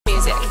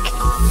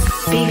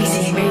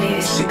BBC Radio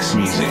 6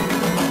 Music.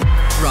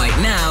 Right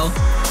now,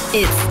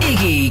 it's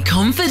Iggy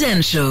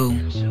Confidential.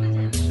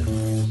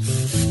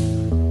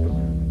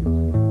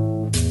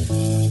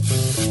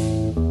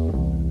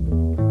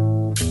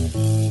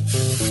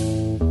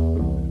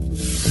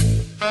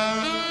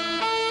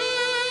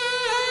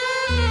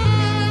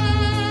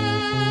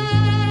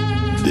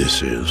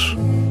 This is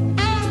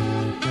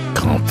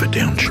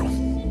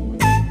Confidential.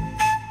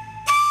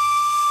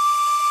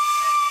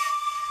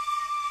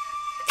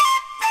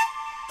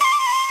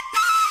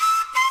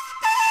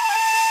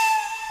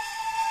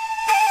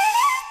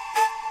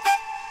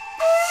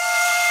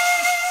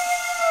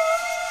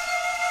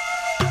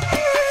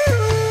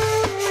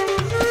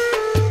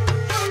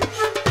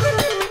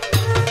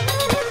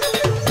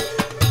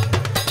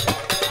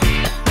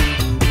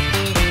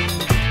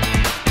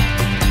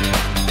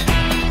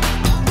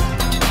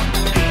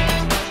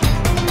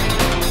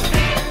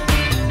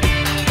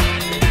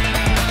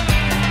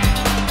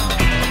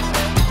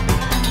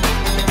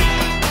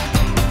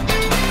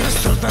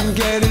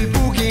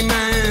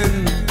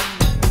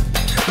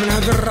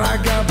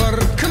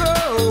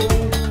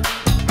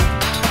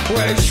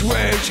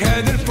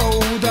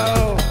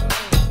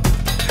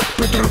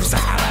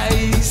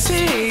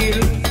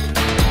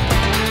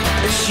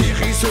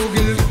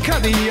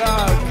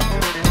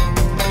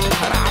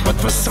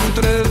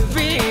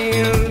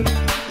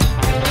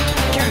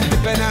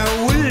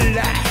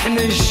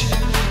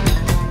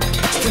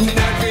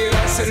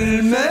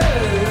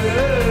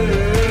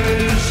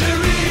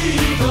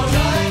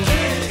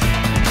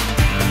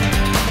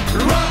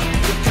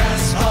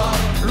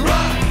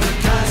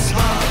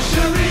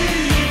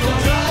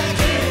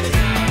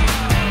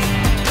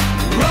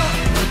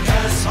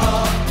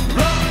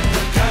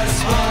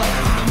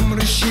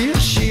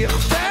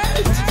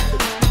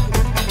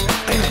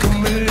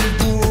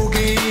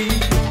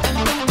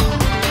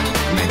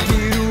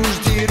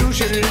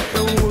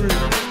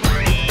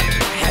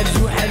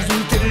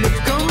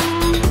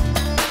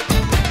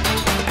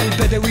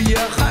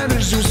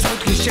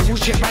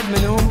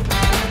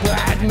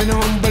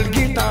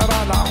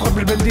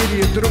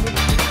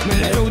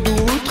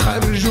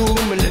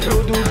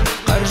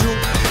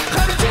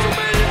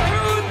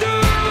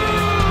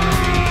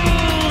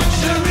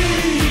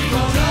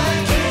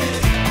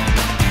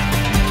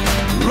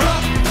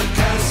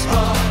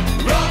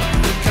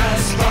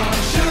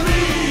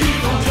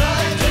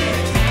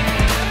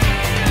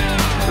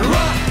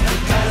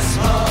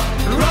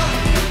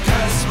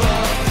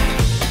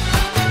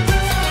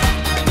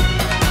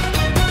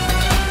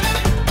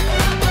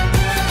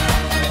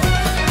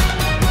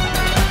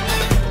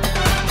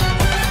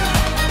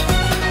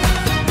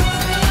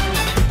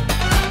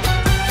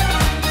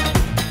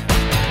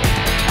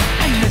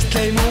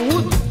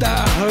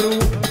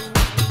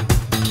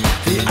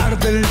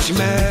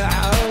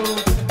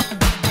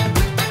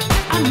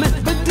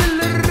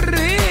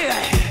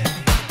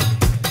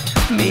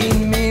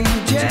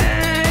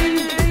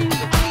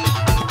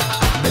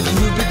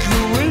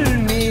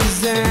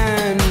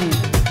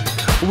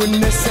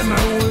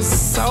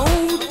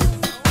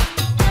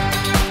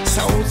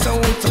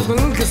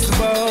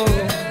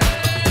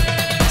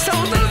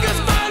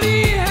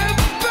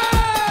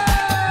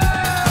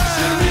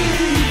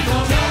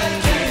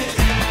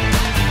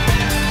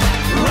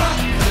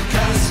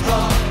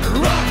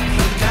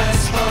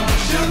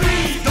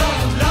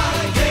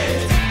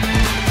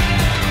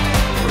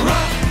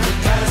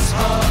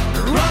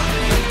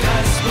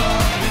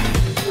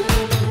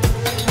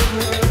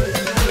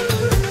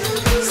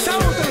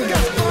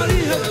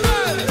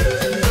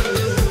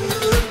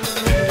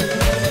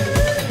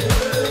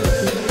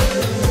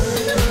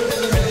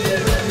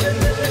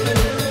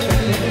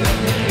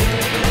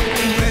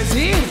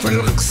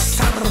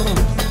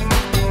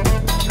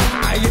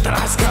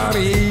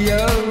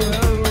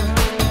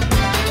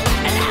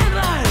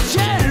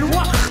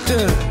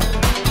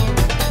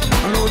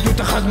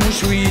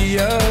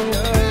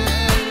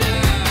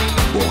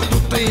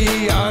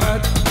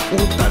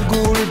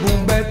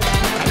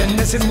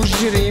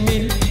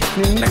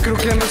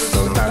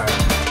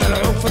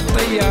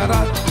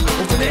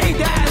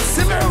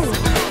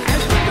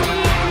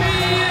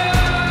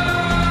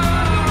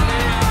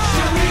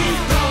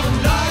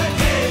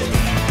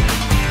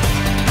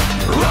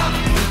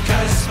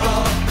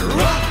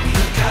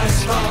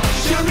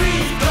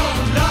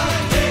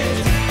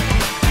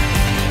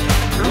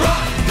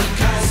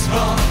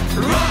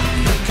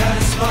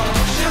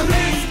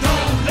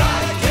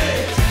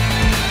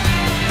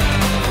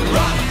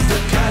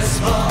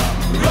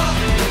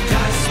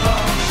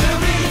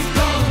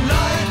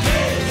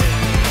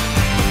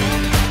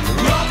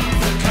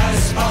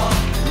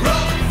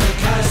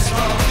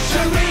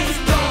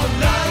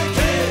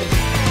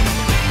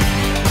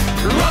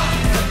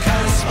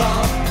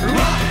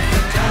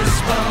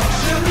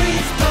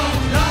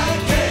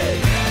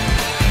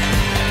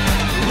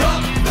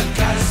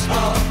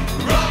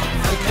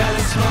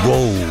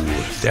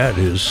 That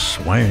is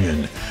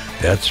swinging.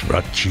 That's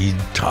Rachid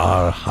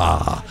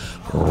Taha,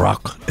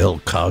 Rock El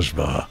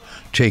Kasbah,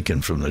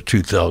 taken from the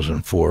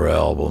 2004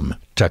 album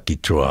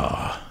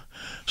Takitua.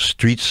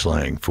 street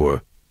slang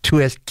for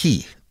tu es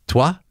qui?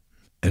 Toi?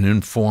 An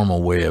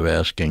informal way of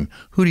asking,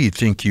 who do you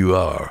think you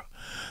are?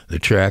 The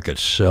track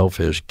itself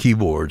has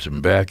keyboards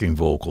and backing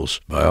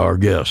vocals by our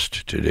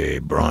guest today,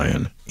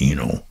 Brian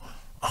Eno.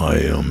 I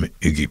am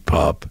Iggy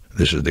Pop.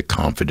 This is the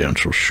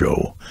Confidential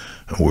Show,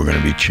 and we're going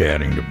to be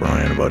chatting to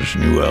Brian about his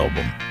new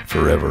album,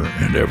 Forever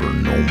and Ever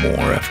No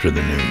More, after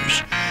the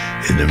news.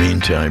 In the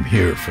meantime,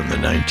 here from the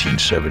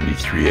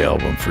 1973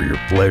 album For Your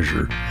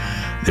Pleasure,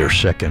 their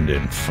second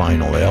and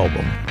final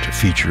album to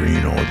feature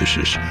Eno, this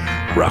is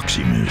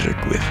Roxy Music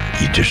with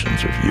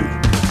Editions of You.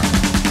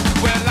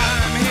 Well,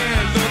 I'm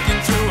here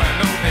looking through an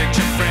old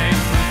picture frame,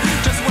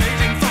 just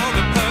waiting for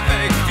the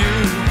perfect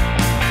view.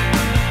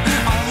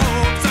 I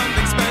hope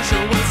something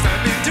special will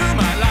step into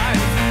my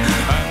life,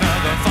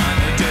 another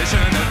fine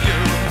edition of you.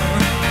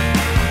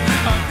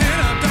 A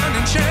pin-up done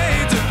in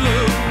shades of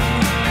blue.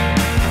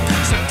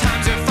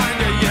 Sometimes you find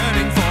you're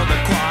yearning for the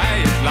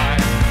quiet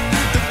life,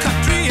 the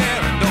country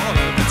air and all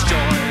of its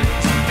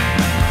joys.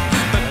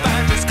 But I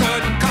just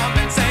couldn't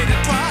compensate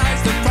it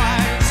twice the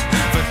price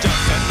for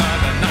just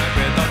another night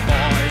with the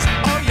boys.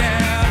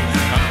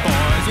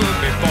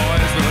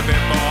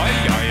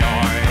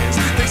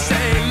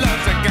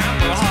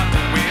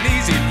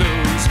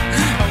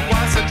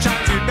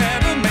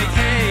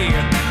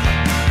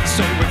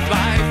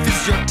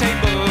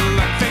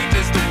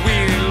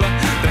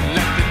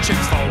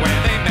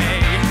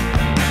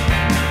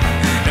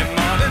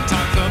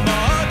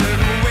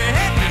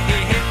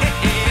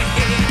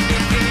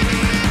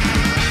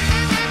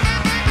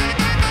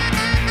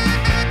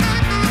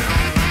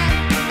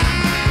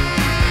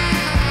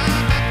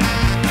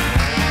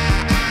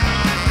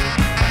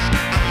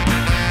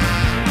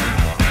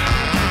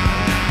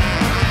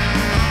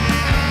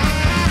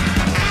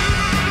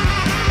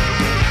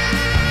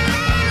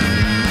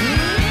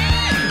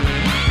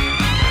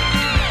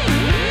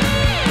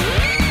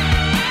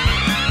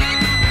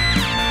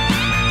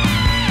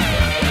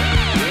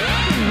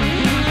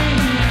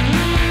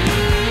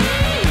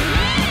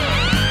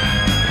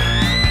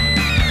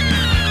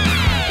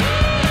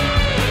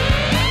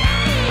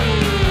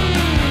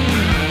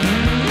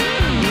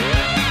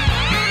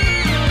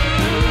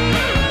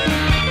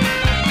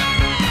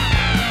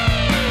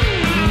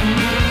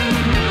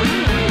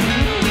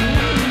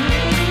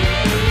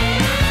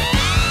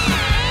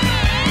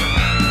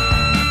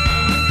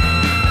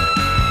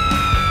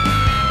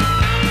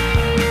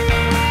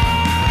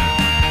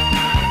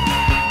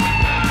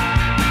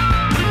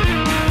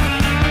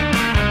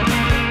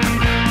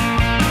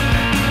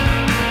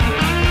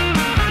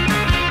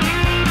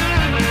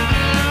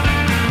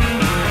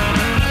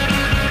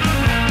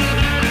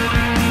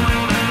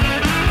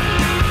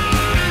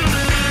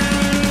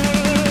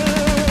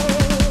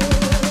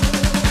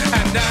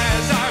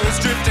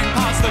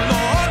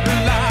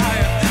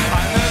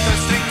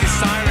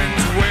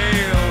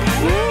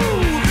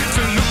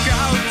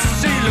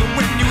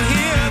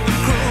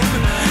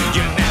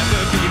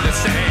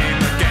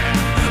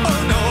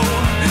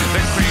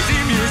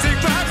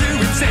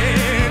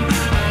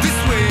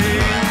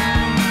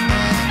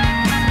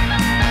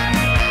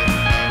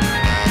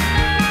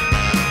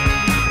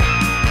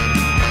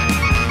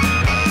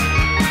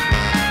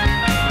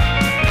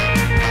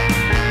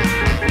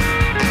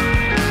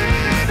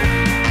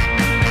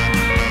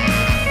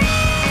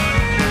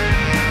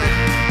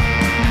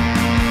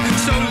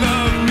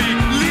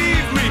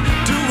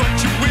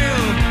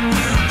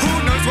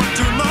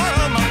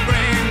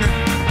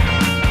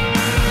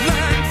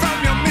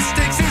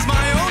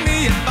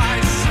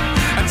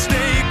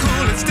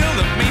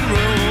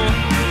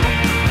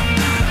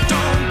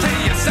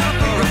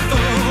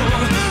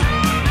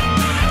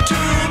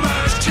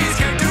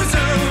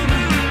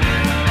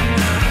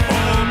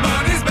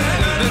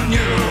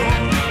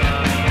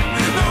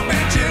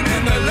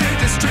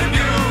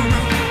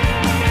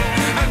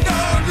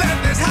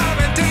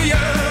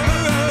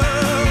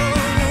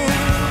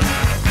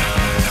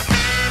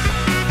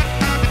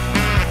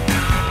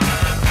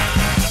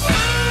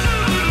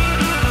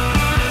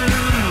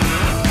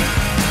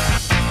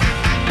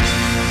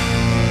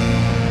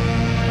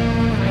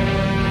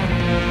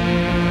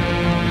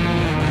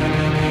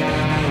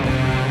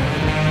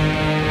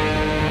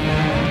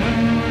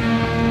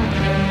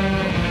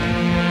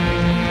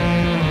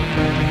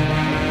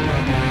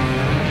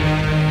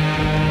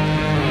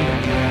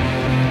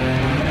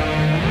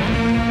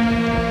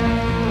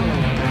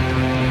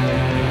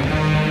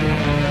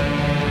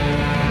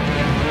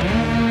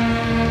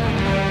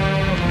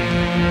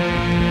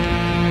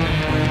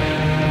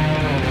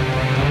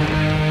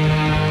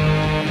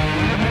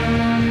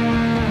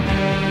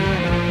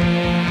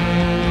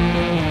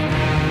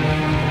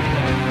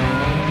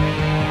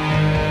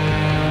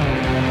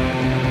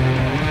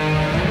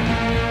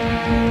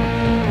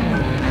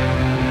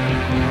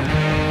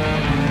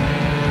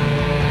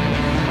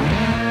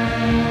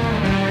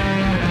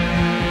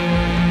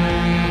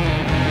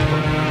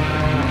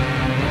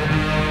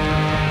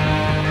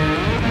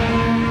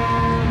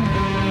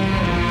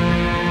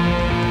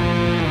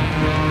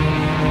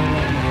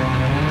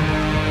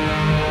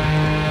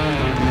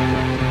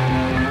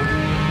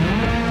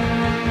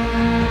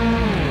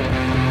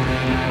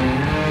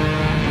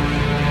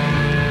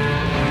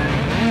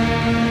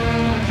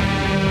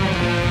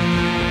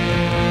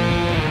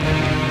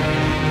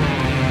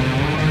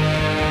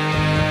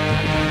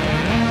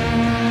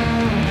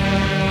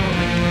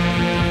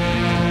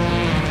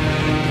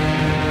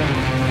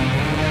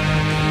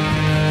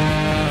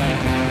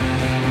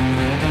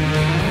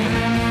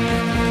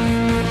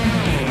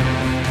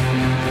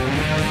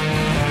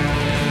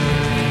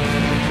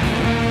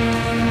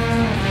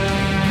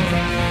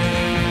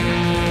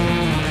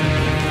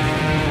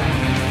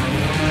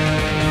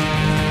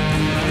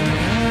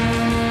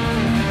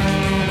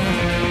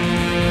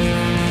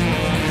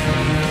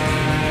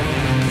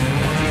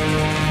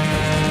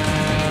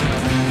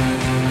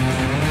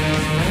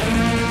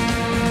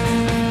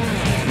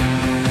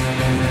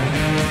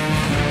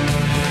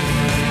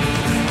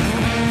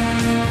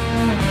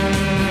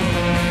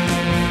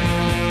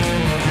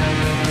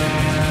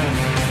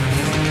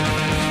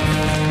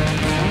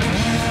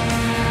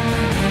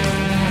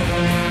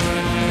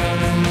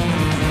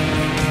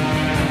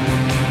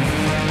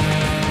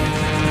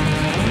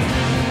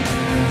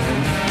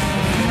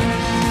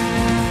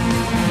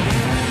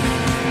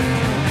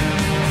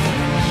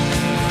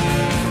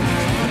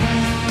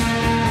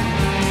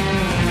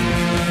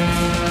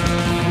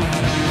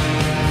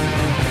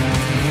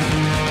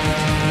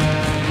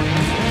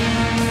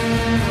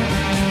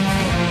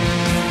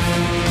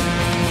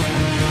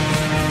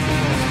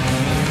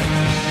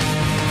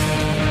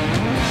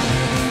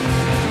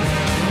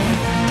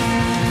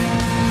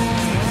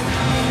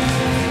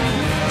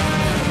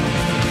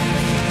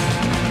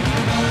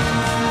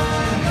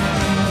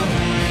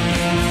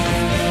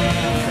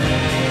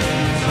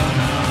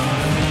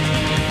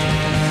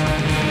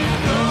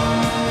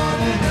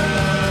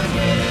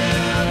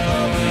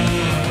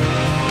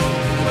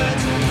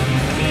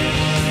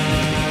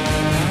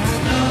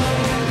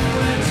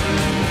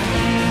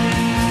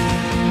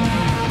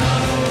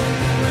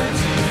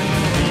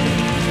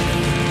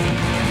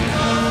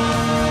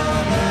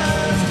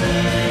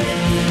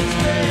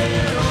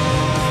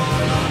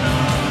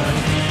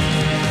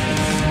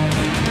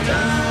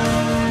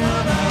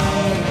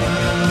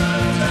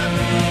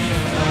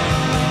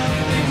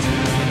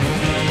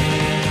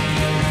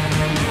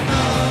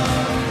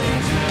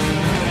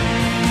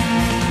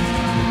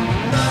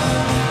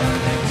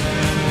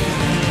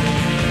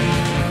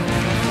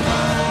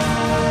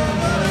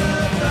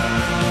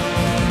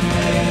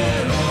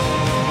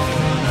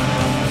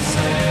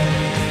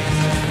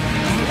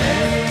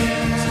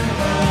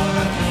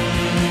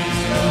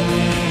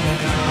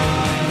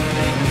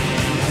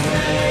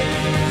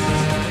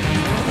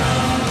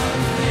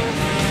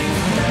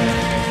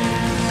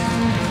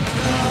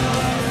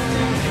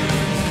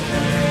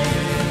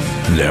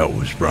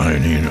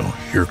 Brian Eno,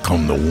 Here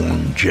Come the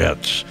Warm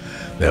Jets.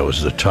 That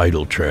was the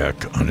title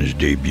track on his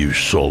debut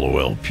solo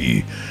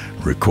LP,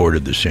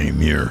 recorded the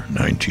same year,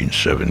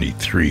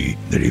 1973,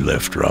 that he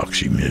left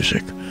Roxy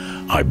Music.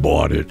 I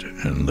bought it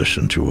and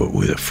listened to it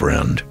with a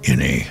friend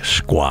in a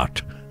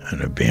squat,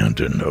 an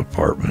abandoned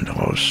apartment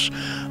house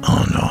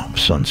on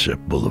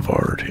Sunset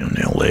Boulevard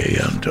in L.A.,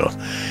 and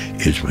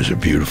it was a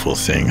beautiful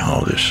thing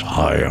how this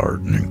high art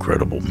and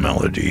incredible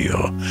melody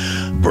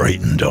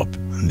brightened up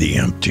the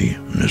empty,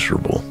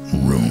 miserable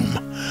room.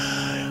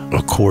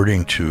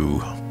 According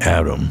to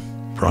Adam,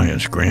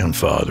 Brian's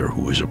grandfather,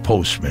 who was a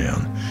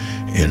postman,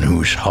 in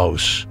whose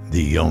house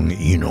the young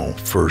Eno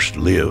first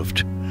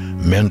lived,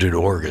 mended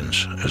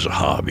organs as a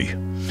hobby.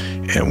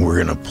 And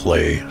we're going to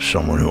play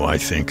someone who I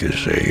think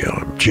is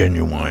a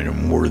genuine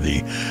and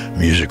worthy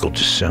musical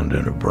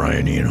descendant of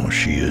Brian Eno.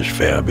 She is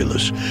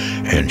fabulous,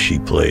 and she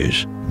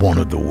plays one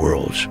of the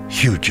world's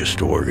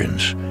hugest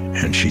organs,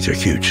 and she's a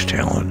huge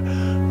talent.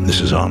 This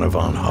is Anna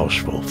von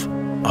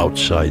Hauswolf,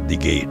 Outside the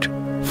Gate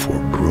for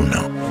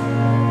Bruno.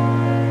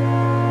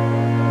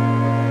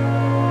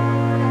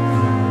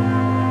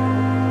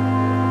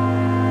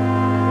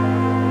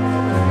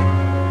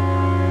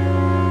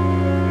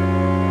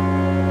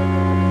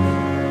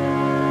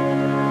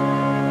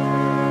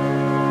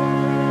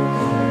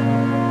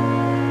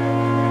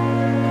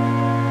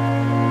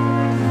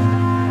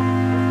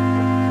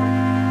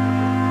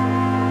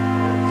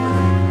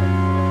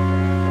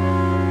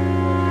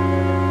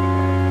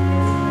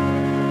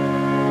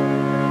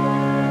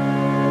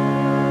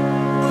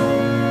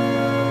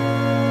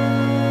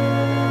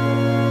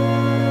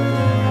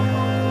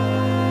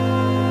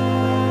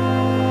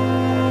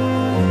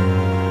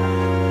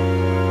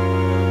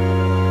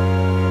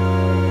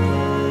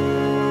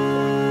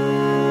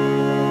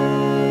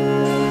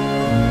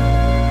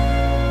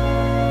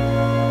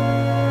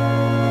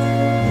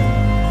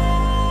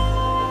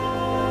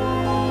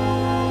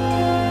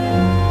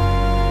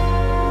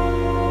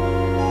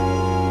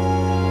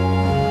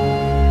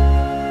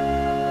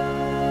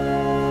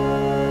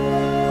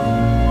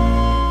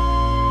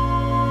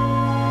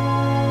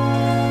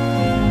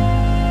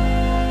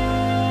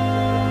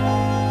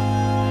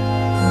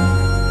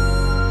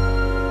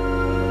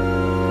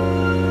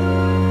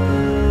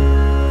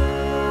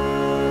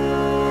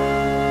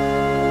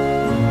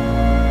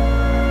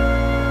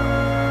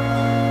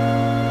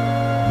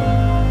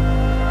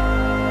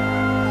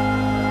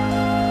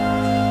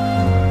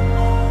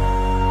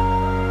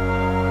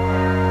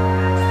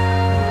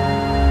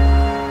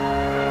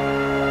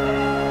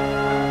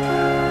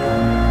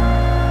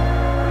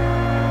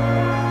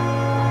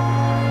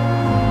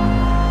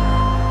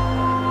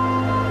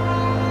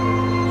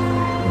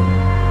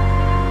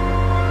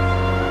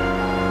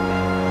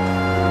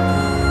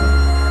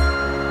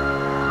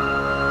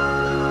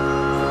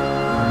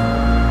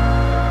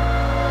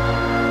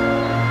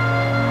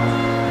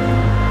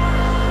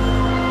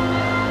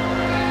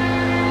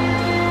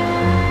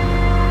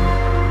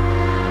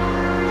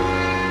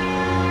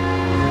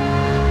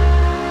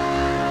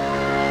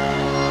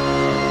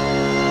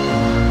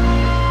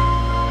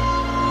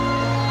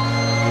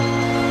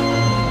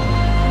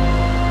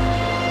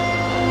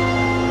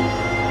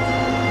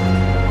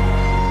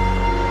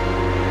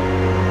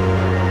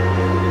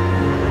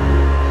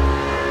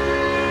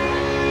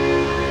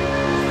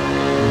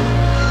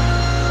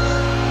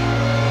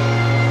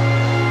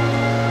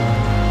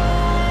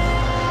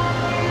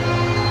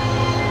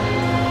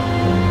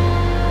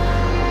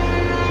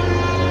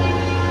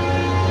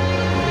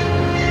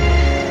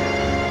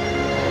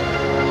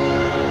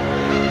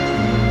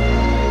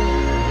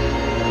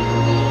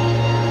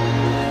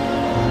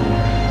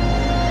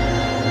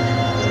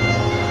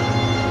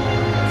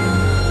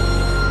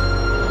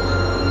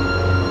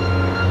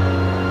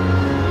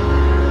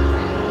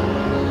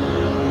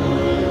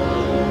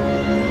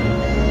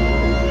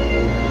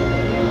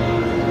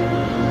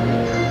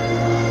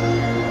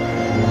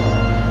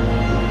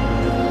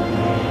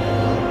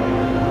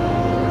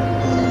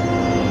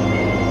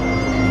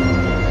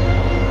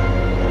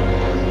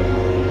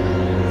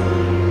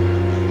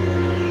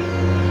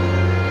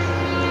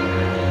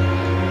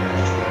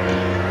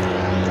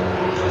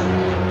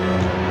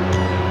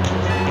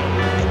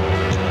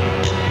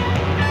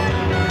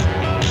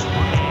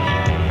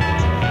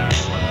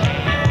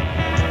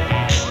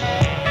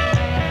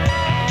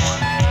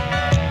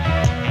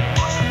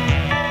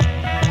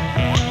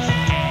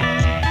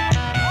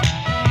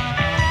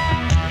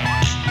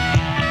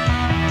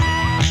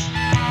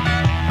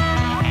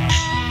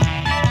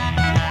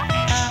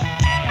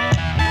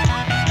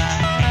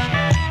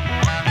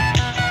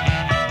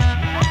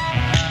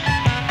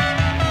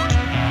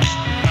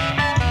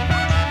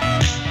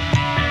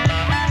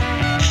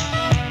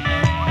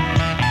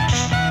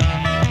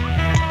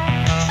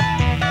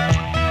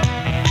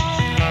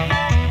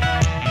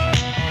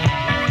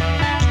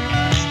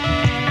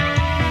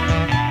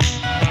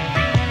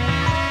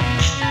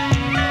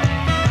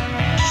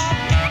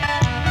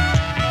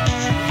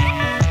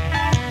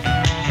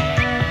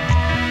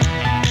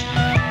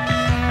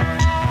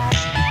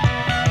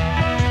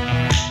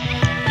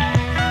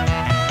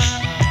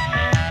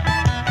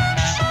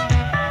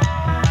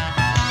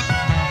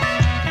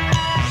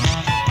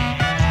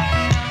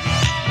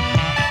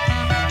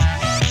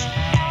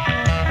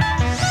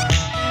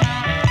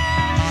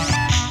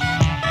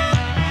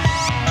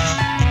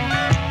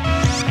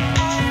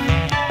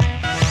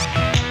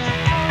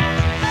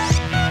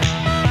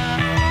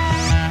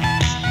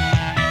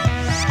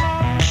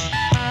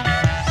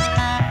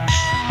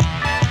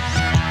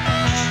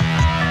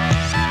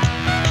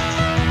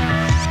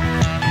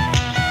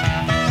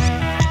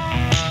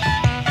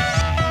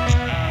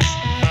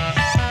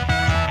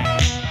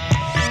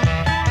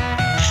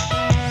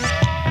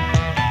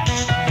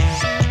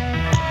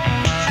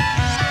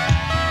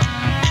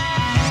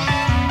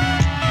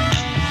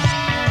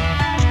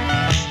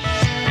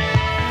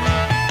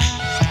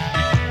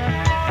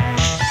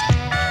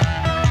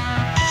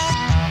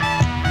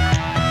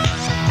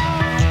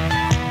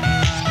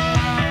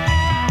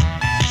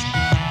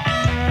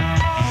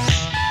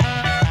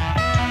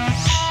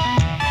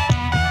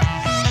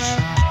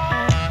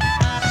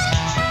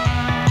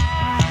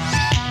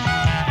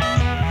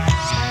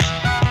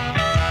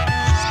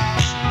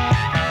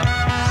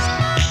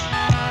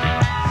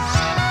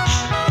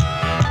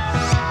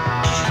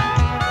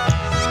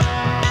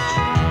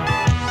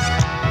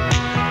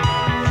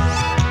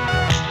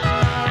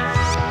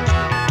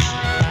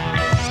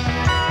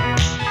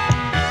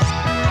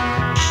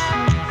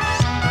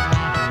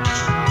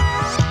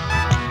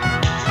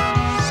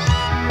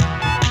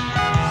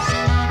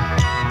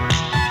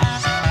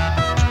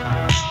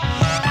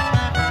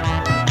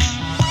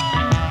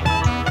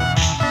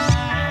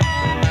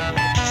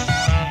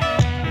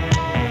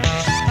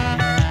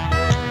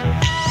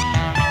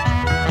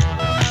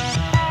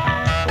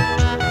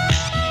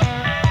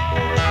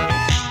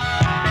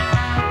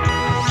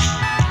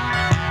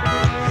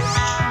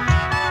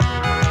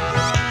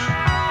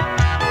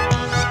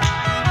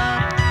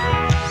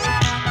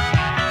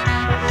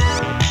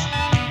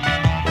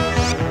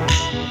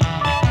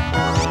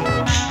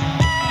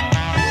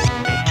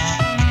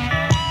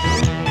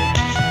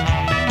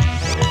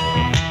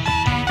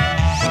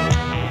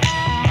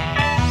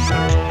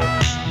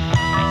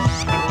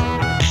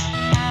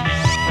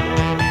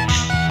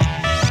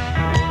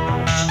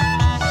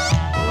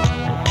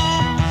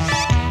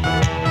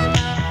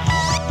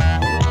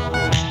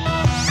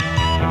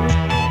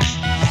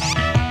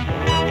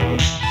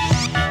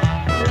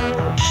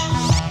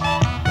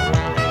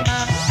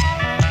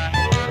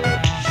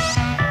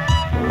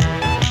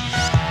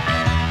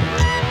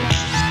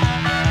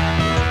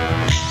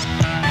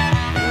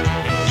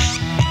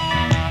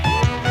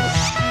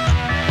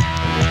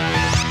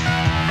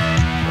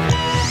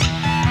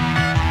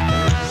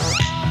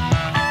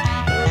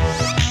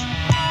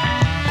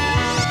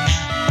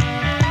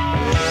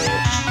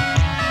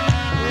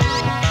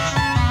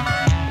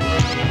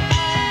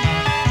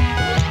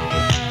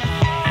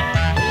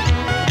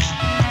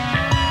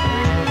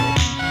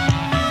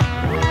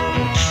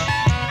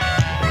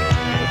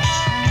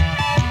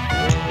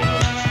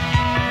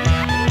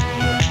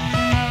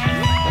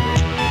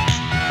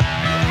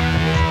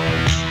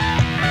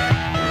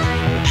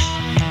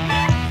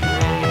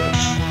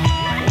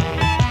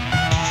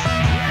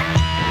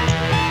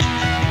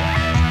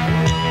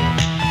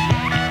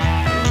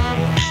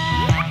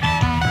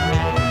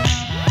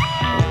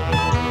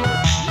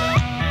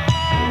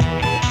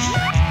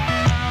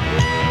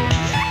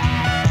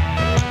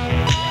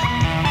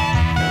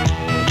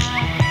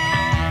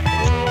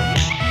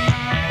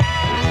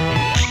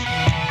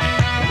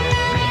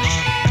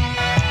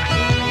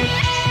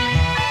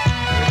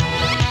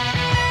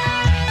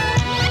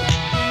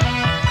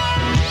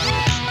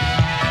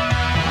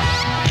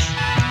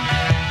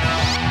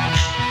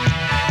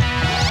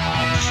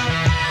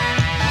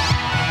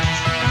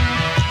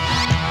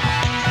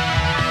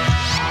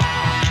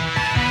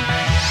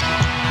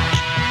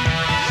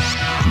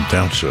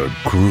 That's a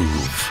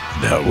groove.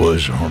 That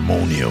was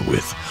Harmonia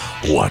with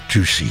What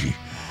to See.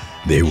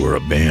 They were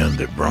a band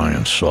that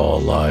Brian saw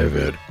live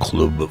at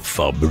Club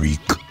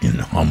Fabrik in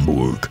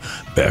Hamburg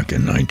back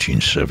in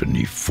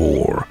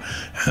 1974,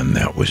 and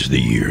that was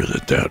the year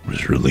that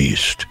was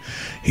released.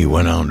 He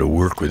went on to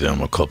work with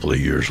them a couple of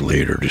years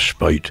later,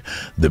 despite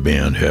the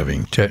band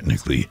having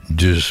technically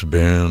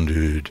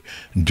disbanded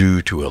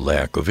due to a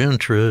lack of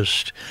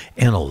interest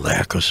and a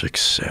lack of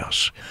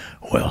success.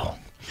 Well,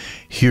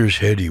 here's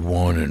Hetty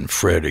One and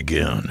Fred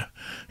again,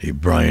 a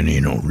Brian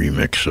Eno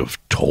remix of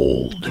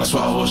Told. That's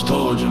what I was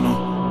told, you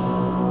know.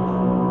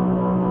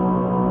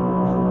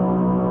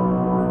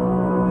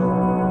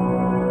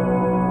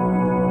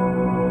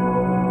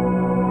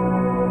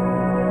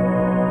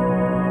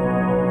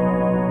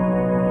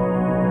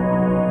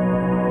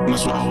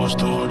 That's what I was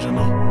told, you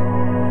know.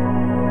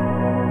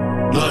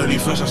 Loyalty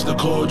first, that's the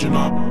code, you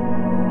know.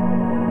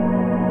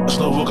 That's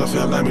no work, I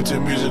feel like me to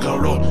music I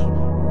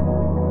wrote.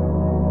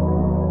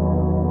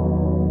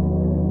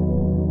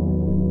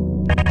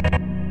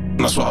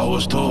 That's what I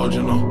was told,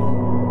 you know.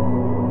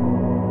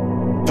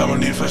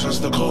 Family first, that's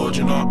the code,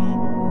 you know.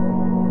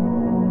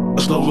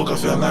 That's no work, I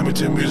feel like me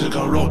to music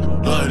I wrote.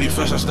 Loyalty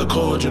first, that's the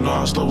code, you know.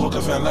 That's no work,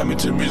 I feel like me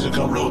to music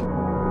I wrote.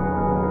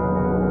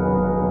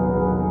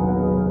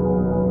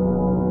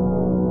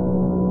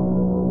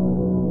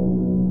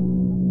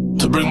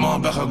 To bring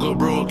mom back, I got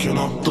broke, you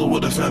know. Thought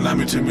what the fan like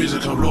me to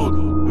music I wrote.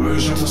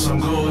 Version to some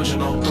gold, you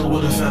know. Thought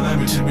what the fan like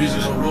me to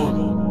music I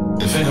wrote.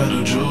 They think I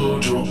do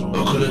juju.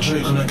 I could have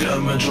Drake, couldn't get a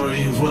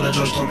majority of what the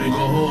judge told me go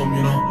home,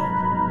 you know.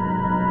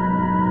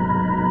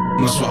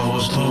 And that's what I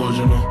was told,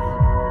 you know.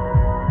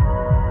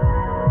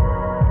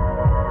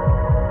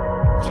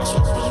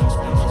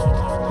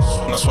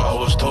 That's what I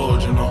was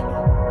told, you know.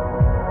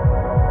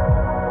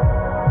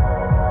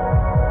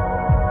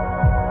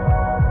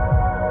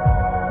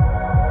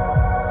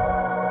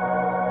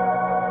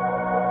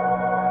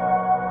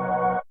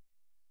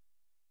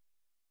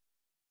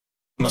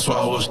 That's what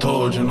I was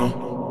told, you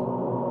know.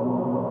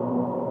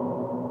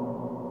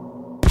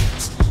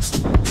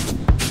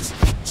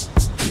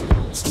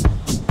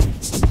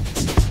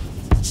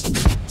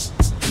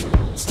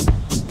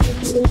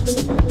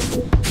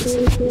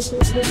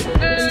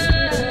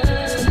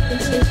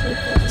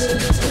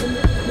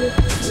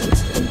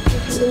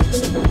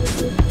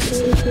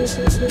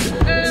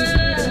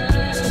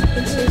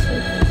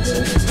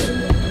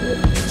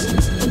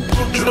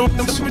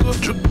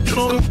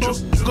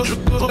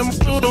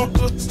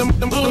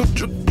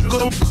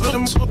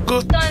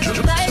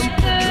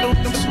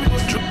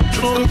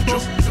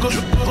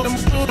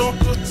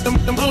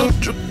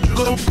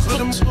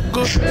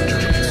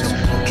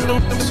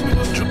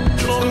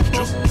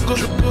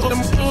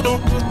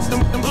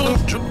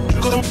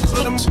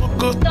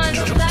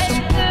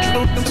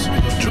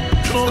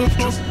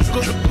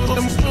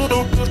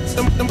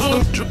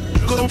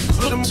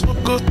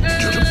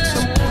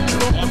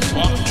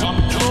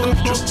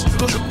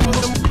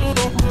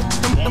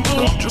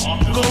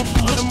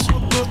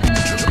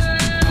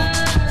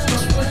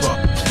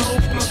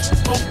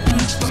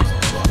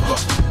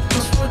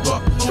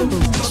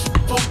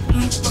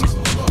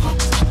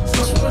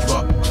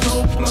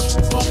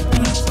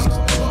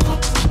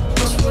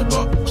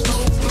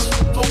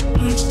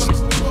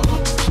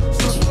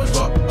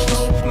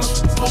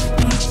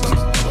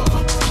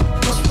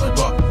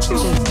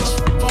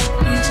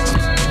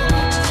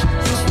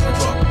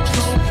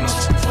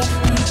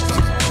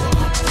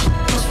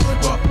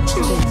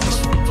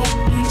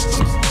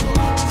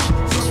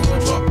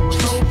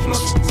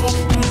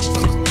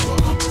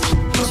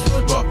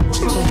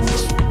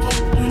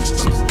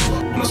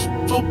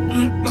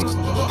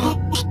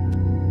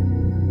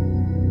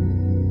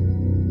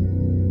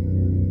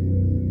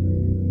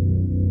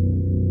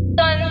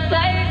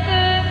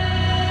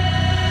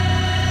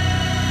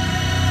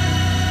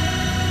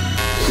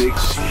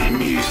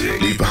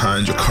 Leave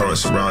behind your current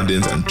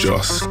surroundings and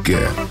just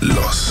get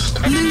lost.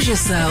 Lose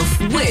yourself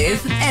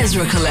with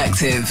Ezra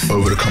Collective.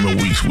 Over the coming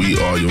weeks, we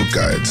are your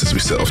guides as we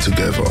set off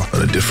together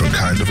on a different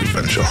kind of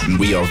adventure. And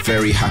we are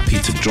very happy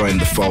to join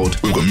the fold.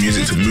 We've got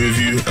music to move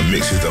you and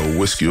mixes that will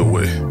whisk you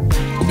away.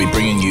 We'll be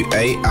bringing you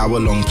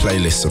 8-hour-long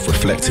playlists of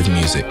reflective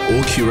music,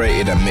 all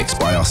curated and mixed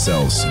by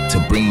ourselves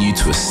to bring you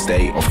to a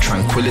state of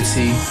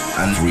tranquility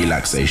and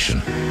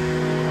relaxation.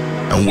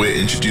 And we're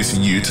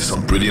introducing you to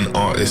some brilliant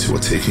artists who are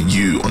taking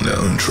you on their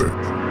own trip.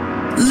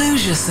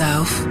 Lose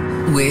yourself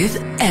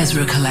with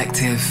Ezra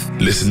Collective.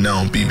 Listen now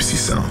on BBC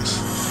Sounds.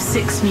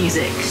 6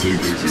 Music.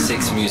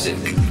 6 Music.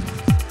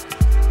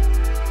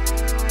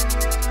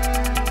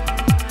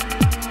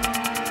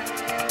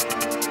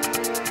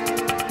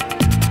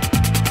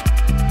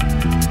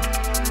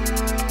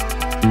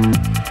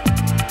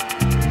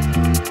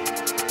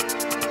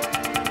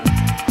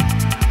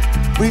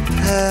 We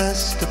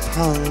passed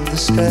upon the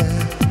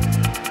stair.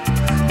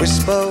 We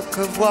spoke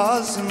of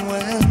was and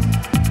when,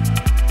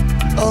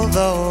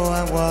 although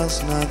I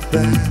was not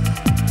there.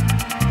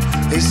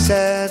 He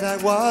said I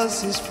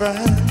was his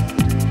friend,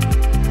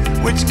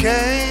 which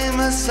came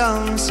as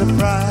some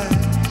surprise.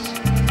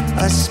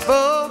 I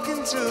spoke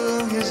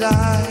into his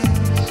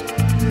eyes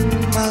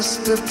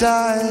must have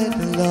died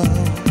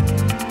alone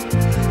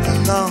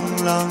a long,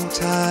 long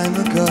time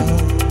ago.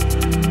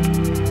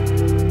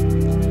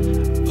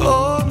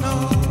 Oh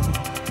no,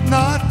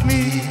 not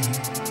me,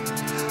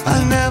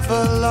 I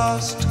never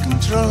lost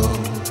control.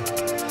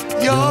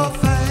 Your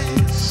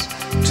face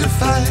to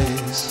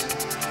face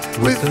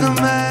with the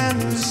man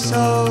who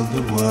sold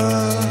the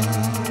world.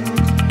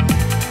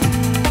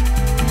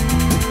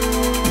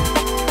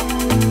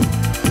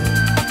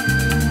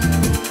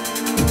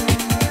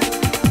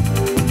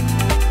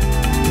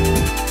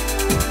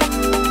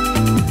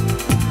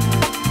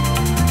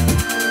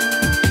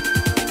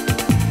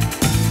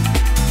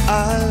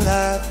 I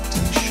laughed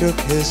and shook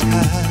his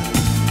hand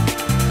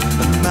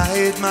and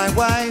made my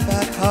way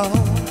back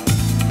home.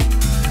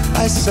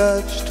 I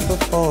searched for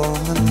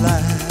form and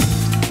land.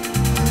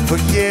 For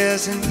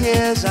years and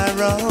years I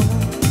roamed.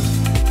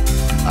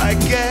 I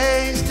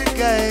gazed a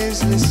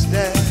gazeless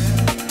stare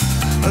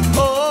at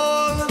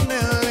all the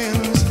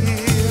millions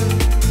here.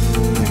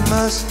 They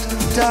must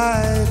have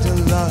died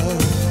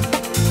alone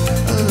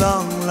a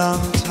long,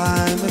 long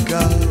time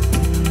ago.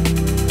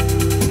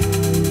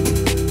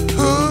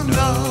 Who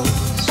knows?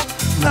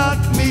 Not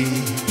me.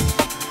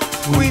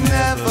 We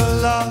never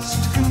lost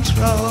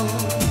control.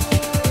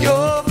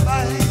 Your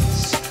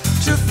face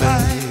to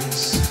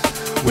face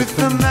with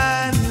the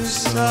man who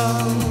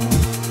sold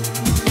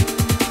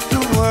the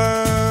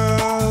world.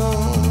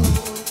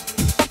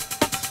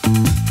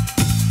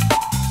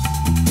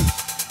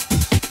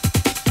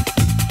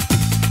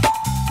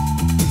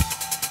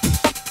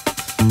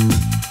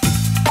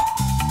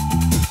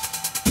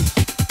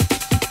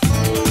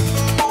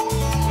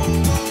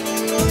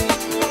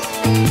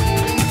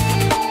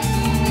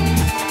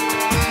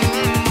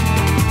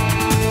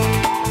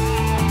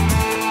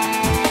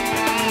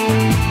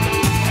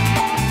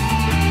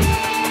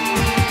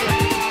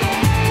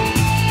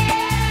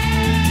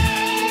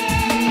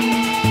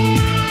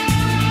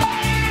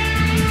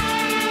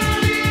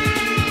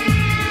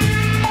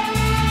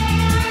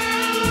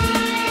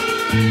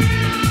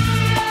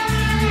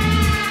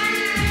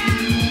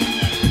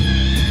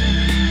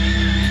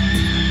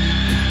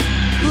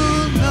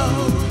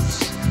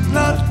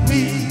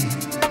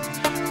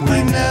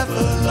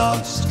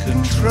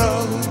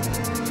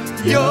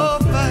 Your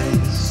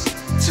face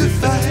to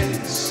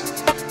face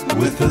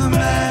with the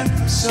man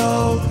who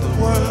sold the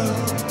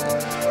world.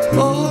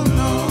 Oh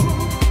no,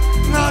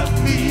 not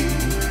me,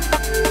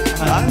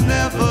 I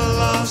never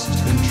lost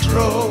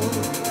control.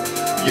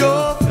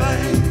 Your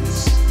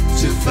face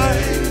to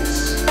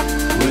face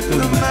with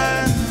the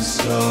man who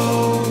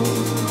sold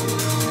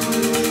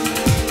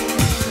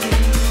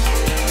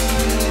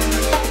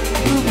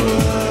the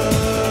world.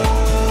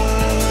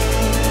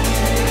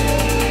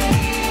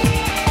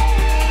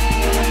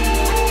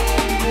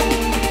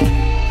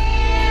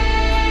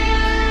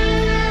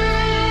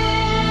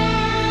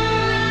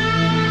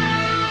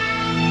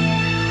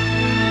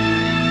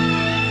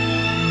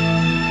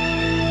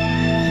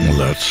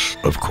 That's,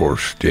 of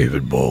course,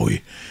 David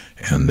Bowie,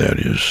 and that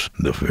is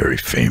the very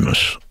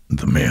famous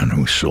The Man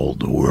Who Sold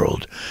the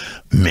World,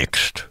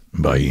 mixed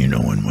by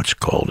Eno in what's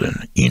called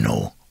an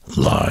Eno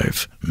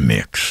live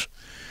mix.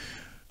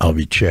 I'll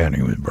be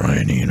chatting with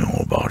Brian Eno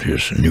about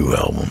his new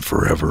album,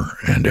 Forever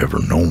and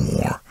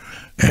Evernomore,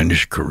 and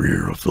his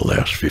career of the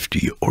last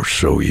 50 or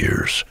so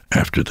years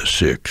after the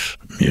 6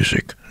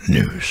 Music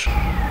News.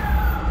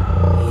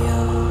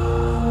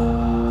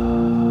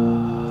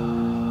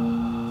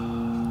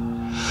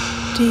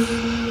 Deep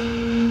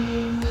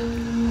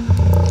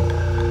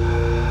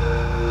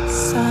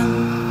sun,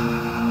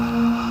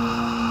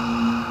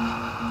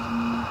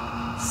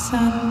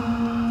 sun,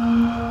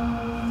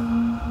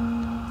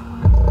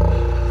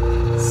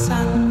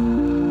 sun,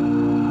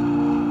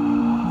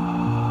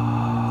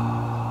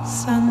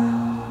 sun.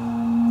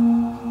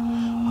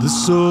 The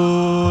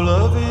soul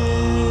of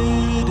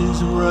it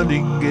is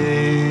running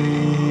gay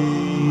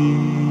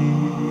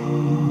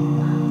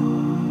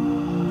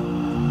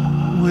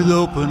with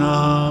open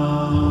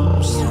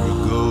arms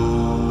through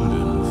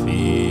golden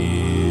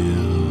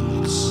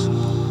fields.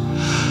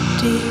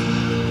 Deep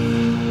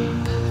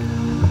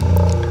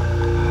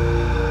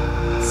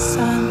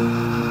sun,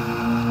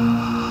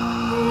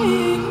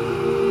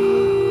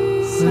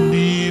 and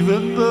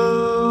even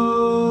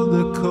though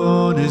the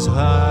corn is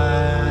high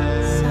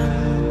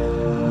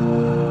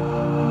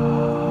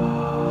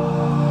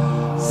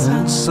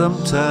and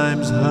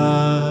sometimes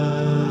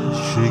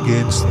harsh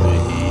against the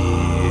hills,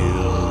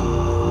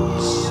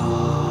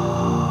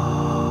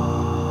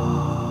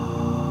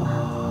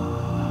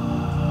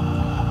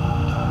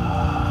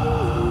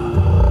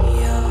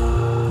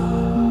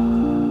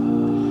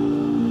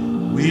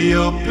 we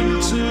open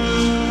to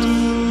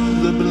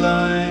the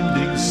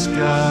blinding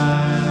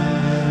sky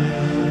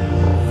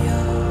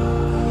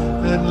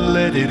and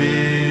let it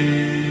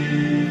in,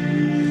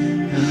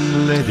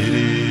 and let it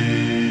in.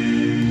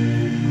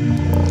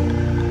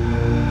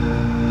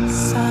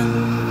 sun,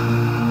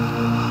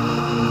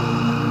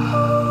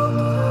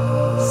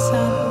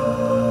 sun.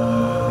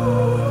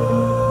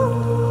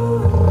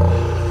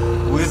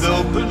 With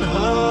open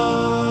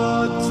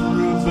heart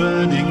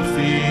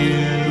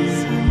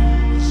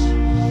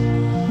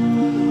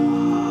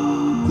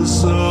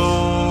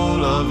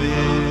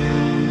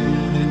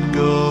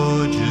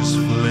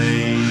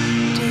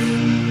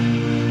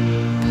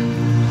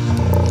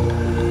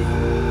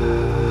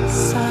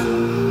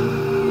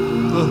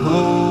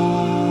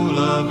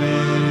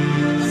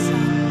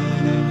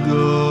beloved in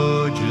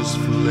gorgeous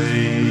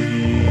flame.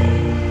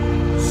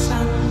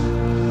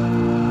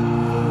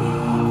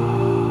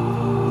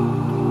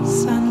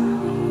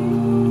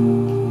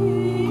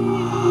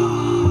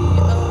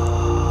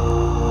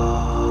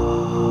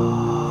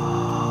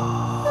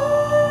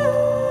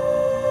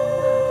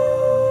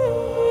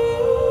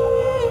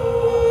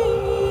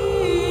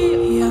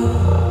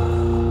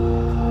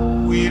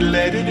 We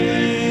let it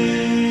in,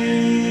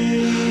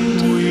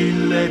 we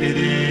let it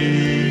in.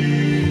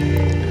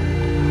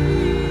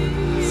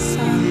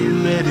 We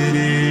let it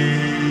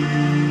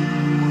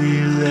in,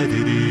 we let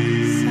it in.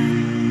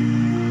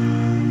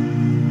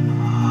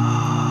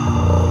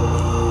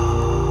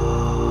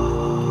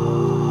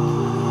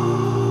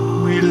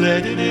 We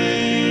let it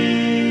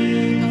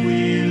in,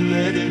 we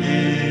let it in.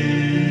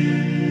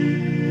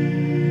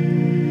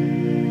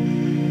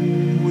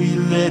 We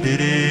let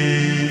it in.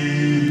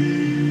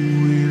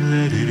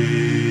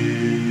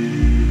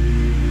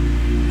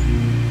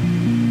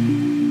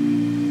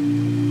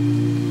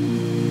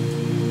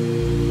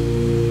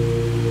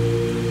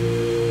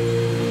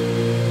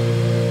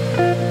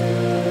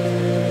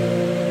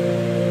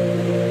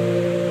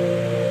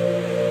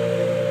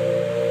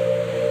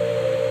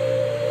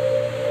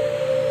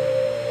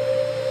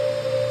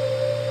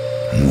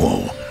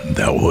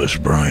 That was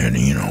Brian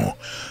Eno.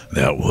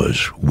 That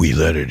was We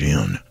Let It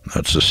In.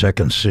 That's the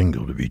second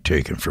single to be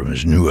taken from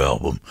his new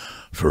album,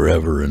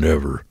 Forever and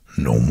Ever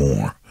No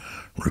More,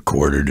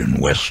 recorded in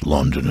West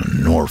London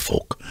and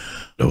Norfolk.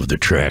 Of the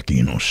track,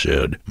 Eno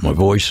said, "My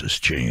voice has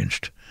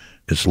changed.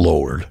 It's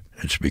lowered.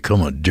 It's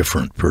become a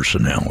different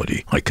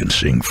personality I can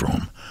sing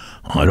from.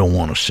 I don't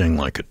want to sing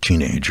like a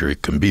teenager.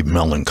 It can be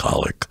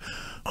melancholic,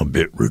 a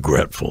bit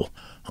regretful."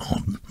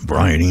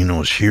 Brian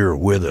Eno's here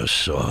with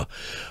us.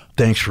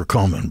 Thanks for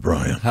coming,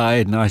 Brian.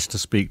 Hi, nice to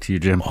speak to you,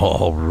 Jim.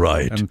 All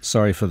right. I'm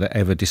sorry for the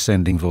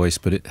ever-descending voice,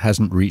 but it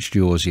hasn't reached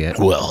yours yet.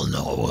 Well,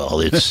 no,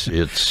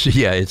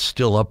 it's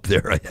still up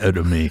there ahead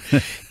of me.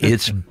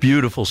 It's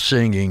beautiful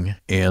singing,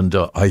 and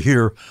I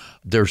hear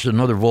there's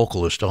another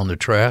vocalist on the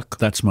track.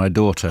 That's my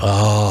daughter.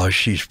 Oh,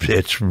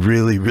 it's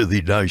really, really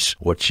nice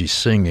what she's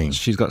singing.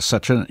 She's got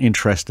such an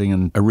interesting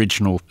and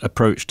original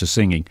approach to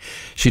singing.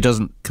 She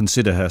doesn't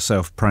consider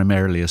herself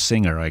primarily a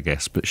singer, I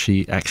guess, but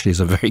she actually is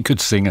a very good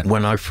singer.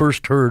 When I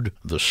first heard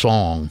the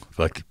song, if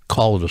I could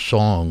call it a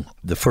song,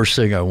 the first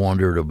thing I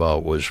wondered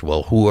about was,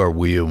 well, who are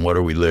we and what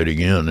are we letting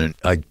in? And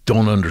I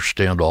don't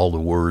understand all the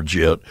words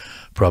yet,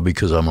 probably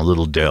because I'm a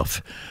little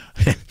deaf.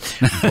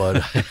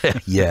 But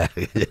yeah,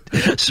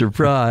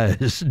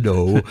 surprise,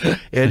 no.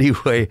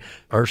 Anyway,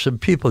 are some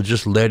people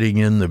just letting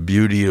in the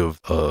beauty of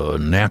a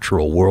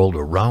natural world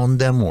around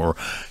them, or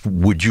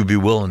would you be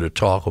willing to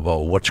talk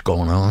about what's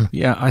going on?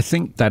 Yeah, I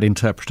think that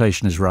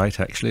interpretation is right,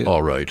 actually.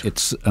 All right.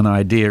 It's an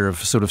idea of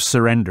sort of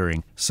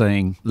surrendering,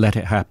 saying, let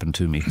it happen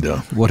to me.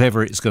 Yeah.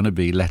 Whatever it's going to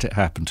be, let it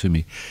happen to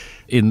me.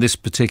 In this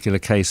particular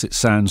case, it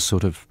sounds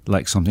sort of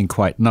like something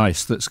quite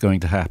nice that's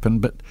going to happen,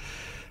 but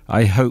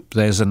I hope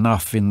there's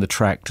enough in the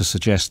track to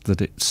suggest that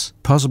it's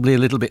possibly a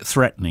little bit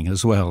threatening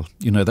as well.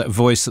 You know, that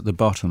voice at the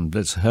bottom,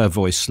 that's her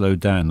voice slowed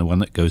down, the one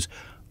that goes,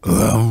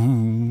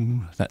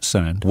 oh, that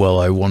sound.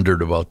 Well, I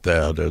wondered about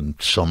that and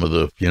some of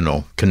the,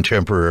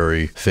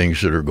 contemporary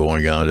things that are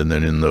going on. And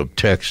then in the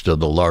text of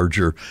the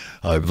larger,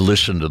 I've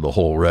listened to the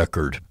whole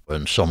record,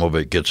 and some of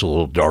it gets a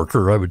little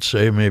darker, I would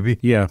say, maybe.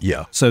 Yeah.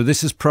 Yeah. So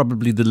this is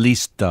probably the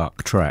least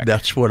dark track.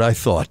 That's what I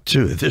thought,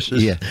 too. This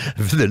is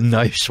the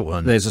nice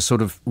one. There's a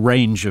sort of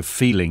range of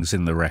feelings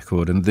in the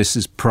record, and this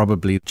is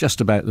probably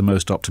just about the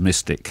most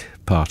optimistic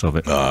part of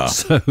it.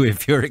 So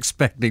if you're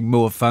expecting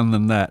more fun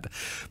than that,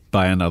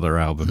 buy another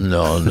album.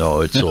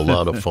 No, it's a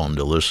lot of fun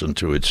to listen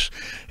to.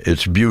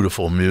 It's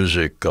beautiful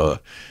music.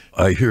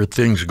 I hear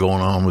things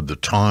going on with the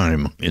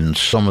time. In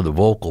some of the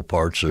vocal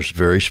parts, there's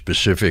very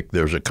specific,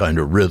 there's a kind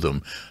of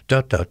rhythm.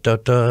 Da, da, da,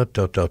 da,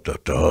 da, da, da,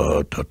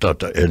 da, da, da,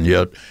 da. And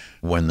yet,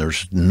 when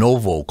there's no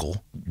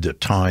vocal, the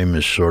time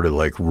is sort of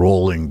like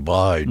rolling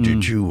by.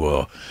 Did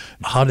you,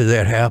 how did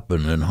that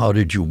happen, and how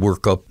did you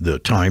work up the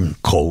time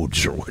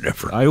codes or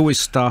whatever? I always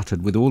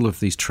started with all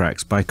of these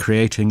tracks by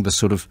creating the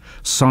sort of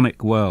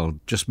sonic world,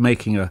 just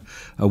making a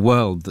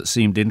world that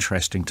seemed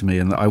interesting to me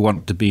and that I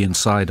wanted to be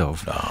inside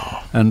of.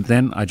 Oh. And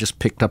then I just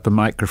picked up a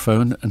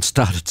microphone and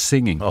started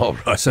singing. Oh,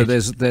 right. So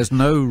there's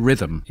no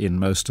rhythm in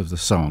most of the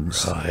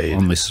songs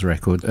on this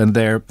record, and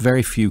there are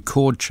very few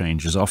chord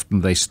changes.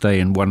 Often they stay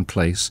in one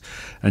place,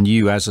 and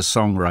you as a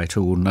songwriter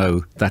will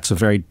know that's a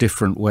very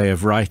different way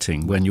of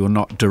writing when you're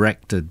not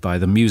directed by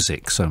the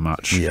music so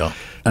much. Yeah.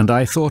 And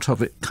I thought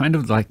of it kind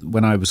of like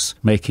when I was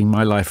making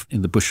My Life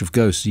in the Bush of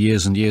Ghosts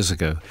years and years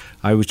ago.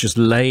 I was just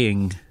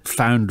laying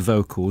found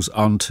vocals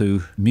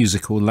onto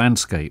musical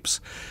landscapes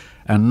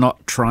and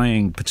not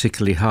trying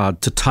particularly hard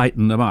to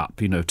tighten them up,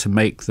 to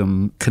make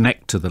them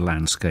connect to the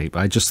landscape.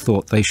 I just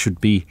thought they should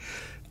be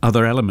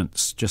other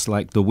elements, just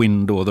like the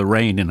wind or the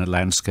rain in a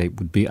landscape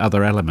would be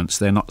other elements.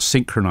 They're not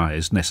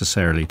synchronized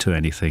necessarily to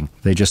anything.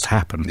 They just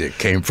happen. It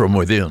came from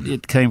within.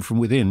 It came from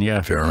within,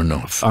 yeah. Fair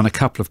enough. On a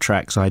couple of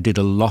tracks, I did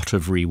a lot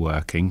of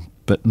reworking,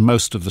 but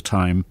most of the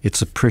time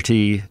it's a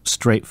pretty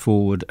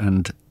straightforward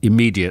and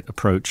immediate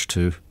approach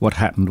to what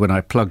happened when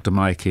I plugged a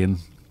mic in,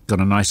 got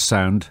a nice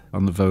sound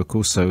on the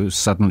vocal, so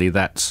suddenly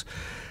that's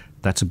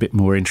a bit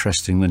more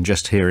interesting than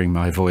just hearing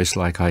my voice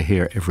like I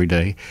hear every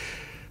day.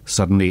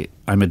 Suddenly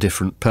I'm a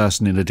different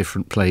person in a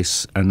different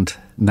place, and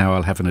now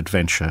I'll have an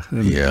adventure.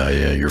 And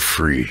you're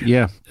free.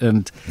 Yeah,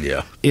 and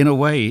yeah, in a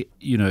way,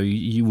 you know,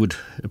 you would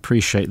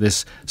appreciate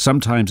this.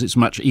 Sometimes it's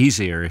much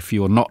easier if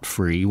you're not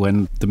free,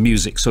 when the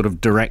music sort of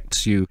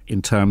directs you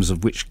in terms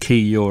of which key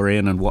you're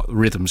in and what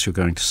rhythms you're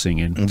going to sing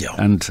in. Yeah.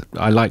 And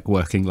I like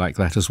working like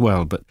that as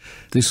well. But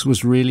this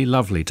was really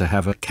lovely to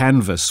have a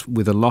canvas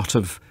with a lot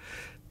of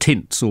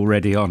tints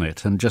already on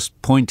it and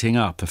just pointing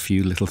up a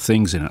few little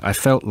things in it. I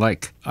felt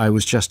like I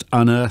was just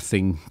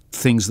unearthing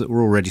things that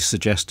were already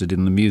suggested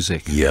in the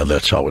music. Yeah,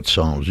 that's how it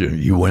sounds.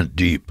 You went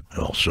deep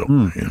also,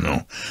 you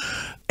know.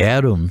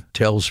 Adam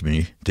tells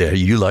me that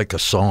you like a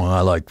song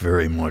I like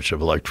very much.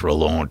 I've liked for a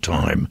long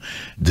time,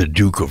 The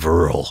Duke of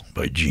Earl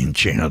by Gene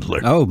Chandler.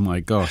 Oh, my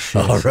gosh.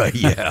 Yes. All right,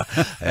 yeah.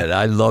 And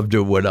I loved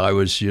it when I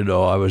was, you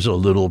know, I was a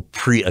little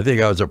I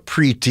think I was a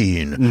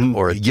preteen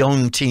or a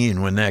young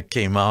teen when that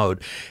came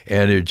out,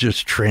 and it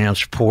just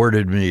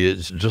transported me.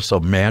 It's just a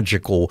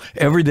magical,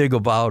 everything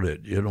about it,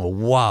 you know,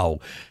 wow.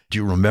 Do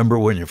you remember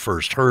when you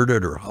first heard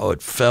it or how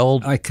it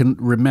felt? I can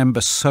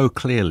remember so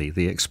clearly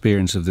the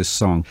experience of this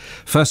song.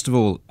 First of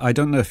all, I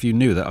don't know if you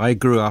knew that I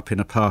grew up in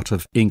a part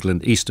of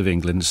England, east of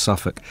England,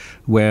 Suffolk,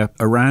 where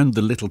around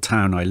the little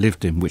town I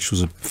lived in, which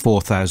was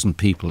 4,000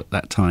 people at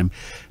that time,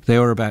 there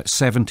were about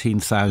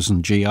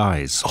 17,000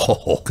 GIs,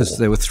 because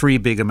there were 3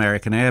 big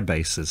American air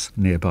bases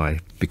nearby,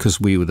 because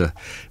we were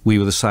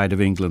the side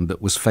of England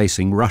that was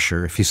facing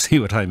Russia, if you see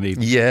what I mean.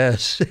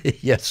 Yes,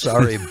 yes,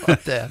 sorry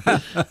about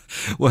that.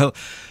 Well,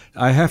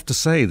 I have to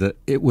say that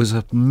it was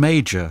a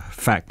major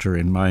factor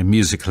in my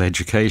musical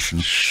education.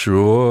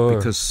 Sure.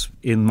 Because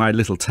in my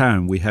little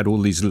town, we had all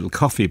these little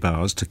coffee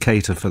bars to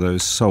cater for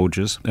those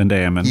soldiers and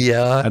airmen.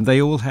 Yeah. And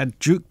they all had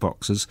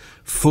jukeboxes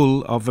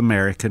full of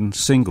American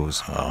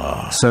singles.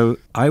 So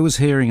I was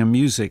hearing a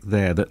music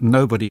there that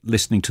nobody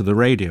listening to the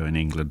radio in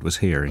England was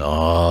hearing. You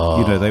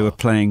know, they were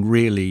playing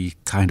really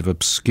kind of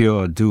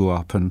obscure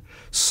doo-wop and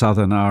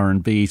southern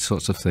R&B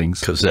sorts of things.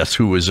 Because that's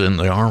who was in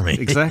the army.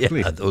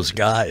 Exactly. Yeah, those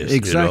guys.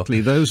 Exactly.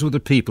 You know? Those were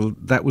the people,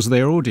 that was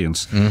their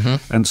audience.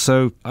 And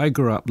so I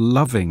grew up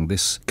loving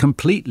this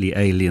completely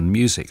alien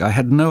music. I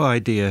had no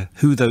idea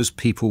who those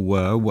people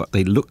were, what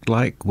they looked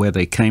like, where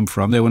they came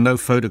from. There were no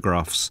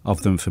photographs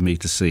of them for me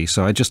to see.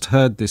 So I just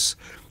heard this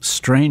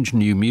strange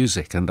new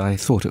music, and I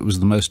thought it was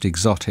the most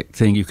exotic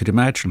thing you could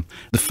imagine.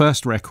 The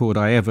first record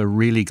I ever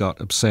really got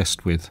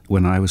obsessed with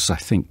when I was, I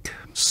think,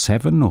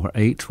 7 or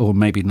 8 or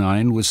maybe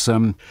 9 was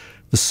the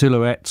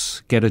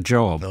Silhouettes' Get a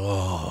Job.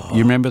 You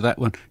remember that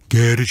one?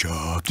 Get a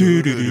job,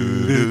 do do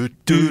do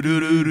do do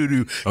do do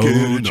do. Get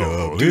a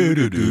job, do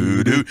do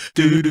do do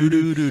do do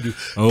do do.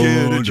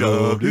 Get a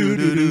job, do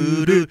do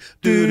do do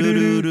do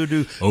do do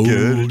do.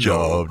 Get a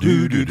job,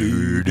 do do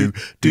do do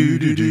do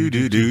do do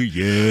do do.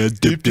 Yeah,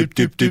 dip dip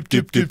dip dip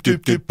dip dip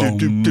dip dip dip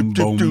dip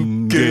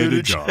dip. Get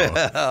a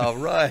job. All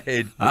right.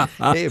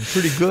 Hey,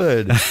 pretty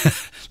good.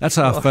 That's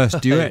our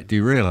first duet. Do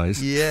you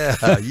realise? Yeah.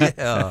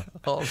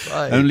 All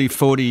right. Only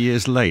 40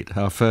 years late,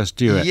 our first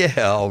duet.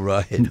 Yeah. All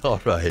right.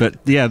 But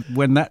yeah,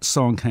 when that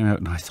song came out,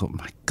 and I thought,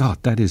 my God,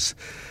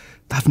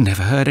 I've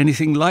never heard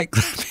anything like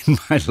that in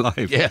my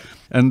life. Yeah.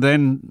 And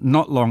then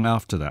not long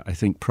after that, I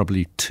think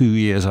probably 2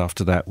 years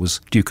after that, was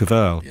Duke of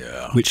Earl,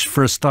 which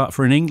for a start,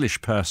 for an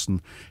English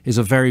person, is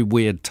a very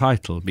weird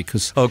title,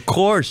 because of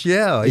course,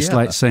 it's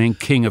like saying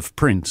King of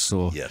Prince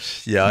or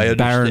I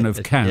Baron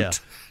of Count.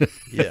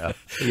 Yeah.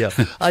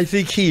 I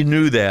think he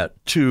knew that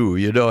too,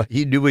 you know.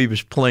 He knew he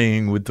was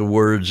playing with the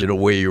words in a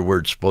way you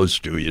weren't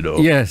supposed to, you know.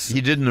 Yes. He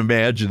didn't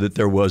imagine that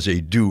there was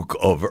a Duke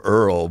of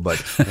Earl,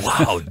 but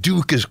wow,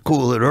 Duke is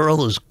cool and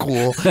Earl is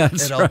cool.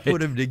 That's and I'll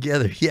put them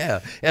together. Yeah.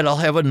 And I'll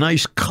have a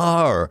nice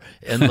car.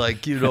 And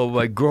like, you know,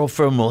 my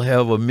girlfriend will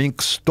have a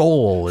mink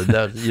stole, and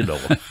that, you know,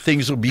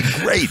 things will be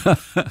great.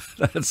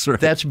 That's right.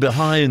 That's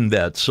behind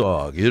that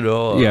song, you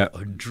know.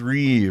 A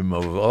dream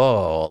of,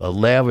 a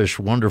lavish,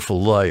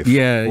 wonderful life.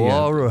 Yeah.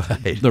 All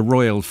right. The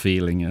royal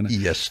feeling, you know?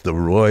 Yes, the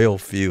royal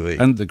feeling.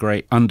 And the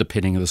great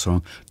underpinning of the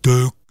song.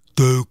 Duke,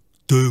 Duke,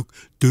 Duke,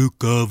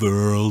 Duke of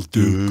Earl,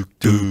 Duke,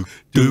 Duke,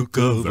 Duke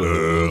of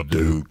Earl,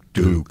 Duke,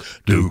 Duke,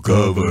 Duke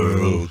of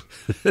Earl.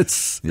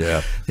 It's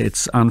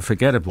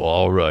unforgettable.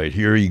 All right,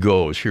 here he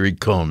goes. Here he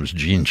comes,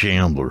 Gene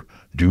Chandler,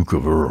 Duke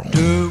of Earl.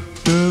 Duke,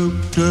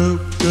 Duke,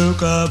 Duke,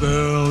 Duke of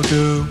Earl,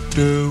 Duke,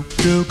 Duke,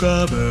 Duke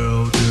of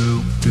Earl,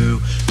 Duke,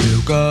 Duke,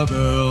 Duke of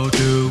Earl,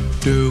 Duke,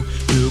 Duke,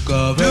 Duke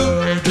of Earl,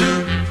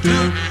 Duke,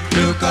 Duke,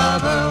 Duke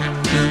of Earl,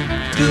 Duke,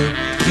 Duke,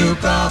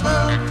 Duke of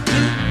Earl,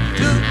 Duke,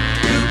 Duke,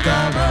 Duke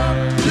of Earl,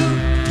 Duke,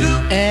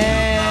 Duke.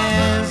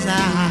 As I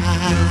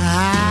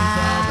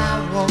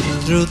walk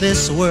through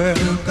this world,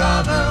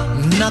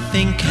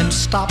 nothing can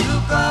stop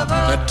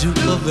the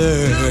Duke of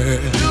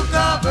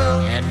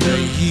Earl. And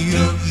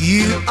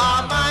you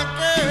are my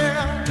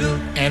girl,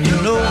 and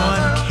no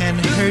one can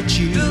hurt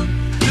you.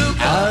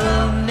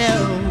 Oh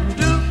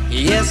no,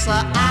 yes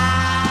I.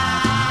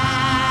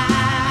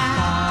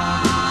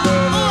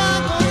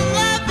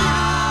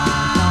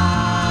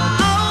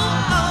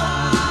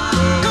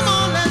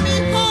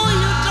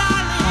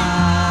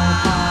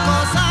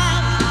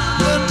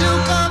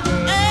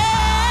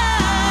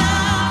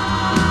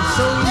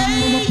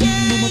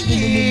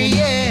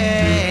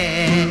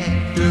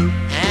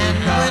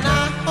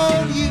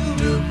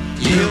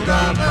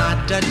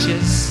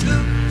 Duchess,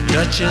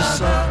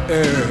 Duchess of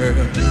Earl,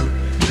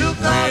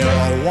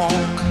 we'll walk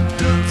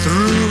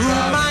through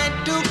my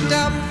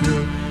dukedom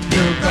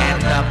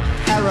and a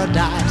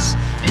paradise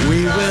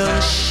we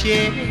will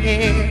share.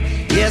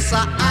 Yes,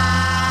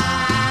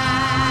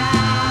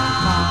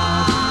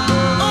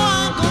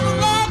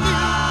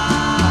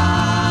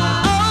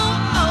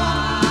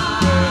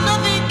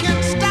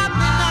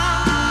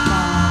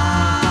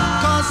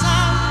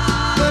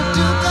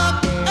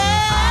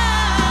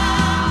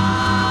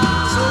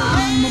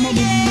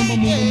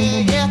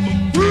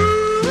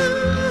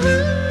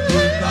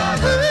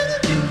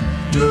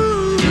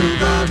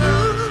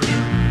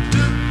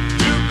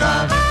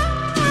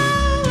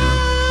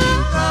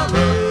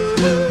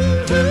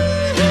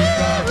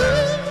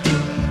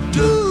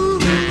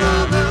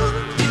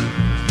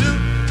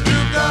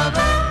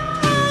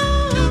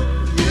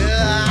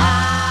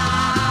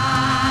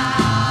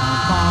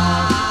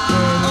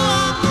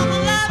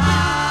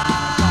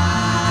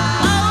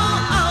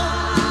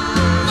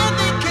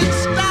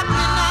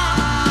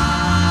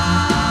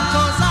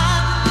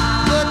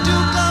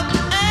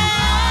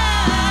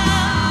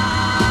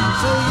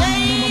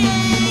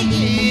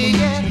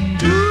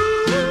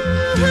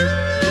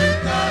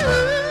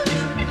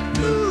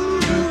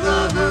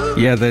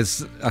 Yeah,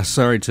 there's...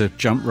 sorry to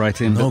jump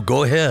right in. No,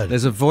 go ahead.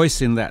 There's a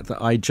voice in that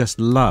I just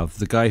love.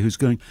 The guy who's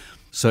going...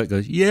 So it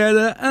goes...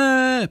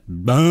 Yeah,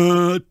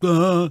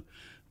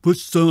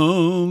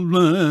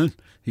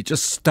 he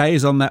just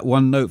stays on that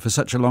one note for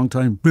such a long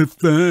time.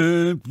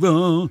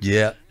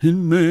 Yeah.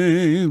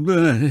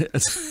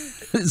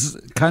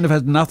 It kind of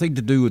has nothing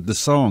to do with the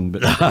song,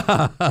 but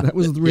that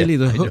was really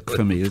the hook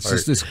for me. It's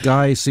just this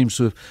guy seems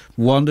to have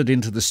wandered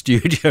into the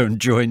studio and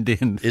joined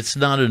in. It's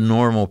not a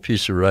normal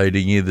piece of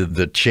writing either.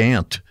 The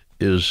chant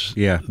is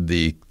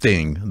the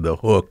thing, the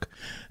hook,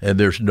 and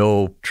there's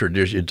no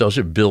tradition. It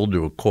doesn't build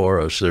to a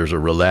chorus. There's a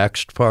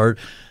relaxed part,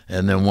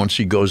 and then once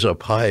he goes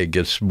up high, it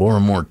gets more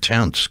and more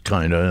tense,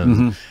 kind of,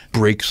 and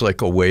breaks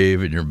like a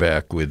wave, and you're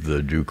back with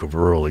the Duke of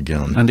Earl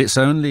again. And it's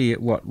only,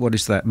 what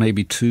is that,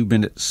 maybe 2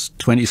 minutes,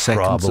 20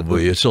 seconds?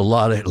 Probably. It's a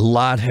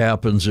lot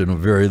happens in a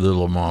very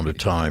little amount of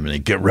time, and they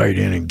get right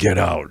in and get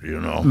out,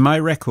 you know. My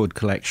record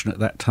collection at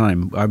that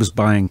time, I was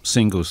buying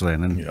singles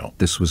then, and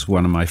this was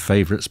one of my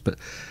favorites, but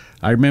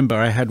I remember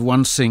I had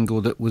one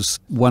single that was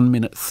 1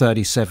 minute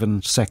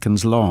 37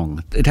 seconds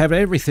long. It had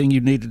everything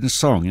you needed in a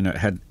song. You know, it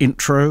had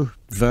intro,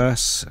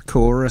 verse,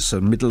 chorus, a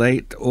middle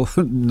eight, or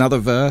another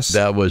verse.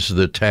 That was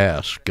the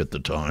task at the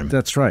time.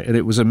 That's right. And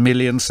it was a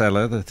million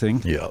seller, the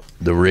thing. Yeah.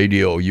 The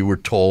radio, you were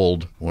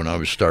told, when I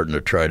was starting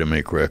to try to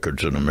make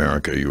records in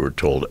America, you were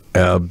told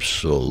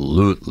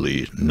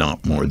absolutely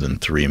not more than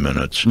 3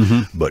 minutes,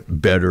 but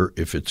better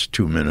if it's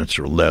 2 minutes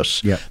or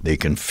less. Yeah. They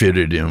can fit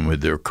it in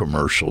with their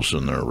commercials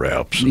and their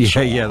raps. And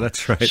yeah,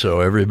 that's right.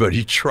 So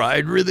everybody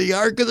tried really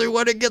hard because they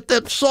want to get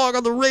that song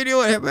on the radio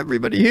and have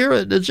everybody hear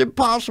it. It's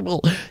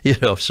impossible. You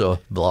know, so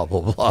blah,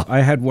 blah, blah.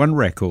 I had one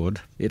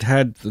record. It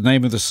had the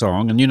name of the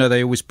song, and you know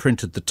they always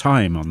printed the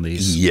time on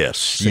these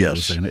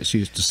singles, and it's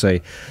used to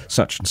say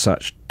such and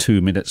such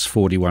 2 minutes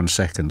 41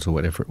 seconds or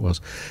whatever it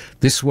was.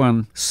 This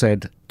one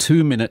said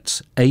 2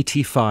 minutes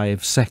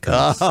 85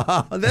 seconds.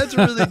 That's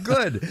really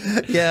good.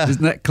 Yeah.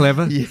 Isn't that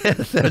clever? Yeah,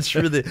 that's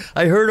really...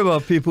 I heard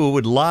about people who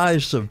would lie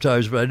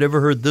sometimes, but I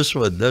never heard this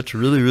one. That's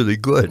really, really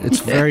good. It's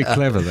very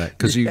clever, that,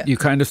 because you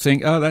kind of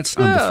think, oh, that's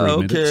under 3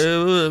 minutes.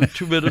 Okay,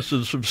 2 minutes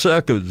and some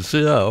seconds.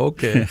 Yeah,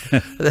 okay.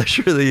 That's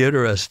really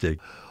interesting.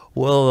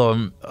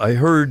 Well, I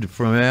heard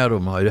from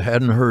Adam, I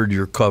hadn't heard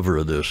your cover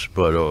of this,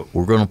 but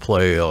we're going to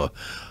play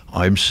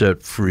I'm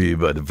Set Free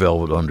by the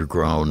Velvet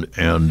Underground,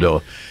 and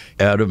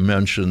Adam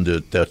mentioned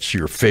that that's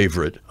your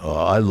favorite.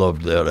 I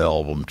loved that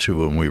album,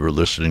 too, and we were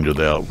listening to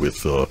that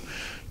with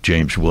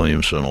James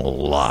Williamson a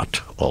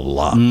lot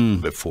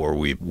before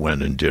we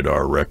went and did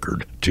our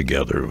record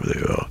together,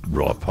 the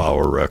Raw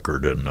Power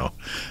record, and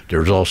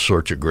there's all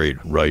sorts of great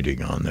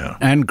writing on that.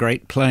 And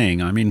great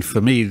playing. I mean,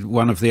 for me,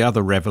 one of the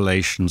other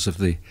revelations of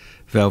the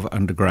Velvet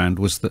Underground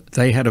was that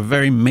they had a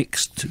very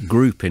mixed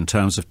group in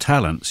terms of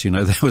talents. You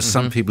know, there were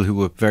some people who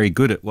were very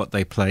good at what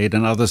they played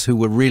and others who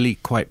were really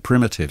quite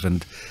primitive,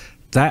 and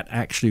that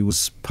actually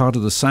was part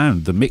of the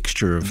sound, the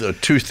mixture of... The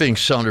two things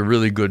sounded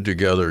really good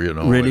together, you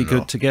know. Really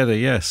good together,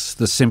 yes.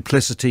 The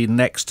simplicity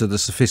next to the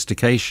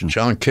sophistication.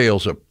 John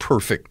Cale's a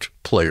perfect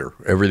player.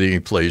 Everything he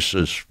plays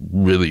is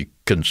really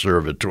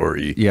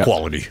conservatory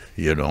quality,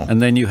 you know. And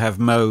then you have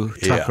Mo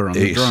Tucker on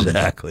the drum.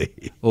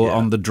 Exactly. Or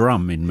on the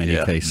drum in many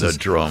cases. The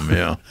drum,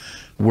 yeah.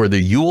 were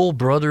the Yule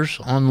brothers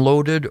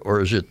unloaded,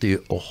 or is it the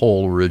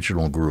whole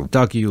original group?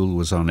 Doug Yule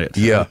was on it.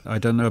 Yeah. I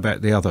don't know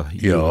about the other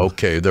Yule. Yeah,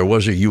 okay. There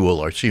was a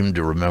Yule. I seem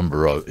to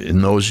remember.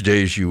 In those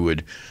days, you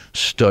would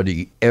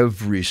study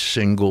every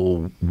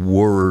single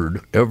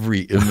word,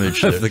 every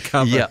image of the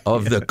cover. Yeah,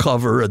 of the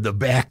cover and the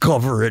back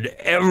cover and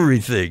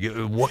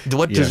everything.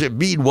 What does it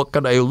mean? What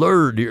can I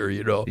learn here?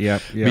 You know? Yeah.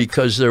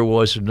 Because there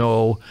was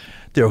no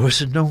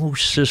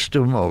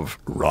system of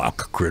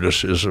rock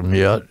criticism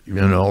yet. You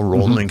know,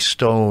 Rolling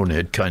Stone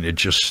had kind of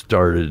just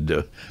started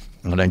to,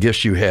 and I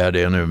guess you had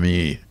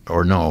NME,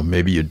 or no,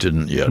 maybe you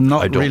didn't yet.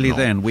 Not I don't really know.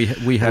 then.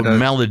 We had a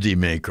Melody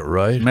Maker,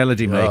 right?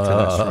 Melody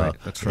Maker,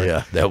 that's right.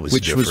 Yeah, that was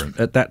Which different. was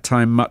at that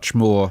time much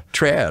more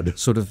trad.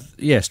 Sort of,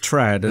 yes,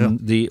 trad, and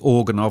the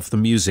organ of the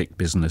music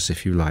business,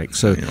 if you like.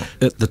 So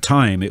at the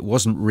time, it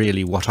wasn't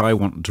really what I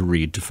wanted to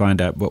read to find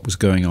out what was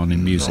going on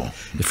in music. No.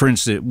 For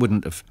instance, it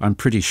wouldn't have, I'm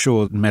pretty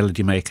sure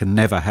Melody Maker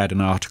never had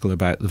an article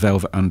about the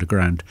Velvet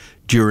Underground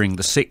during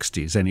the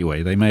 60s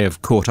anyway. They may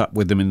have caught up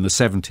with them in the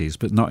 70s,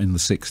 but not in the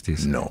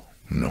 60s. No.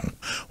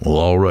 Well,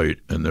 all right.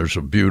 And there's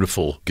a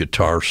beautiful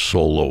guitar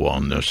solo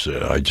on this.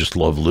 I just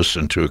love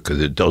listening to it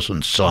because it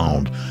doesn't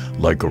sound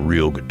like a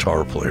real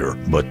guitar player.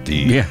 But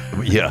the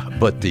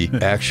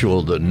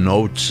actual, the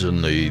notes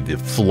and the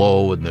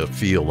flow and the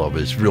feel of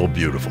it is real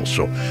beautiful.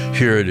 So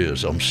here it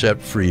is. I'm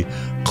Set Free,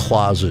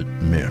 Closet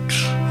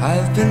Mix.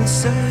 I've been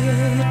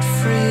set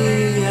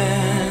free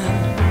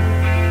and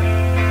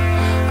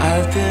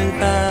I've been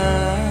bound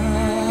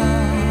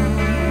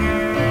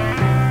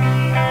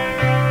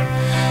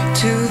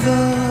to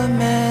the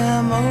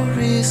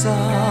memories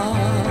of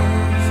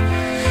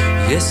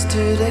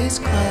yesterday's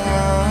clouds.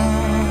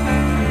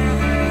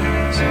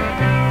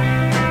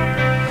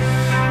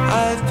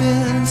 I've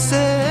been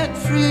set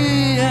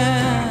free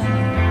and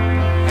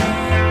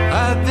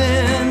I've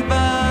been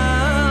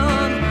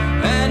bound,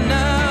 and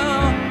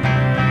now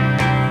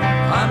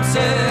I'm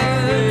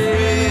set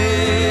free.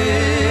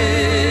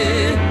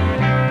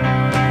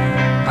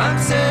 I'm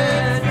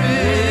set free.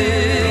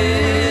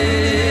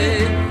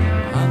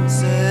 I'm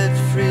set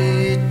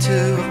free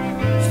to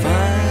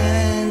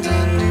find a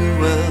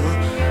new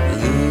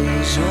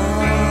illusion.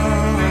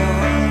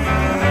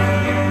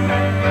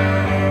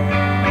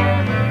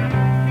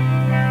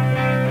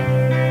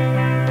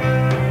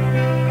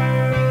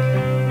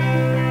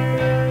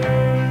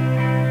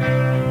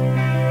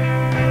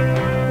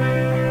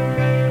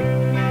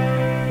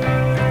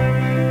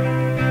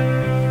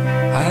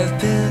 I've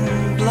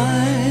been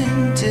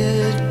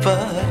blinded,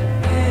 but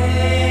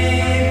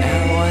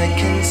now I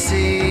can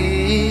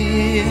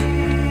see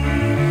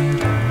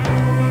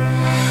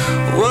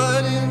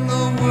what in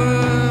the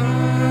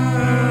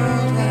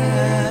world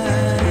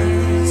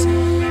has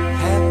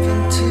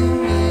happened to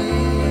me.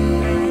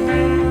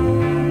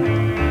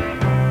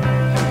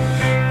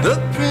 The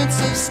Prince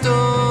of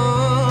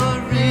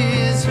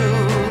Stories who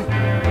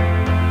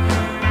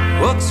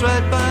walks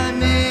right by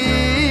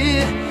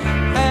me,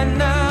 and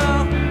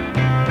now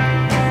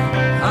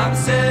I'm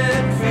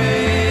set free.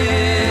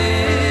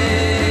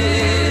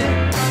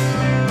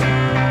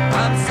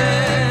 I'm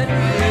set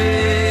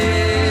free.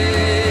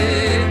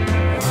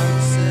 I'm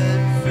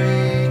set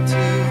free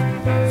to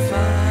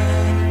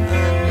find a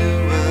new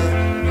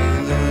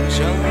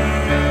illusion.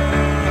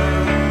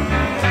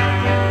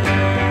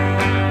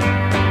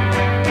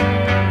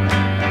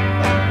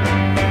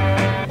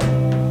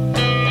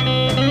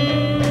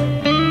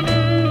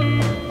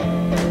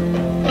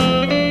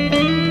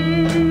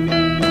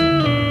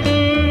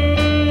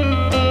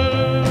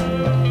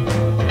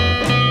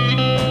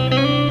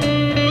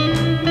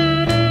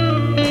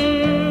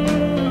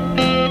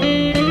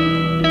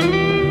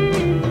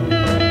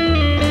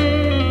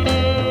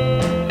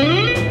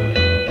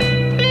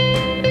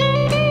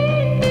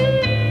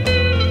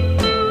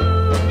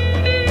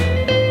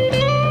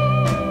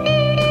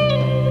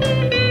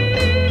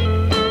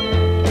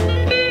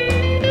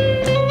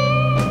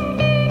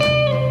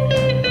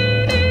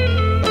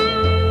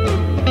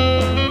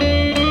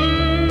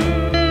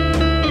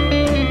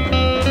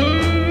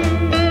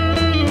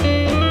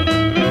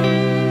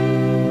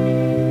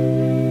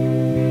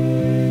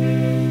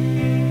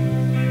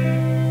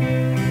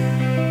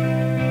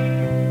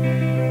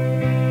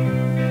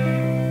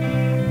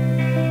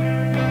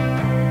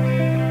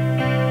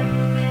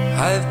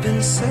 I've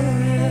been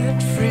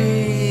set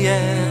free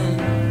and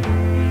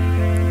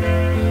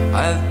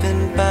I've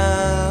been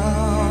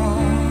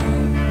bound.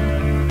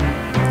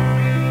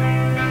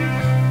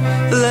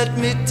 Let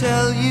me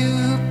tell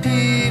you,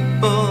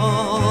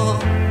 people,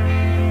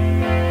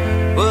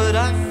 what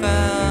I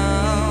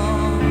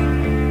found.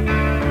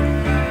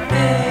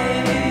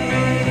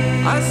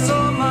 I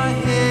saw my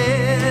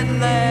head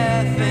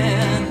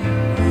laughing,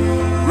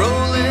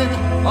 rolling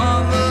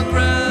on the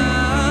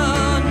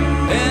ground,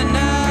 and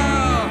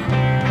now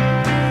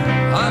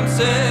I'm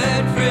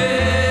set free.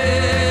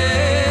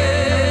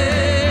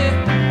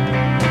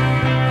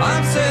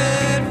 I'm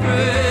set free.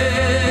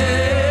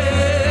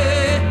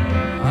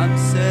 I'm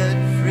set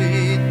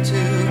free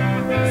to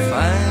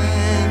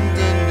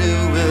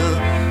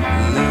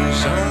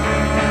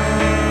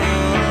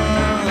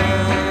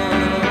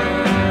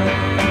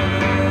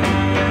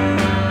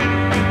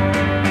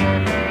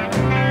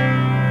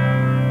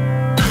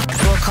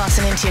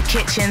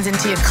kitchens,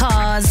 into your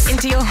cars,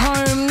 into your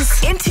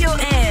homes, into your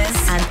ears,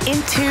 and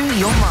into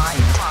your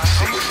mind.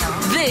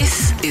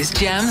 This is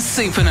Jam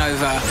Supernova.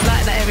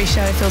 Like that every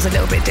show feels a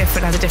little bit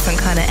different, has a different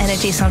kind of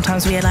energy.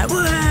 Sometimes we're like,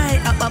 way,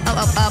 up, up, up,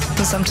 up, up.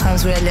 And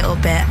sometimes we're a little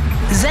bit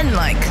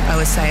zen-like, I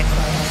would say.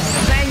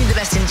 Playing you the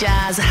best in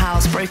jazz,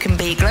 house, broken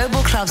beat,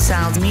 global club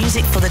sounds,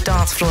 music for the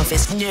dance floor. If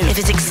it's new, if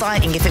it's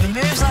exciting, if it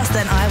moves us,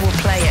 then I will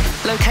play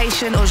it.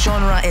 Location or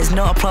genre is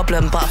not a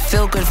problem, but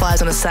feel-good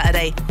vibes on a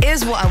Saturday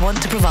is what I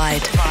want to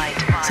provide.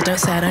 So don't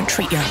say I don't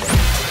treat you.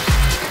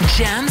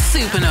 Jam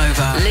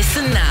Supernova.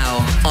 Listen now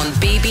on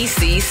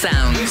BBC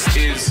Sound. This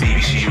is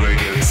BBC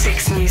Radio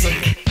 6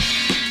 Music.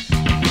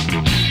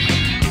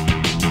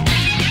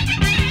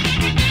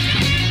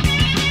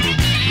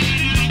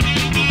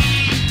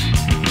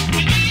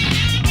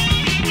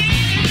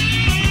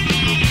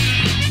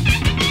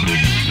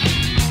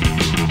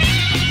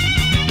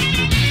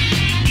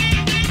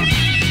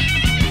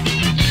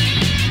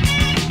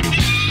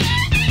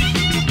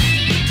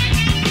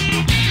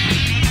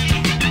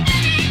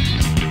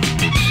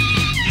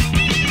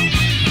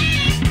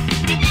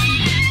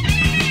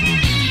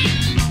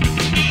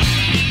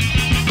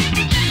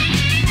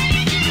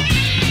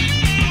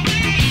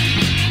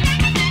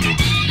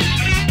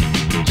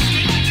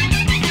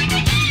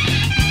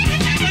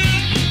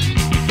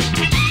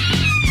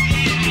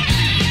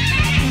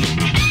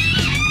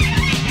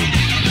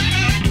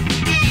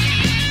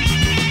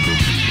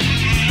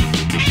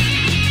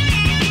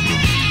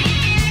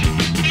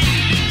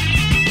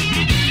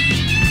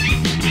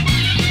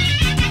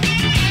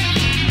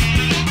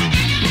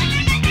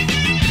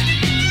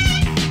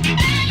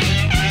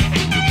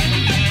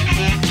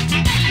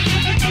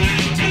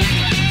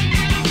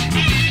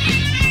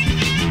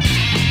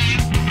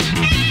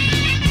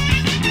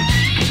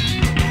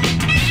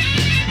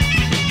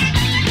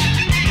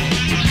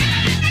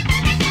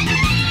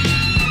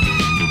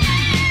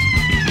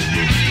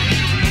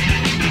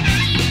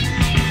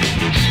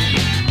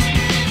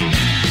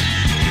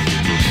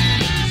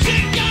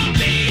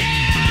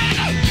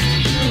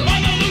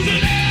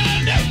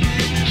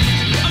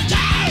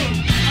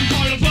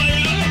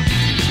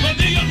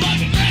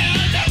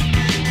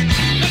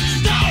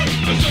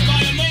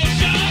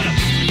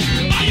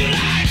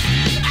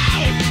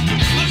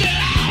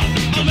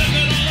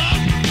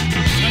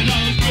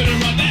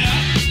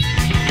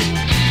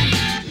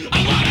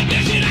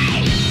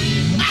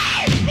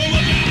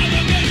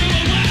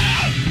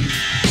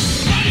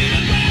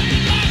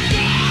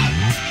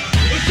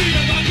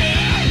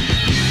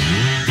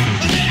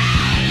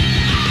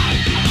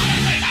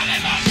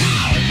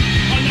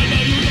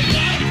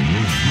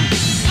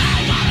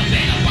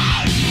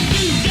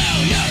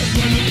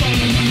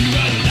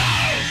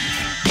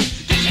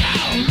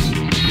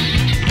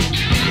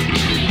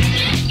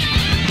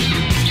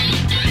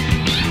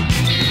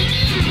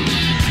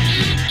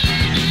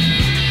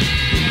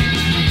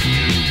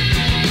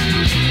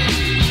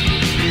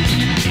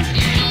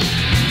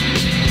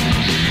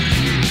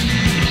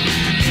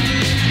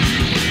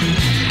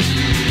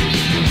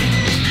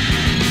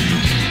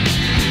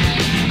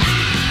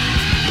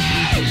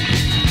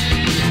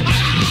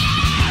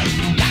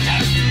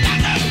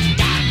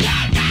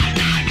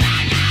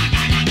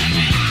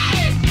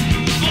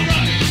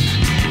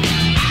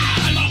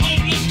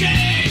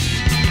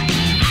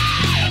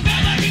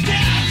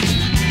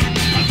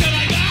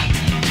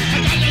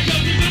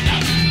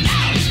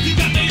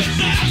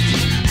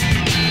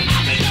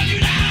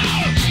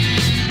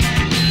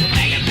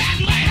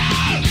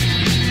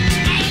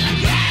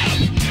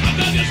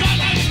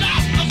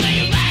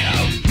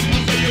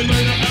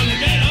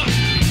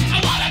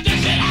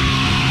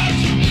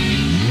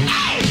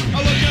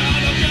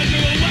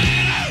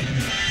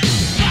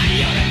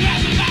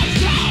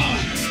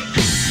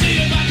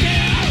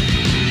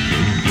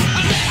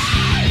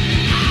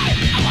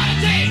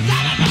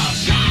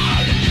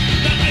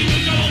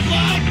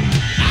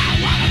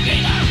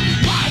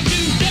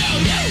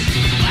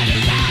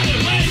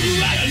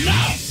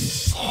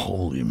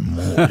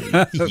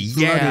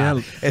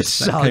 Yeah, it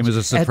sounds, came as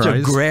a surprise. That's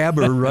a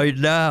grabber right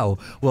now.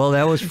 Well,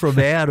 that was from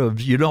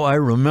Adams. You know, I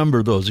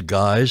remember those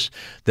guys.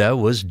 That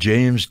was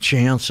James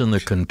Chance and the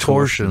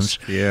Contortions.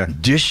 Yeah.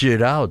 Dish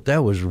It Out.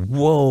 That was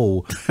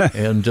whoa.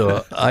 And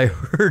I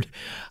heard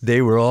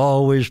they were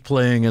always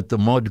playing at the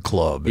Mud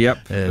Club.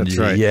 Yep, and that's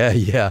right.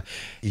 Yeah.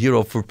 You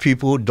know, for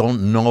people who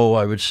don't know,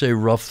 I would say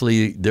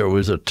roughly there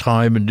was a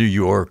time in New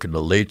York in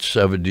the late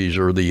 70s,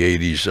 early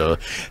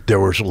 80s, there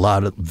was a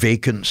lot of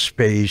vacant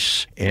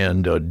space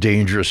and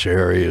dangerous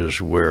areas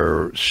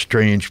where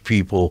strange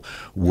people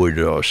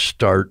would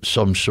start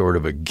some sort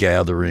of a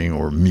gathering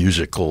or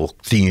musical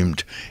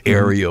themed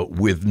area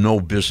with no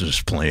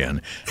business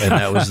plan. And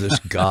that was this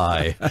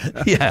guy.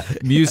 Yeah.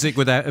 Music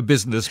without a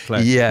business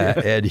plan.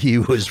 Yeah, and he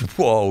was,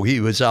 whoa,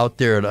 he was out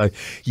there. And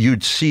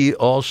you'd see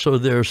also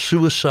their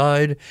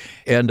Suicide.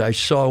 And I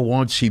saw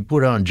once he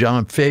put on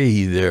John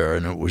Fahey there,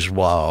 and it was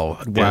wow.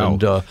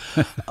 And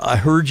I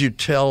heard you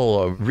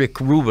tell Rick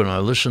Rubin, I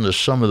listened to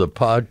some of the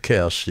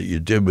podcasts that you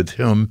did with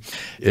him.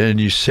 And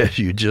you said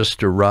you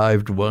just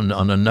arrived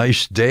on a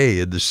nice day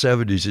in the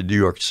 70s in New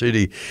York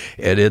City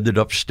and ended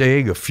up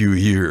staying a few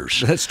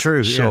years. That's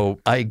true. So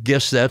I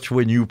guess that's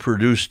when you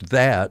produced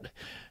that.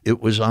 It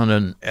was on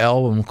an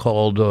album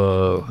called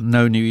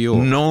No New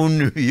York. No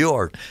New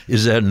York.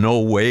 Is that no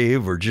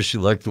wave or just you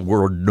like the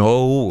word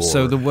no? Or?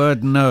 So the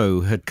word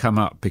no had come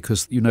up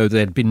because,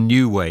 there'd been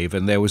new wave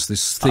and there was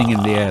this thing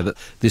in the air that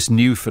this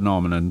new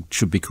phenomenon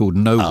should be called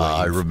no wave.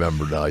 I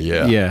remember now,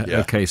 Yeah,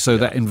 okay. So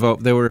that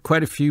involved, there were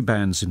quite a few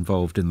bands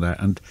involved in that.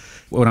 And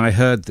when I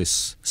heard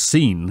this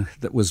scene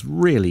that was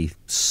really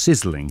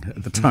sizzling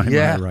at the time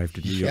I arrived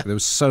in New York, there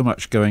was so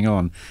much going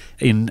on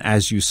in,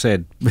 as you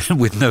said,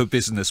 with no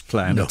business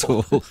plan at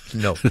all.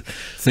 No.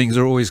 Things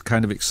are always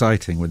kind of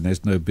exciting when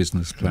there's no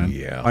business plan.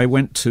 Yeah. I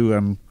went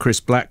to Chris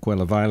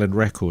Blackwell of Island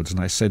Records and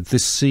I said,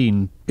 this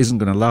scene isn't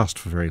going to last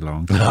for very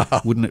long.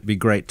 Wouldn't it be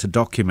great to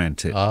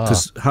document it?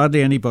 Because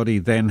hardly anybody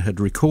then had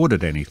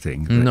recorded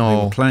anything. They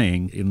were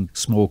playing in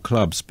small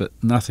clubs, but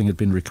nothing had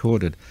been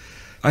recorded.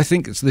 I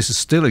think this is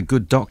still a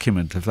good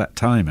document of that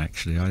time,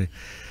 actually.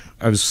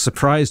 I was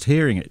surprised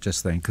hearing it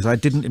just then because I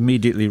didn't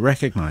immediately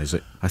recognize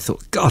it. I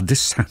thought, God, this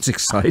sounds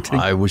exciting.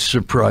 I was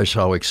surprised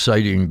how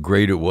exciting and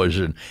great it was.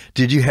 And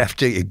did you have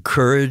to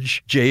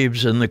encourage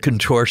James and the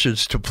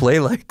Contortions to play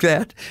like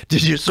that?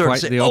 Did you sort of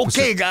say,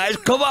 okay, guys,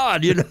 come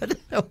on?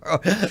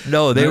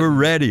 No, they were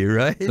ready,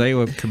 right? They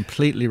were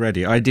completely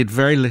ready. I did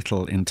very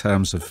little in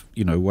terms of,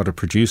 what a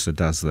producer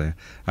does there.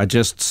 I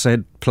just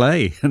said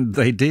play, and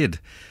they did.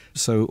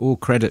 So all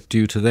credit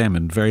due to them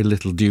and very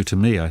little due to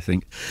me, I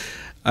think.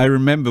 I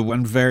remember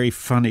one very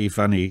funny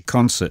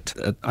concert.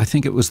 I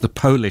think it was the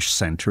Polish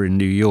Center in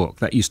New York.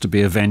 That used to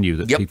be a venue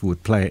that people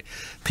would play at.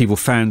 People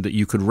found that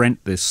you could rent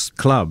this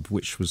club,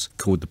 which was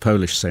called the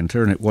Polish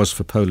Center, and it was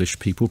for Polish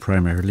people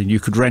primarily, and you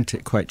could rent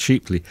it quite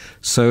cheaply.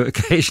 So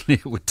occasionally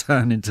it would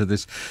turn into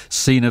this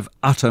scene of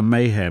utter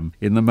mayhem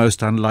in the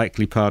most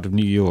unlikely part of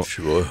New York.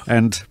 Sure.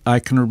 And I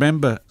can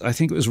remember, I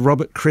think it was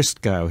Robert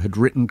Christgau had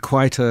written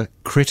quite a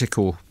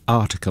critical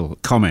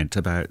comment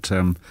about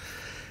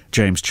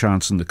James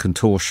Chance and the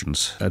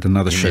Contortions at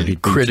another show.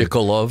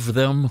 Critical of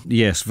them?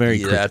 Yes, very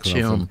critical that's of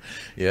him. them.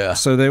 Yeah.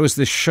 So there was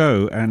this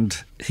show, and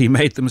he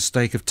made the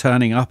mistake of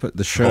turning up at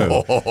the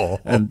show.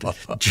 And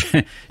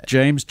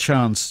James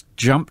Chance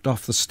jumped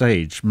off the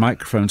stage,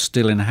 microphone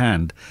still in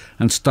hand,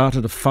 and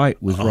started a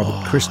fight with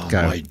Robert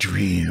Christgau. My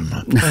dream.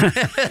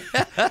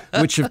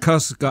 Which, of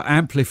course, got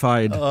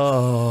amplified.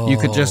 You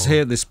could just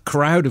hear this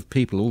crowd of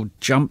people all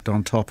jumped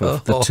on top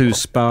of the two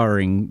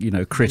sparring,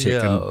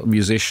 critic and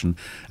musician.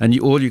 And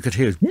all you could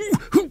hear is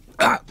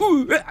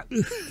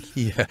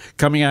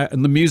coming out,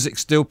 and the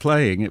music's still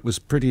playing. It was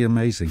pretty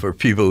amazing. For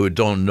people who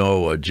don't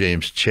know,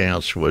 James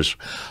Chance was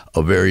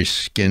a very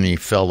skinny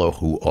fellow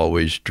who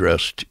always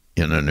dressed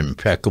in an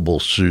impeccable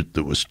suit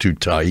that was too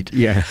tight.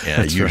 Yeah,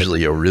 and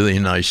usually a really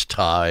nice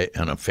tie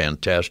and a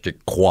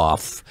fantastic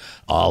coif,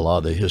 a la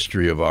the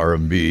history of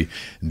R&B.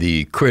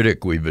 The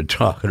critic we've been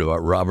talking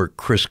about, Robert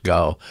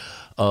Christgau,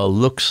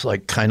 looks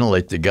kind of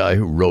like the guy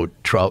who wrote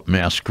Trout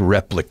Mask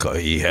Replica.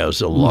 He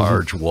has a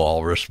large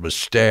walrus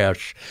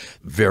mustache,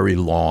 very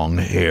long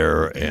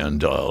hair,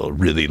 and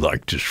really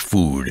liked his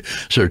food.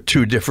 So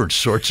two different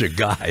sorts of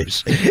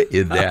guys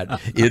in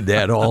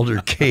that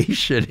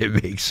altercation.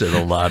 It makes it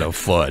a lot of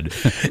fun.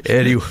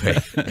 Anyway,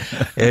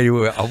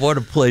 I want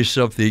to play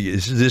something.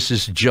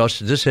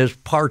 This has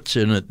parts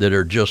in it that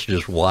are just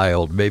as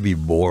wild, maybe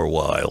more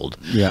wild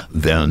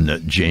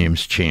than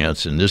James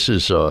Chance. And this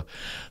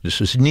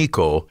is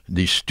Nico,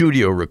 the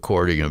studio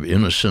recording of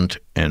Innocent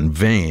and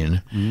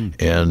Vain,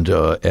 and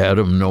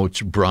Adam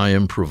notes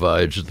Brian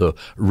provides the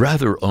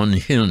rather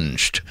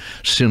unhinged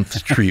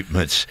synth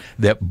treatments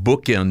that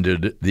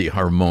bookended the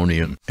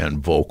harmonium and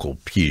vocal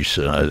piece.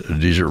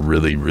 These are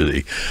really,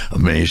 really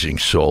amazing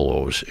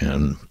solos,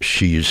 and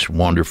she's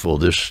wonderful.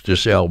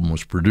 This album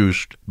was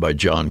produced by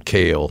John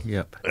Cale,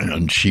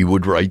 and she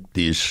would write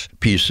these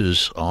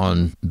pieces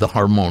on the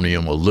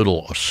harmonium,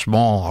 a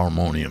small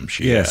harmonium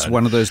she had.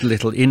 One of those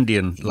little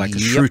Indian, like a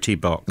shruti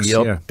box.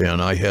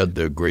 And I had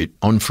the great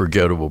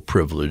unforgettable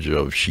privilege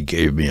of, she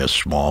gave me a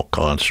small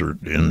concert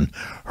in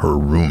her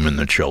room in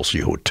the Chelsea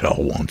Hotel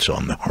once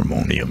on the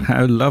harmonium.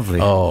 How lovely.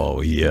 Oh,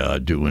 yeah,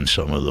 doing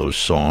some of those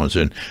songs.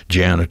 And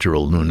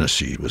Janitorial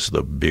Lunacy was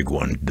the big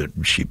one that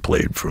she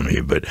played for me.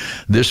 But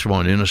this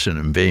one, Innocent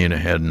and Vain, I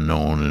hadn't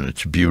known, and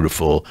it's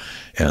beautiful.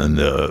 And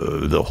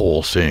the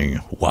whole thing,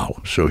 wow.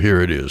 So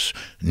here it is,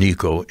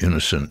 Nico,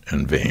 Innocent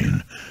and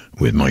Vain,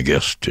 with my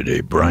guest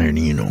today, Brian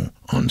Eno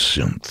on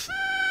synth.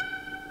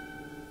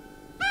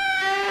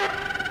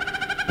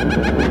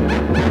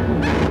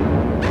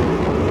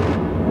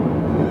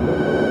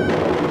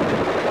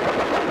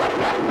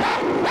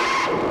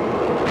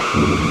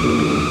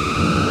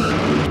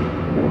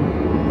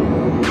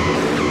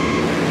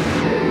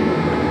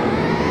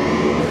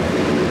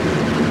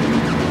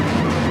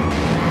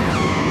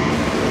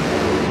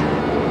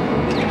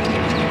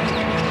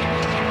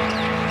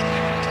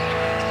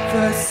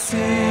 The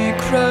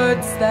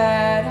secrets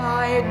that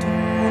I do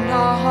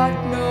not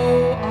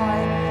know,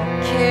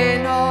 I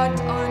cannot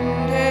understand.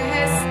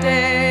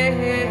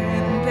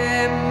 stand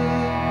them.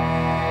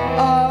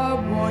 A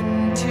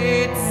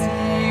wanted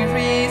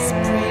series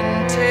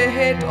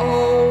printed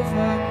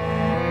over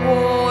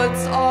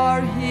walls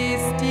are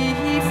his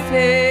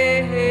defenses.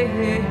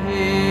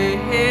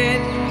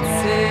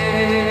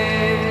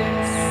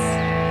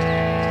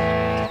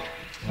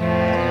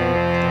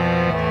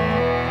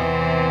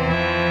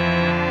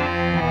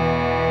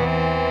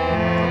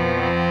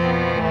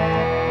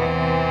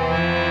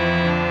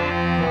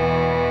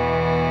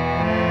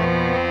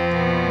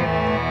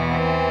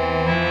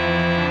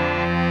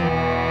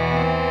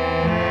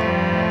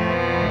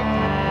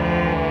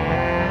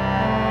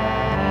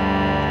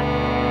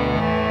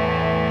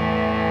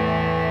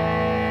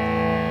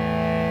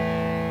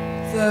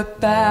 The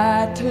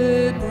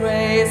battle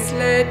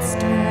bracelets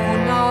do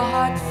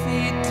not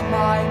fit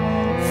my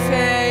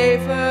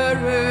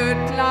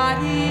favorite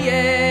gladiator.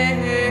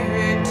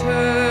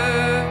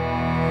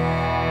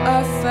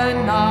 A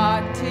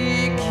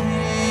fanatic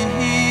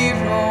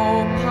hero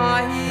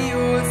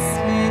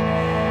piously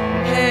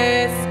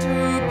has to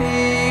be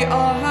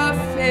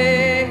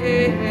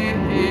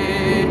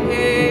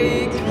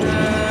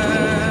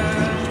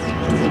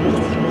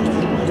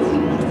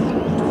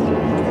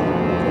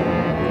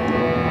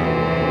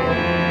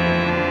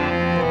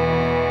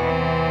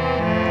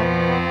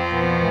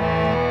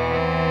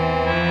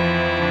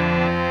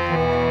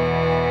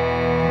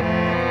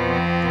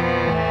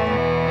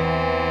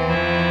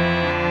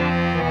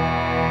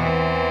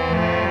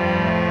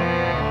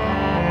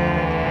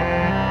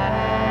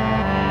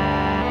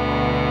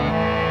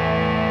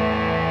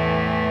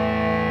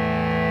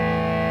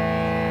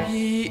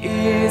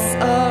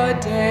a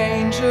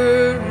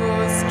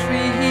dangerous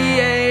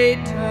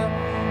creator,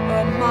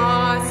 a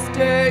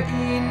master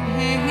in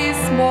his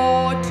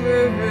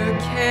mortal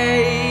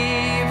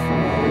cave.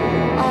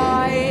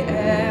 I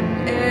am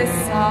a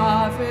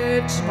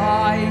savage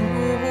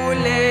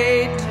violator,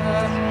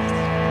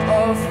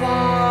 a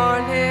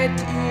varlet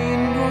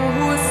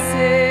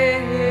innocent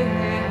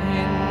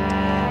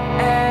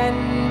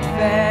and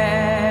vain.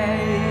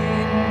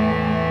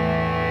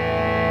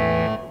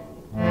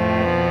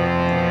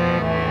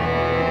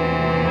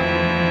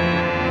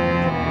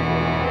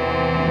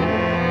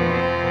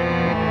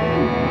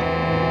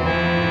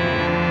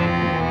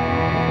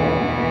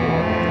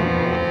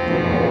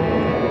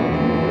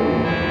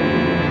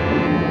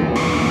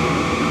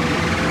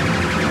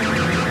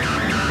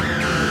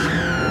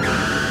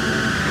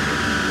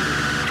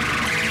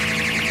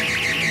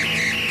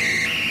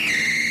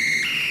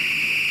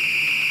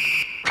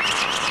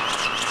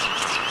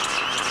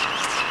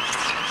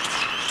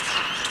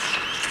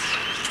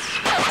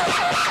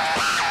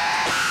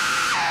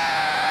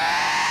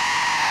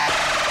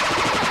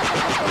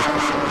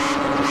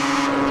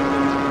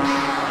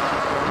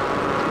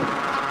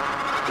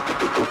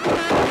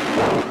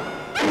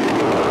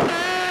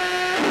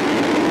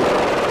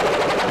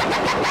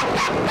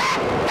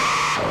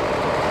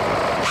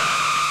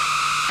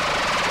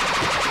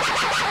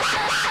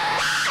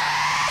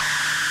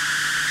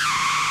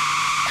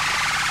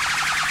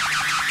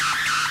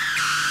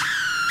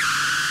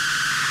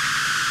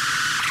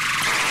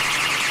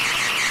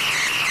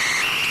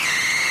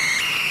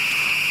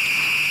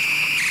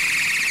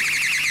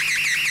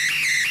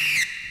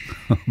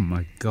 Oh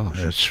my gosh.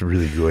 That's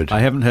really good. I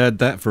haven't heard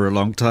that for a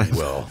long time.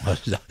 Well,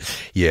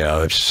 yeah,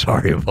 I'm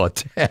sorry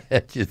about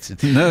that. It's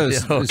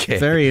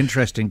very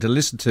interesting to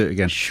listen to it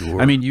again.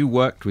 Sure. I mean, you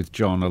worked with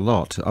John a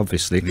lot,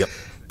 obviously. Yep.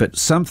 But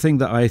something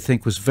that I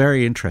think was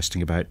very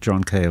interesting about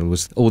John Cale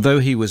was, although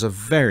he was a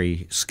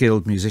very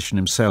skilled musician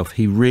himself,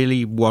 he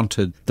really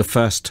wanted the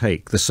first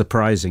take, the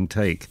surprising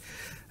take.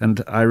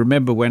 And I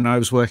remember when I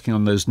was working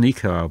on those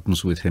Nico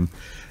albums with him,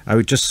 I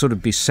would just sort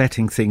of be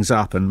setting things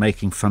up and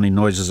making funny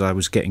noises. I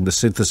was getting the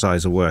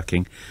synthesizer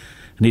working.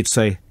 And he'd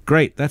say,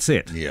 great, that's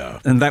it. Yeah.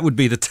 And that would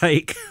be the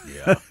take.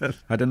 Yeah.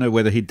 I don't know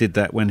whether he did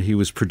that when he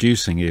was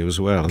producing you as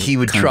well. He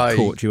would try.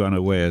 Caught you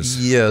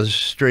unawares. Yeah,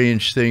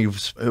 strange thing.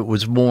 It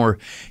was more,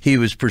 he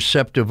was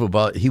perceptive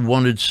about, he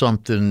wanted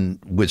something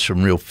with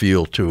some real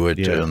feel to it.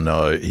 Yeah.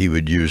 And he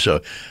would use,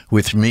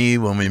 with me,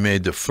 when we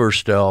made the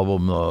first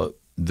album,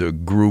 the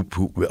group,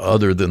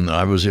 other than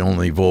I was the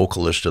only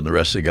vocalist and the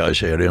rest of the guys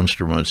had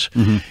instruments,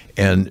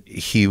 and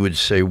he would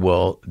say,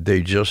 well, they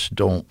just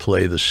don't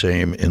play the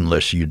same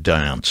unless you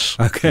dance.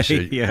 Okay,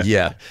 said, yeah.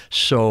 Yeah.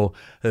 So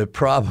the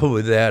problem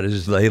with that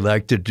is they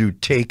like to do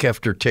take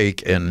after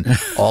take, and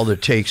all the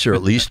takes are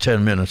at least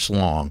 10 minutes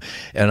long.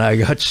 And I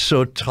got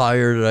so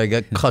tired, I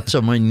got cuts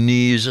on my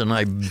knees, and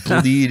I'm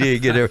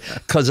bleeding,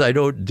 because I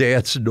don't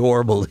dance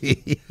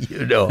normally,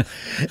 you know.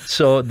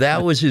 So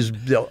that was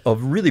a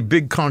really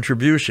big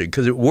contribution,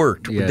 because it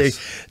worked. Yes.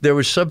 There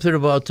was something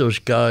about those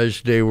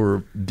guys. They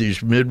were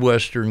these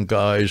Midwestern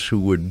guys who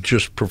would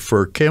just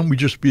prefer, can't we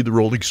just be the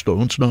Rolling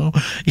Stones now?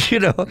 You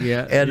know?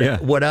 Yeah, and yeah.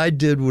 what I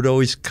did would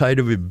always kind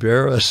of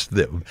embarrass embarrass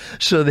them.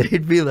 So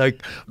they'd be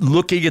like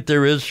looking at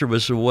their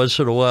instruments and once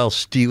in a while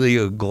stealing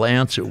a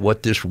glance at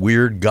what this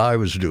weird guy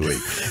was doing.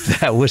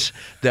 That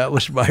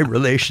was my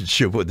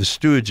relationship with the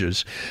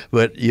Stooges.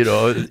 But, you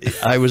know,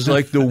 I was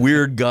like the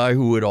weird guy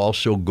who would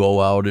also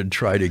go out and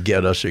try to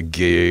get us a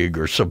gig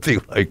or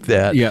something like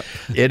that. Yep.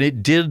 And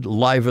it did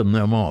liven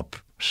them up.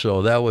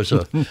 So that was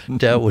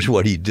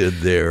what he did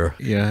there.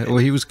 Yeah, well,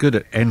 he was good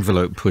at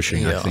envelope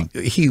pushing, Yeah. I think.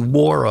 He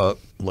wore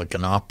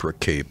an opera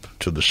cape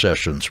to the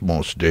sessions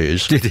most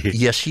days. Did he?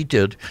 Yes, he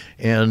did.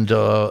 And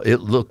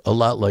it looked a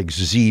lot like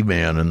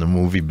Z-Man in the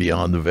movie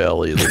Beyond the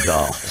Valley of the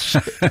Dolls.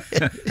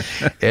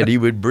 And he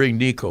would bring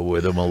Nico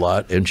with him a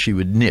lot, and she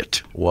would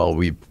knit while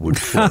we would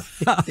play.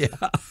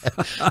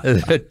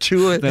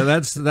 Now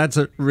that's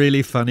a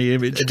really funny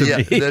image to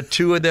me. The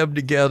two of them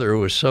together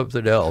was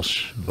something else.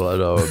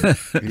 But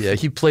yeah,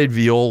 he played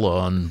viola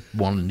on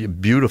one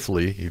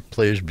beautifully. He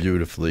plays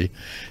beautifully.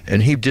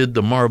 And he did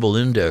the Marble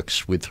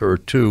Index with her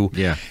too.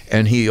 Yeah.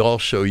 And he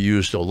also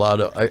used a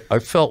lot of, I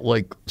felt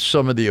like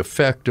some of the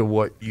effect of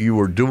what you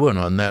were doing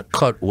on that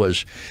cut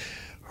was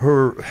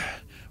her,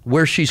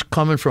 where she's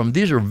coming from.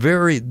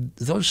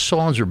 Those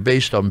songs are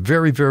based on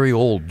very, very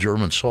old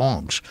German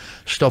songs,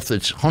 stuff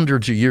that's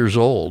hundreds of years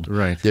old,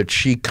 right? That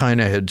she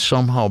kind of had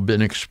somehow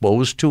been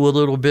exposed to a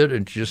little bit,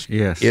 and just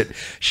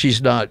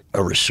she's not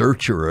a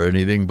researcher or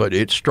anything, but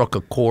it struck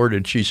a chord,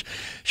 and she's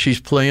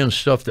playing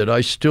stuff that I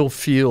still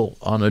feel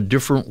on a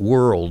different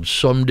world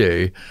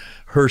someday.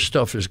 Her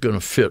stuff is going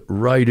to fit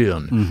right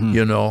in,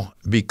 you know,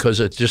 because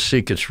I just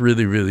think it's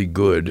really, really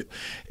good.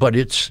 But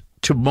it's,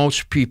 to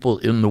most people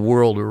in the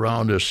world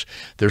around us,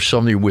 there's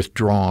something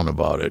withdrawn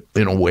about it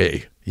in a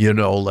way, you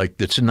know, like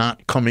it's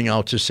not coming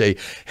out to say,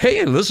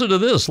 hey, listen to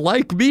this,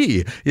 like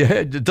me.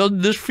 Yeah,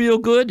 doesn't this feel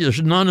good?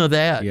 There's none of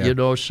that, you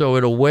know. So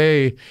in a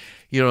way,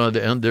 you know,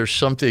 and there's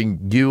something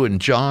you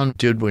and John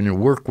did when you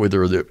worked with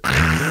her that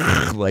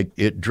like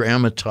it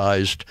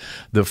dramatized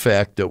the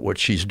fact that what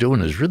she's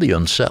doing is really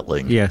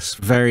unsettling. Yes,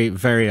 very,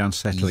 very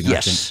unsettling, I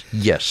think.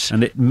 Yes.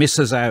 And it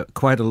misses out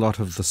quite a lot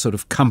of the sort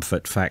of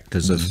comfort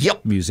factors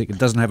of music. It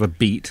doesn't have a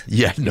beat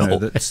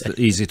that's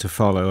easy to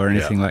follow or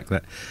anything like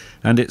that.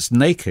 And it's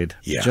naked,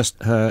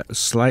 just her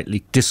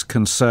slightly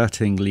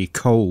disconcertingly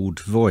cold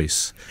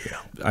voice.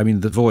 Yeah. I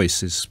mean, the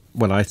voice is,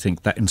 well, I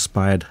think that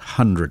inspired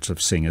hundreds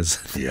of singers,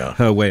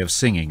 her way of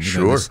singing.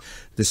 You know,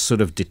 this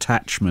sort of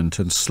detachment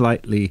and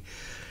slightly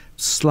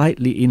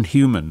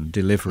inhuman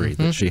delivery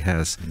that she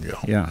has.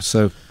 Yeah,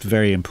 so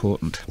very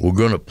important. We're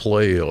going to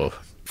play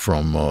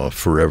from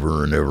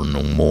Forever and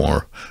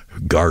Evermore,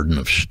 Garden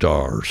of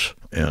Stars.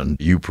 And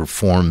you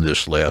performed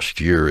this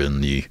last year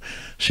in the,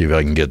 see if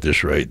I can get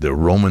this right, the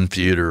Roman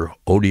Theater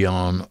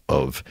Odeon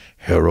of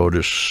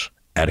Herodes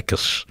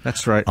Atticus.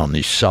 That's right. On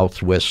the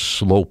southwest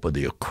slope of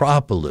the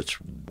Acropolis.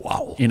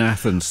 Wow. In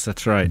Athens,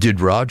 that's right.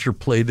 Did Roger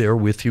play there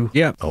with you?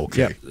 Yeah.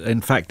 Okay. Yeah.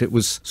 In fact, it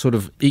was sort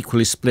of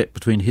equally split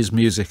between his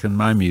music and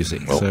my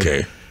music.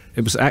 Okay. So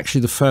it was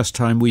actually the first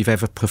time we've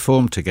ever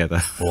performed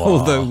together.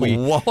 Wow.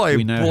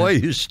 Although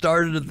you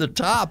started at the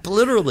top,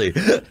 literally.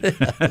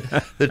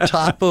 The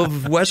top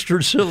of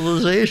Western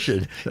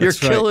civilization. You're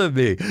killing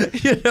me.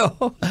 You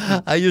know,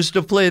 I used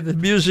to play the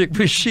music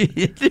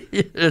machine.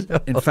 You know?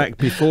 In fact,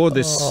 before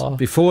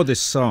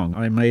this song,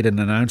 I made an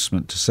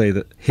announcement to say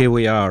that here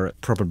we are at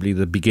probably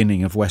the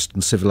beginning of Western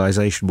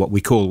civilization, what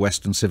we call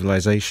Western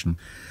civilization.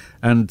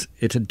 And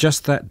it had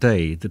just that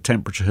day, the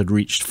temperature had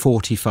reached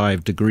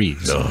 45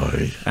 degrees.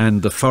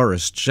 And the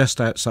forests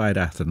just outside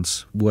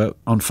Athens were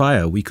on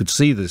fire. We could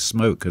see the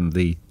smoke and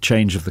the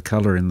change of the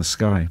colour in the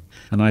sky.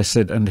 And I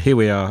said, and here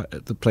we are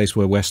at the place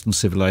where Western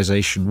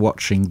civilization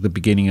watching the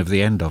beginning of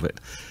the end of it.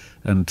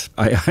 And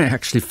I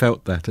actually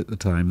felt that at the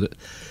time, that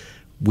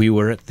we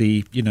were at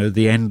the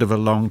end of a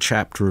long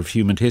chapter of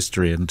human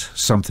history and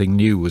something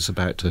new was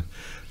about to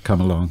come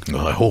along.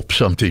 Well, I hope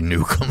something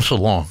new comes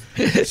along.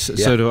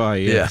 So do I,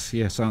 yes.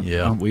 Yes,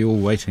 aren't we all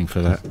waiting for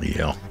that?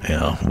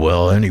 Yeah.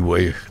 Well,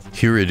 anyway,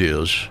 here it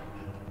is,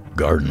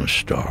 Garden of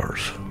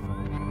Stars.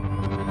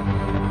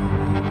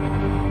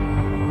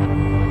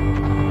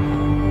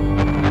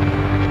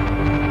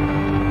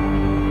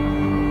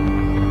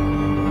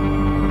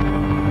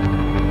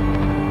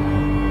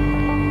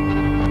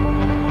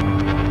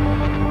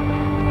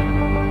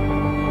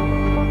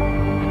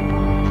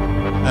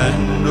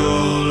 And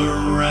all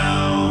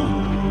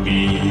around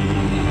me,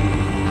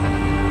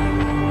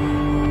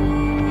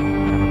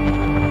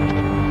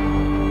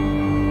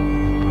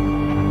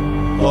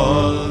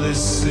 all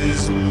this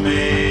is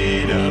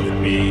made of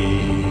me.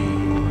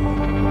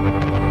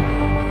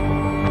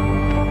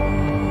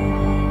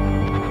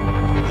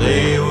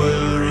 They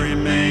will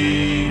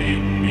remain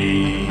in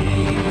me.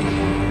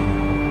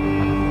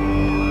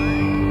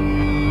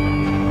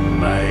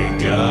 My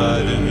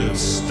garden of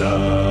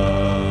stars.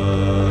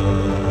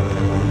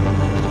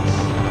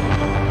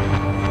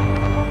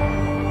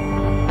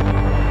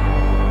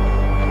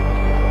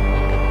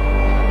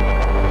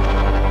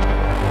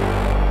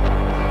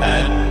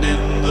 And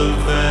in the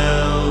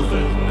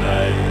velvet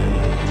night,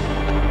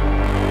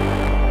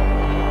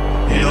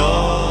 in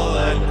all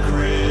that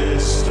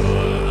crystal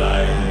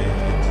light,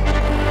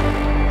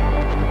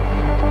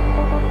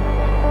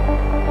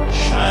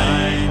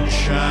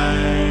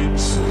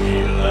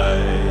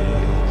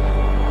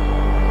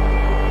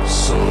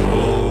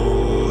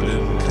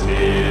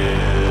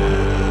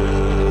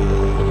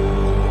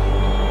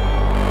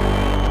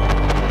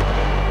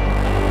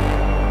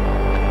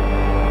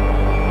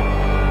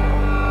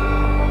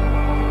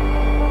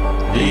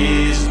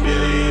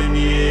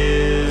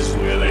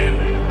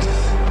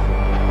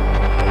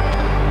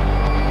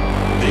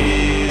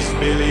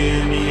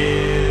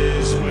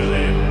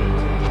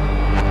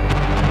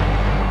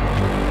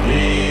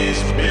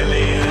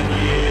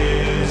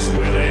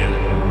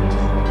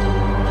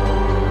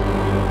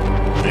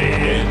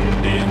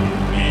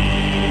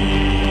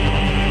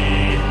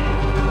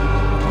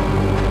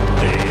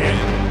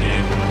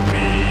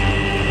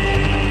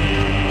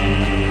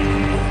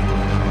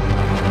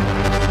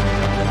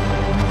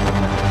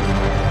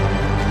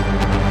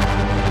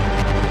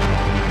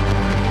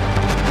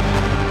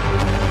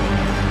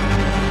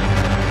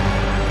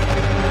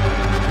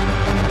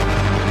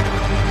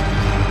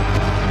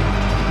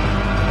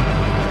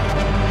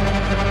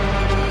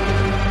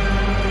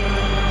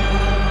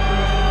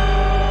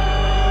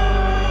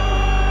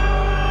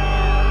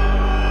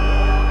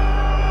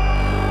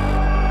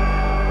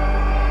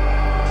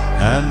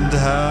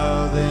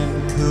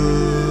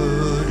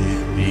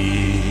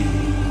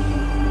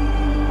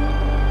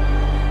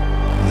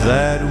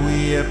 that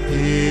we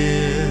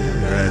appear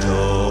at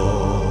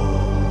all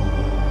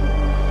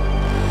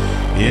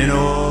in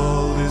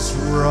all this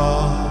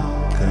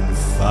rock and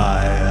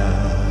fire,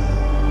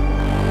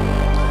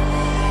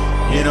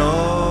 in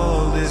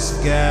all this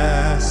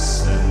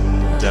gas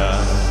and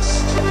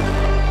dust?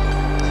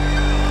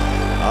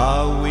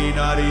 Are we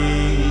not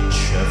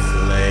each a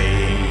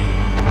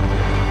flame,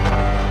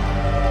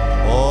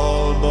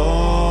 all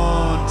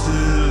born to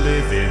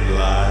live in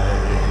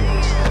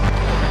light,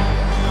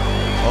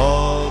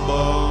 all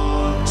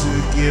born to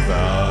give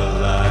our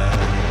life?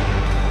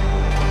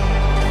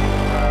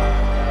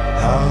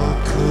 How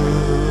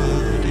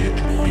could it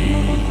be?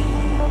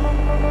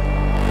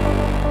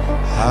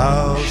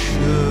 How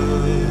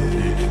should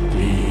it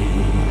be?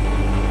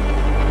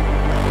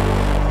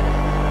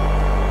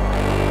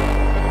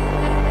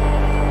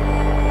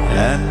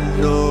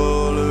 And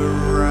all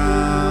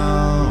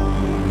around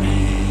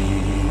me,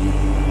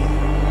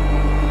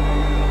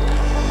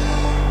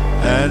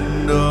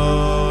 and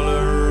all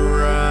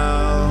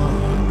around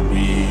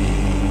me,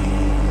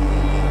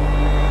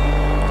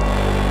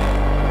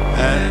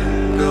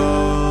 and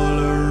all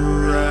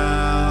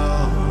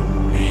around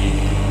me,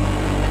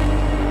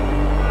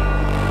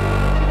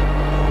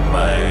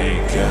 my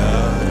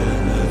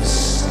garden of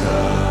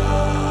stars.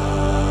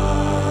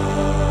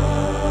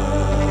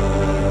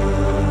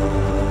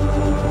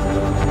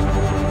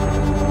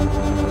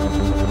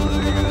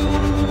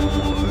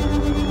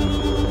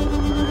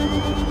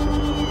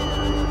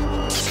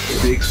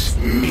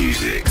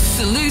 Music.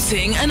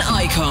 Saluting an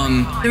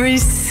icon. There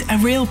is a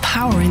real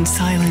power in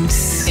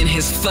silence. In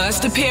his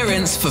first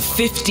appearance for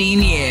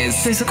 15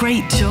 years. There's a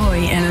great joy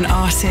in an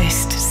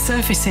artist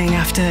surfacing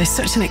after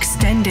such an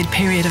extended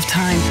period of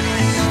time.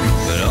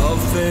 But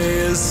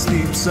Orpheus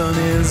sleeps on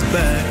his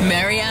back.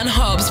 Marianne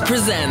Hobbs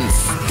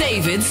presents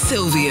David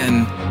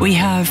Sylvian. We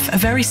have a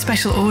very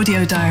special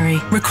audio diary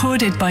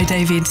recorded by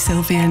David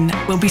Sylvian.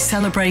 We'll be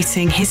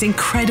celebrating his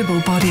incredible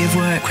body of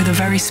work with a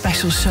very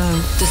special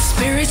show. The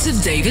Spirit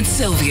of David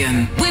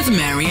Sylvian with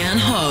Marianne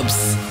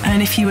Hobbs.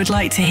 And if you would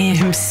like to hear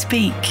him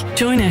speak,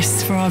 join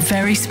us for our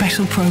very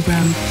special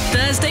program.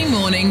 Thursday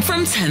morning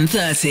from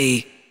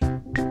 10:30.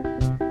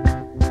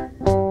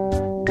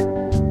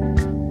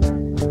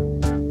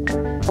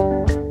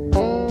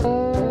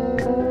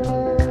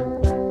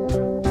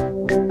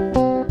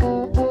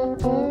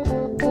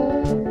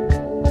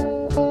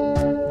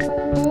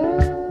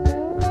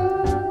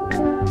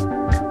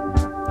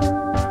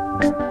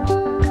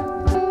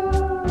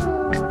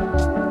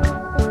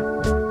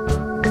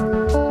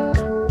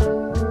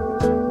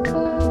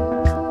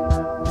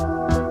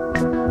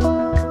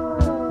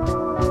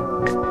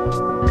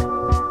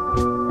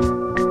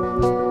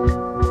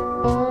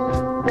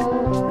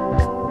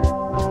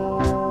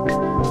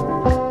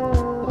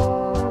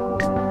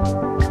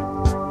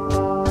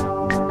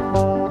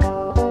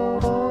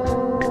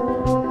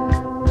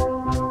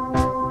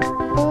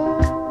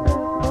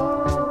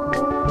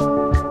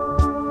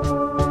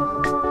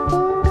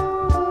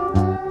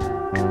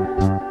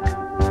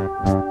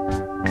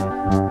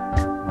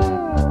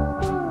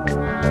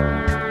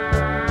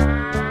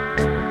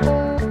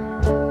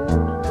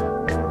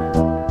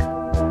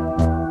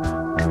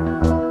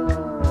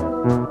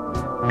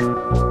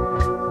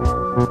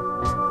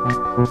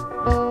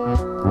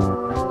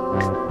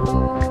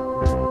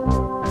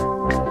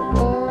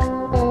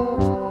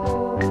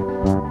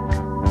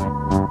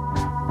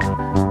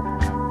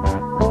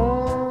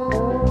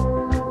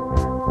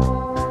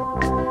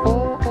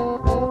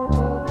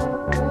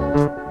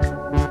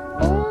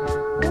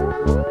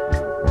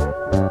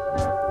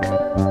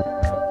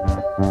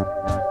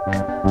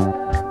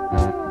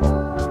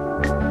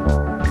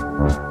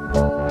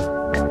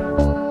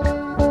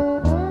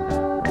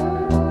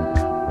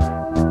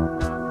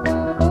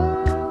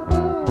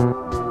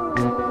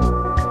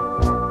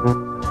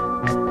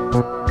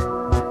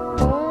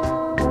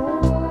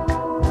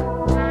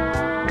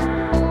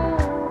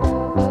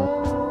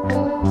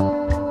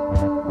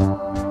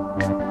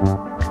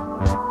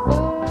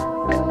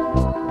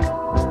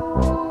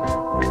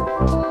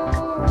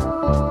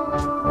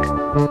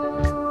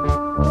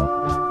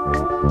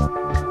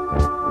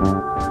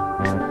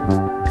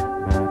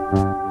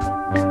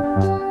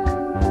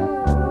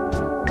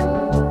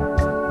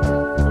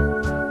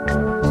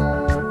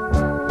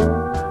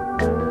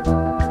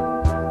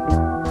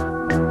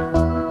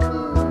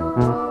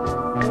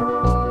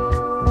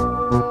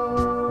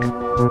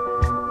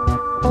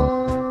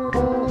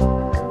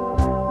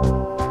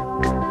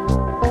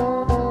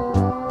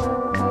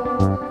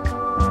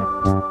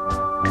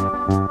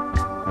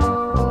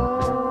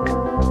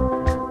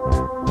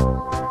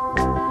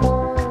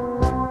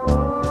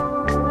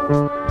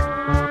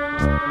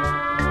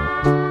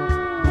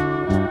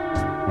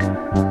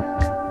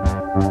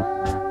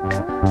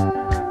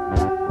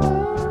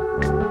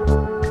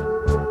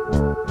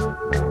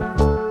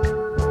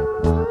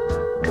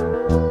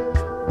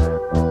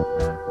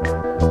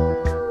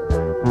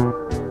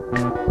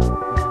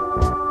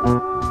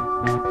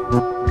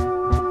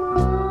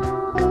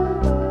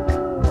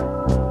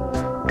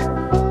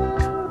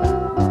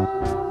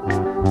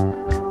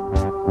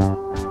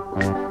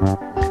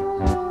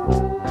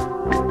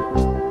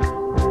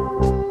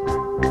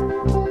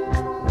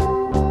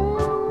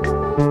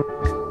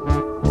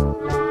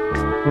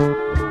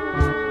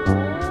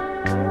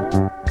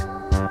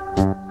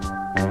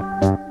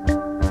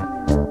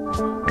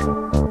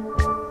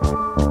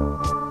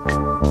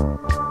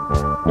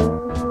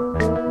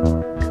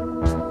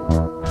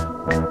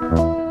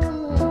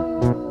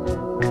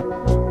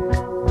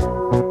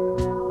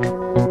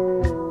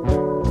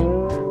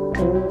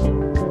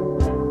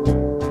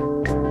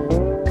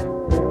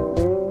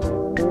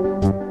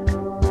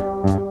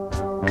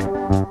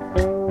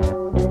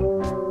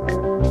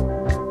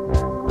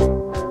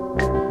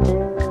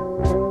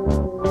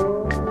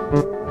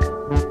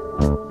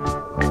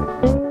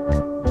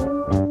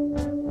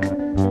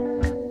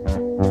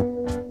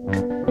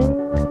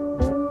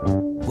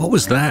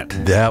 was that?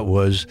 That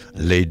was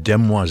Les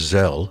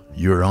Demoiselles.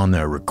 You're on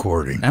that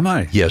recording. Am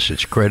I? Yes,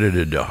 it's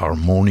credited to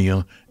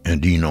Harmonia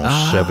and Eno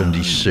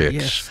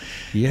 76.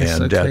 Yes,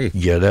 and okay.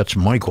 that's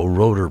Michael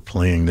Roeder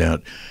playing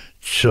that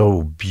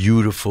so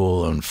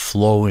beautiful and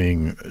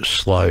flowing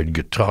slide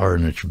guitar,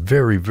 and it's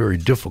very, very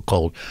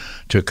difficult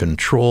to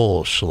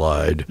control a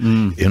slide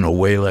in a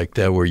way like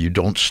that where you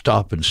don't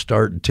stop and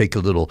start and take a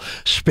little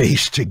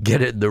space to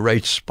get it in the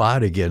right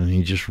spot again, and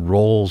he just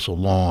rolls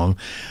along.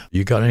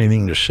 You got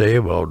anything to say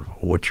about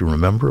what you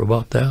remember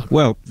about that?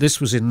 Well,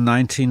 this was in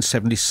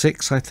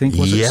 1976, I think,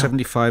 was it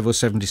 75 or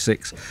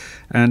 76?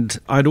 And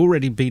I'd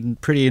already been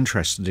pretty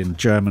interested in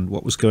German,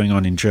 what was going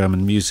on in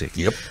German music.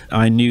 Yep.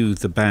 I knew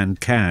the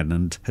band Can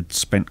and had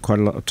spent quite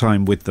a lot of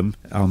time with them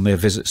on their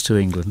visits to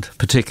England,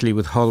 particularly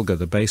with Holger,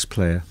 the bass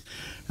player.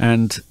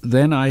 And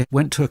then I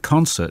went to a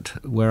concert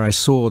where I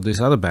saw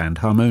this other band,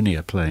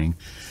 Harmonia, playing.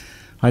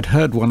 I'd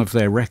heard one of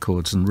their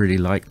records and really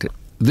liked it.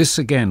 This,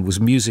 again, was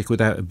music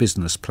without a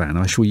business plan.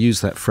 I shall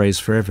use that phrase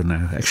forever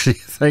now, actually,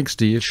 thanks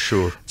to you.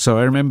 Sure. So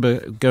I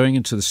remember going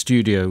into the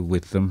studio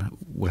with them.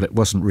 Well, it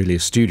wasn't really a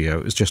studio.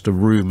 It was just a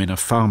room in a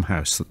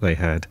farmhouse that they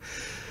had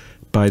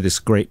by this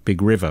great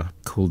big river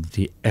called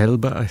the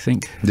Elbe, I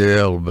think. The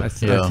Elbe, I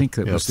think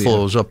it was it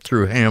flows up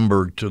through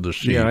Hamburg to the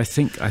sea. Yeah, I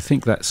think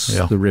that's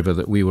the river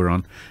that we were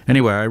on.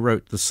 Anyway, I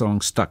wrote the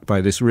song Stuck by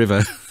This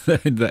River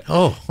in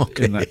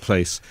that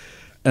place.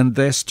 And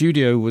their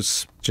studio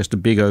was just a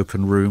big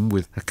open room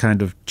with a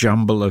kind of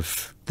jumble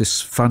of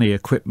this funny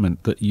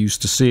equipment that you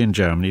used to see in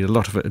Germany. A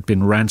lot of it had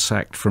been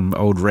ransacked from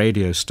old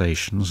radio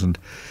stations, and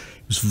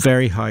it was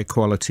very high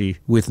quality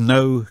with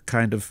no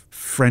kind of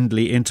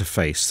friendly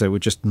interface. They were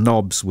just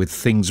knobs with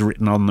things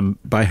written on them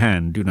by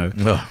hand, you know.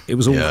 It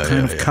was all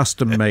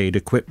custom-made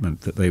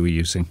equipment that they were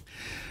using.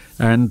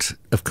 And,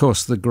 of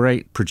course, the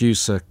great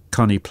producer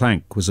Connie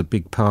Plank was a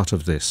big part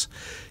of this.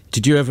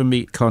 Did you ever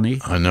meet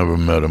Connie? I never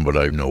met him, but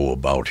I know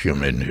about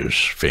him in his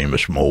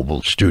famous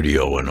mobile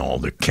studio and all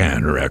the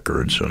Can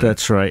records.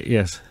 That's right,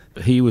 yes.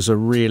 He was a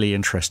really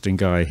interesting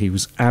guy. He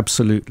was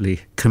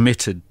absolutely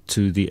committed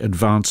to the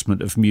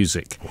advancement of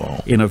music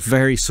in a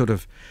very sort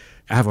of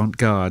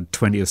avant-garde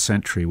 20th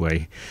century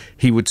way.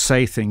 He would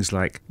say things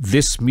like,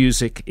 "This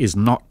music is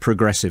not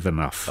progressive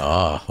enough."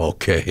 Ah,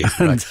 okay.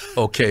 Right.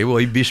 Okay, well,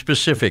 he'd be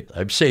specific.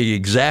 I'd say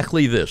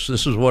exactly this.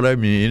 This is what I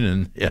mean.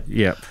 And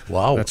Yep.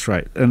 Wow. That's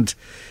right. And,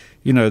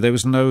 you know, there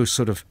was no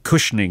sort of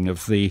cushioning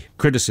of the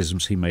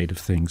criticisms he made of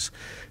things.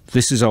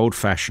 This is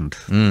old-fashioned.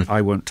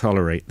 I won't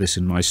tolerate this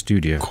in my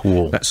studio.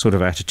 Cool. That sort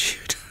of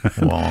attitude.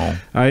 Wow.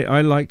 I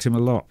liked him a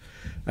lot.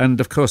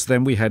 And, of course,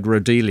 then we had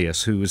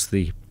Rodelius, who was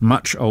the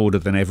much older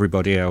than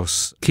everybody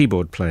else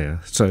keyboard player.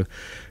 So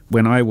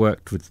when I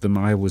worked with them,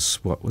 I was,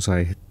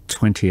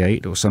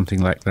 28 or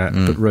something like that.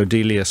 But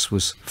Rodelius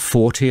was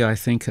 40, I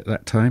think, at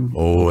that time.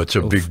 Oh, it's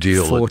a big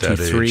deal at that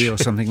age. 43 or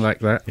something like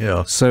that.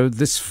 Yeah. So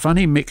this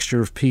funny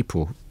mixture of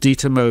people.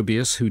 Dieter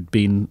Mobius, who'd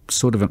been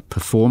sort of a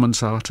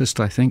performance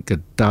artist, I think, a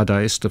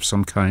Dadaist of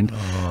some kind.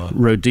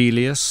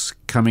 Rodelius,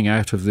 coming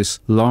out of this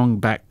long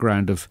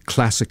background of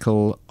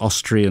classical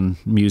Austrian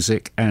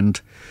music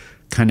and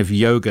kind of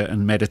yoga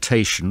and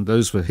meditation.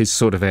 Those were his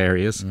sort of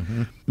areas.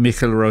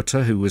 Michael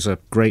Rother, who was a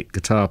great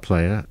guitar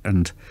player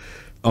and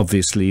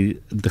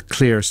obviously the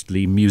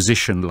clearestly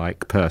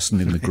musician-like person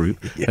in the group.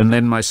 And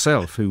then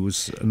myself, who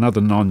was another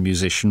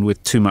non-musician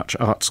with too much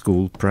art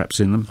school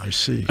perhaps in them. I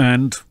see.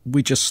 And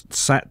we just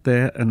sat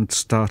there and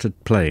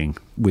started playing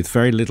with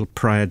very little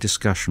prior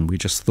discussion. We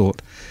just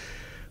thought,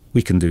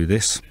 we can do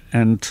this.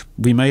 And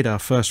we made our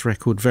first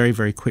record very,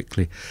 very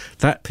quickly.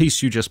 That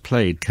piece you just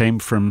played came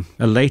from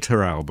a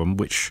later album,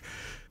 which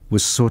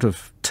was sort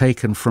of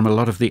taken from a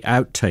lot of the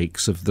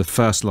outtakes of the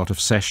first lot of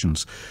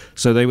sessions.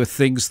 So they were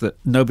things that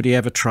nobody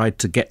ever tried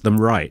to get them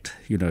right,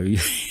 you know.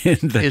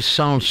 It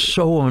sounds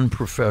so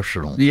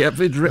unprofessional. Yeah,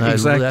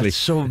 exactly. That's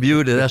so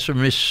beautiful. That's what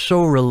makes it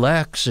so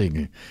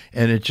relaxing.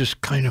 And it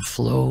just kind of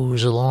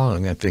flows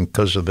along, I think,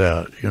 because of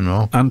that, you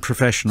know.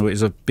 Unprofessional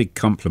is a big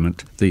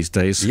compliment these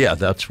days. Yeah,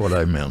 that's what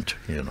I meant,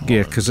 you know.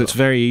 Yeah, because it's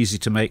very easy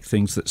to make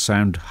things that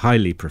sound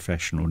highly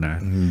professional now.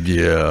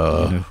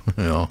 Yeah.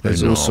 You know,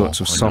 there's all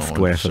sorts of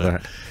software for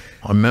that.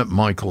 I met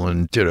Michael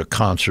and did a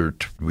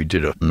concert. We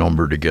did a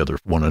number together,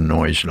 one of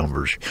Neu's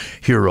numbers,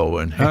 Hero,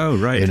 in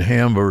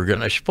Hamburg.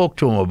 And I spoke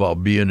to him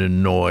about being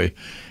in Neu.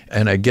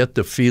 And I get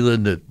the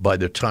feeling that by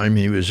the time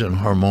he was in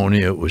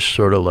Harmonia, it was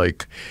sort of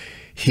like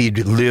he'd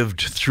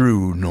lived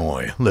through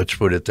Neu. Let's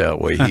put it that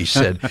way. He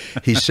said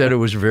it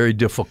was very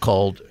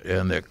difficult,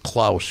 and that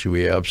Klaus, who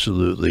he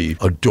absolutely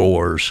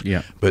adores,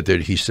 but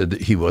that he said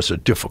that he was a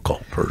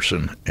difficult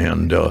person.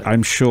 And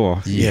I'm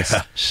sure. Yes.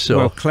 Yeah. So,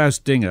 well, Klaus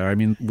Dinger, I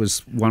mean,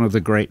 was one of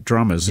the great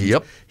drummers.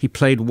 Yep. He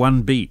played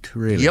one beat,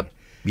 really.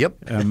 Yep.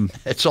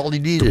 That's all he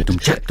needed.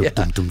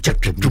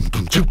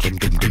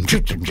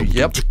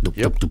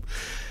 Yep.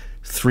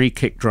 3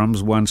 kick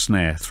drums, 1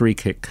 snare, 3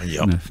 kick.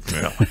 Yep.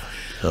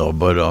 So,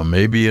 but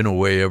maybe in a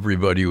way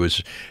everybody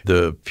was,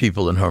 the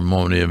people in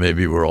Harmonia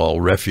maybe were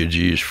all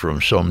refugees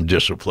from some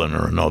discipline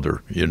or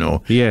another, you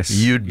know. Yes.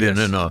 You'd been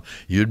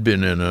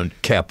in a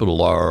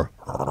capital R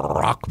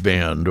rock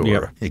band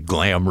or a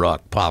glam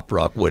rock, pop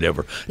rock,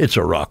 whatever. It's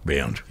a rock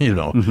band, you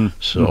know.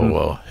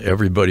 So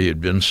everybody had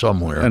been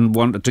somewhere. And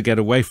wanted to get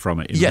away from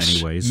it in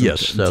many ways.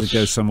 Yes, to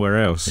go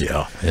somewhere else.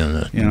 Yeah,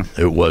 and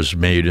it was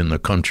made in the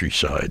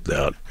countryside,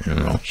 that, you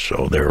know,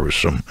 so there was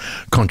some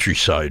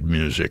countryside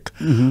music.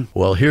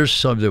 Well, here's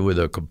something with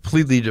a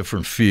completely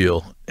different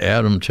feel.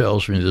 Adam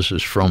tells me this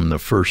is from the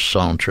first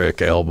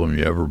soundtrack album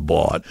you ever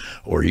bought,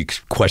 or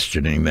he's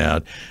questioning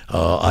that.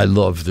 I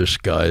love this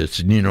guy.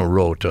 It's Nino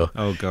Rota.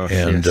 Oh, gosh,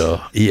 and,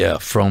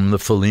 from the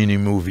Fellini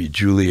movie,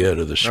 Juliet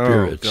of the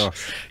Spirits. Oh,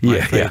 gosh,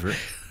 my favorite.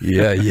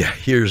 Yeah.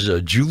 Here's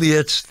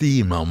Juliet's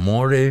theme,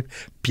 Amore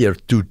per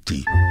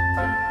tutti.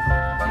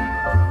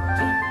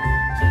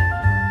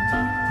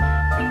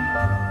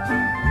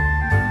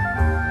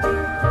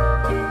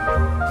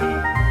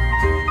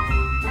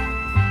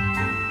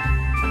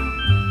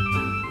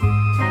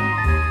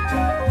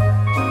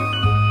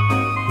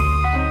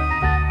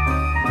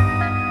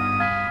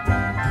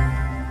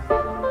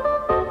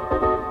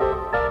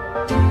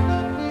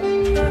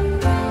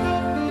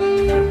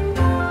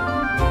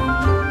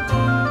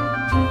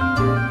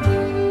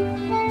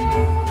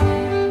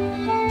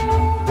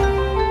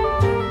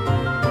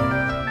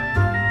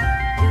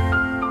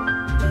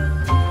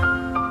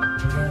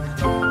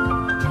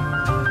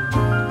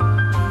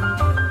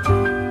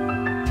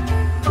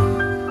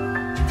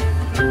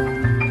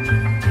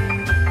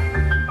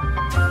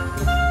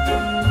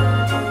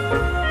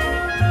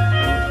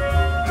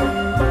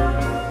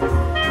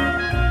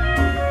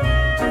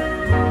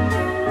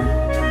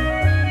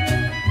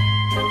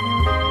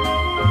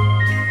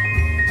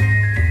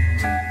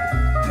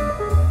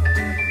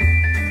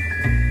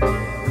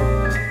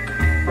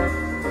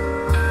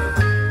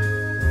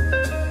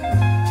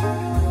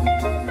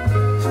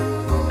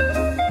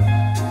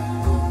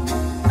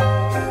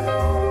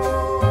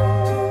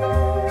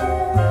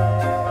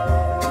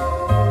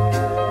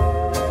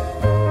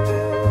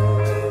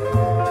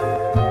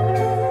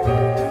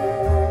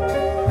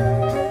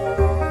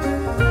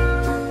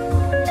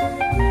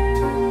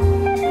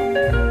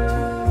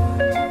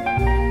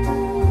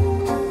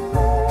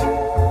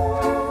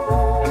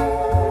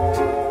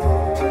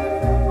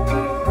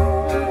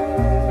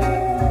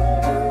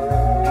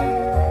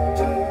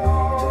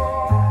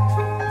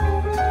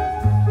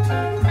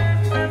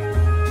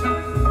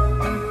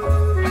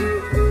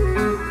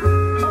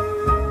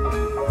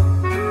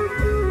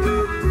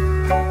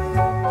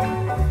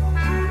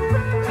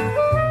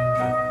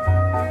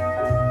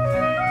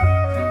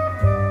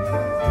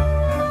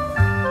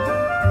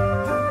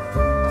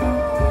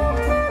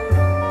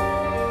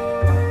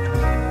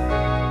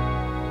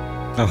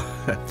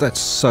 That's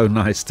so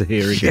nice to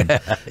hear again.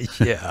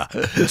 Yeah.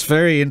 It's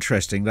very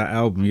interesting, that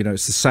album. You know,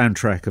 it's the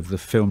soundtrack of the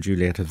film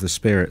Juliet of the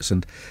Spirits,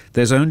 and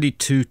there's only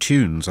 2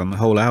 tunes on the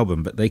whole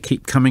album, but they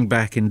keep coming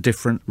back in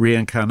different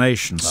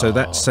reincarnations. So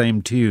that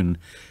same tune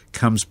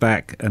comes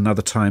back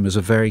another time as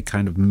a very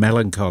kind of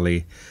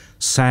melancholy,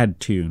 sad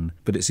tune,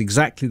 but it's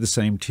exactly the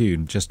same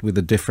tune, just with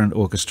a different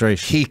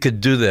orchestration. He could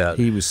do that.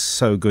 He was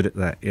so good at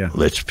that, yeah.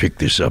 Let's pick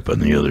this up on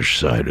the other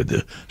side of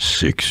the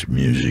 6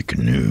 Music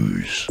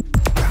News.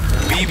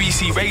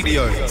 BBC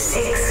Radio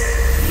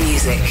 6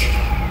 Music.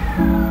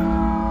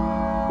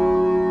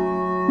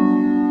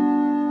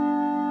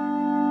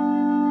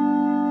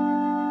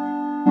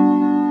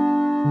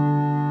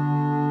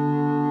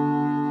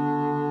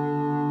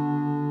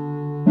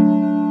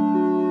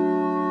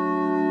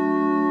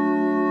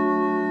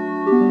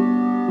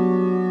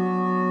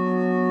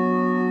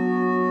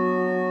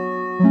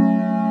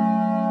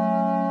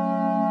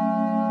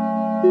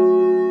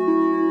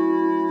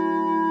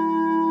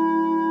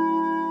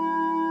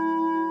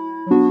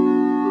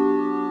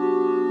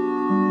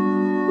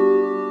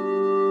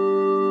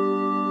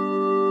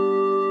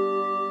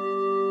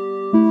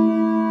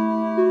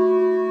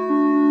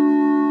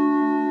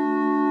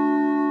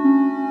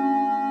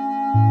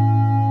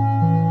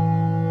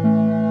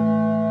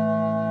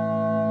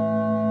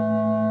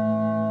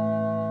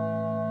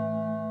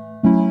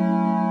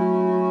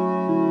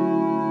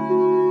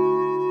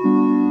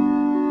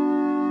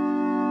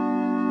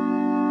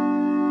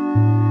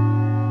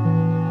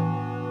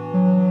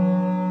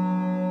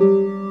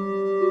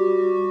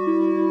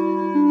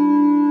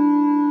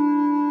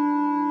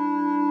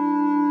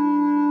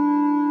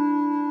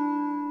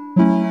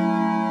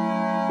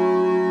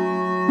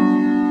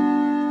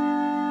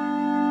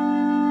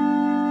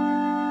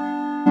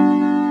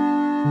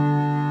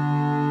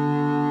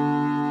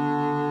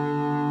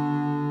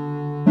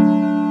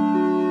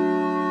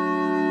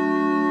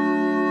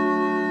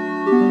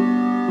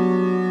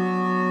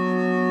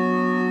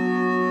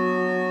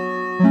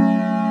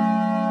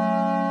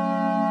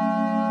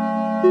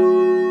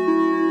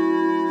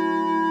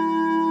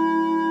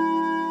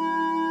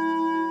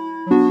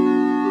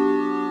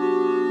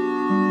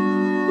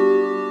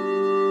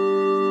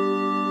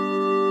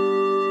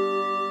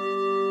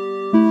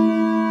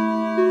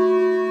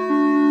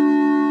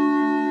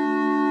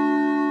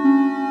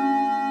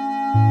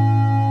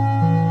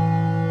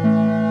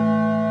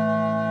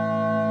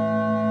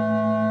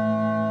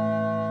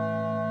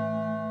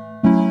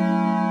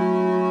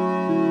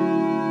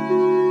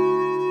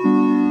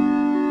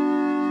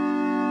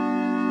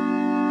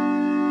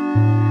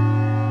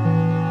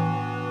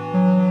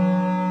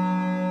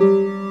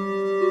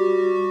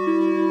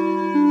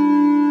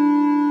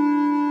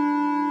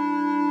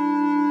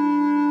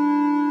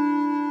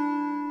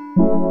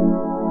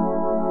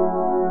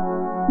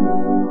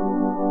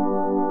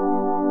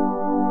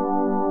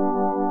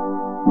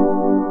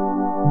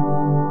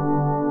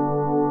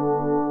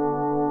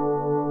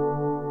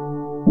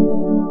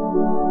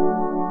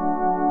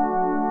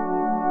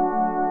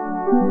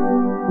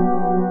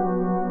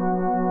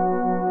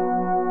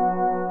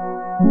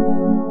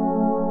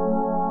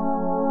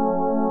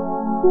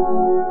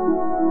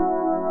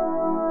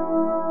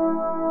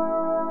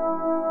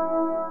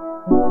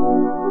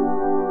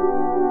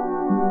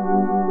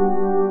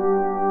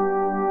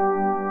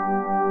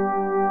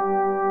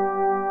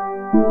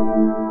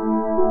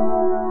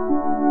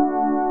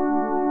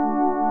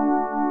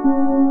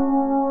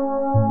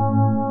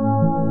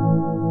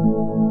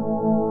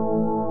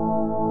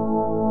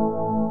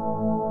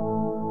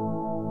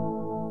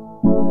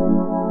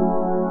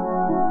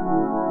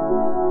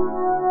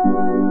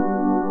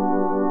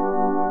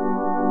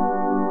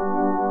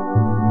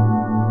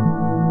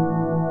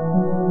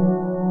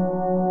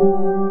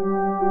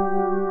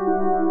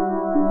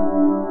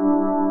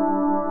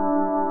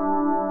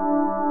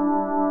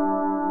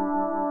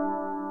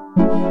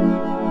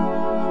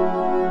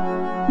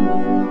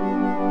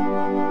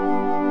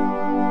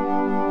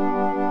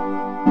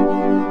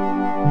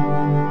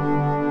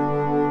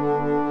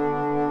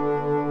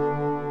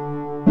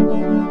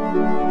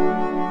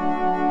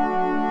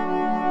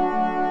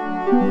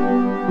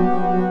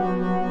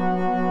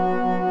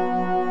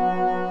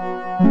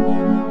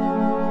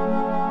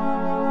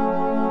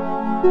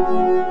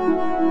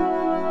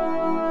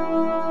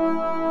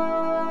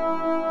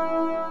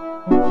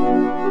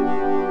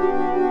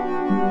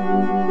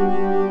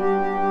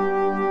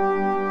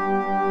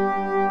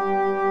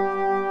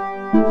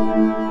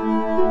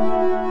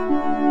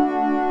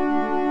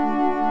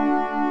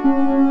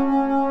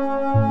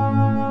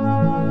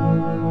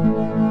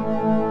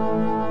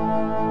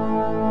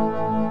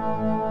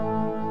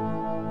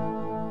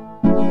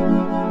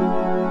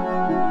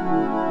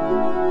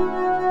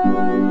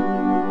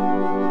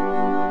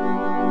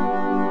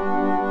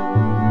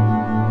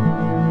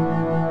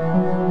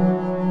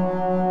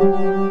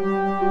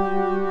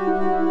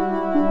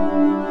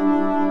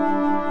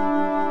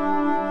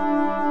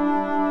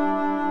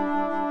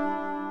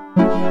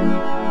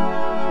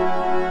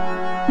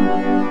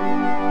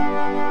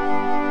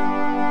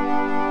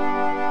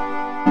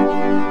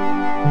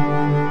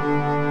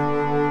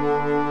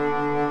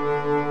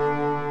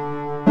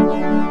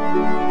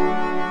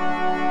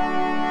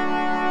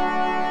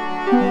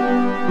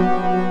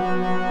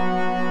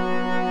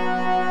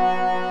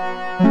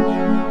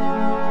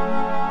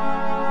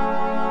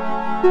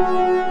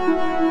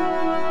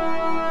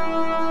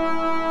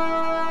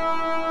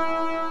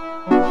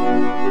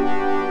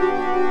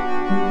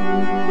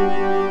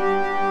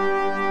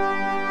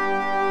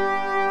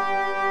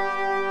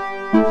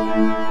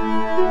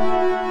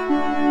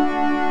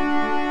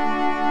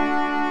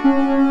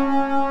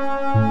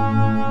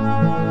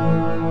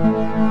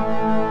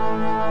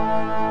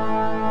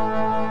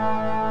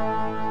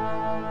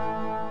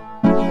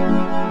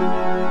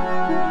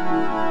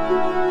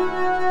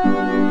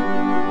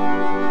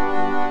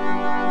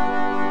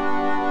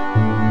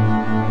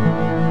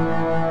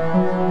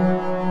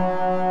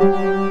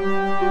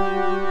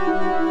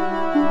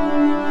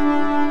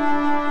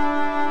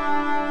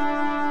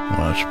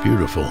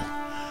 Beautiful.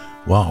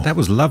 Wow. That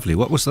was lovely.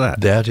 What was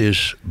that? That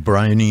is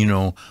Brian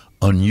Eno,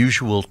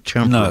 Unusual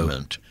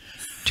Temperament,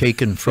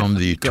 taken from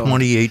the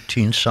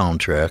 2018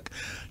 soundtrack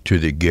to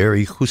the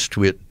Gary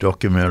Hustwit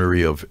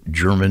documentary of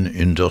German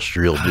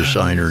industrial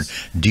designer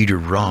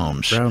Dieter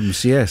Rams.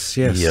 Rams, yes.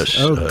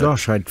 Oh,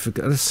 gosh, I'd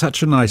forgot. That's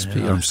such a nice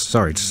piece. I'm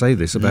sorry to say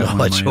this about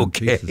one of my own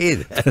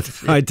pieces.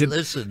 I didn't.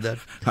 Listen,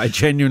 I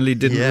genuinely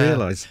didn't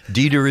realize.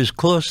 Dieter is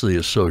closely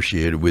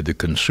associated with the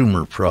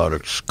consumer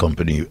products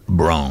company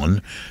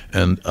Braun,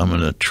 and I'm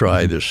going to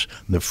try this.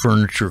 The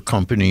furniture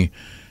company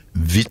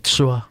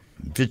Witzo,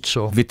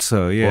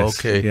 yes.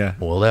 Okay. Yeah.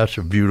 Well, that's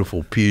a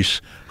beautiful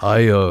piece. I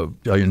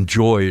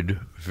enjoyed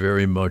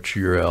very much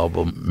your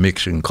album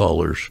Mixing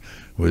Colors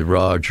with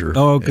Roger.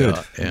 Oh, good.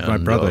 And, my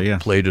brother,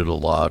 played it a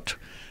lot.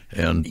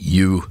 And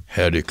you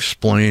had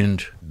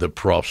explained the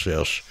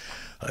process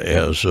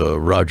as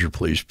Roger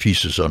plays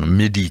pieces on a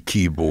MIDI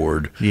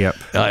keyboard. Yep.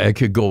 I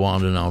could go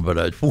on and on, but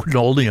I would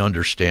only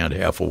understand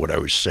half of what I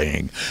was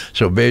saying.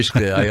 So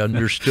basically, I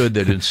understood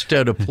that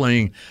instead of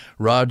playing,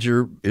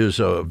 Roger is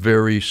a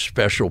very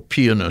special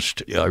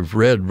pianist. I've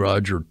read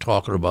Roger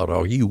talking about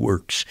how he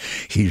works.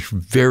 He's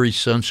very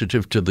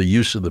sensitive to the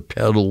use of the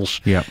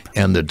pedals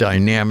and the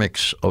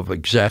dynamics of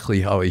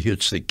exactly how he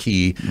hits the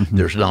key. Mm-hmm.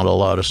 There's not a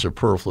lot of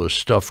superfluous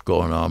stuff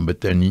going on,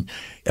 but then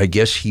I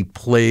guess he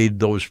played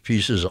those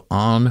pieces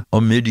on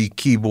a MIDI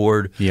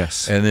keyboard.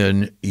 Yes. And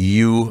then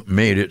you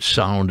made it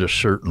sound a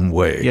certain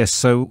way. Yes,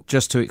 so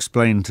just to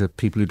explain to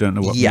people who don't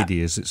know what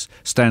MIDI is, it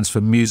stands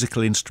for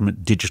Musical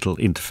Instrument Digital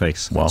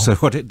Interface. Wow. So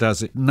what it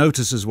does, it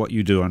notices what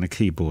you do on a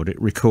keyboard. It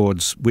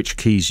records which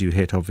keys you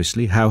hit,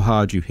 obviously, how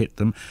hard you hit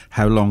them,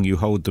 how long you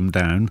hold them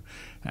down,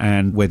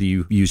 and whether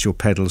you use your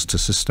pedals to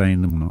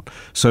sustain them or not.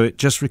 So it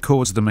just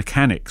records the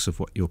mechanics of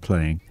what you're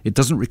playing. It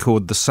doesn't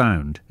record the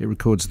sound, it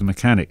records the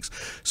mechanics.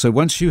 So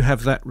once you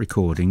have that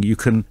recording, you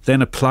can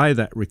then apply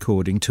that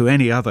recording to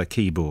any other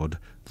keyboard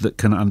that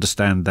can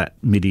understand that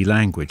MIDI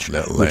language,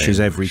 which is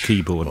every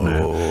keyboard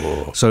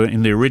now. So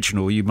in the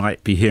original, you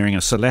might be hearing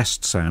a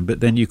Celeste sound, but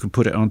then you can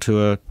put it onto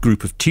a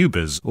group of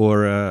tubas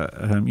or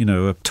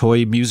a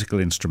toy musical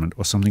instrument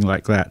or something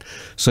like that.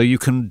 So you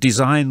can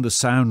design the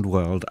sound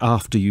world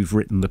after you've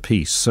written the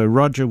piece. So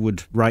Roger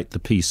would write the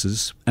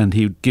pieces, and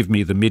he would give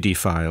me the MIDI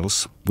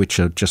files, which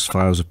are just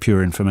files of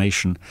pure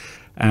information.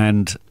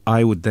 And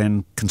I would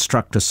then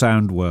construct a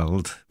sound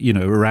world,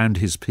 around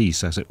his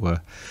piece, as it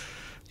were.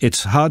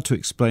 It's hard to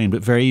explain,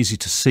 but very easy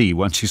to see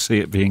once you see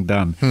it being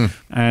done.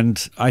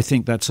 And I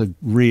think that's a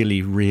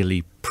really,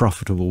 really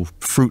profitable,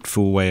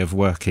 fruitful way of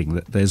working,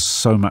 that there's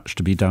so much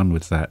to be done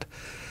with that.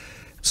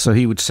 So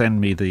he would send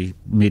me the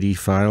MIDI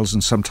files,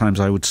 and sometimes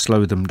I would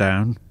slow them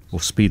down or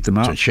speed them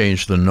up. To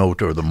change the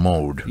note or the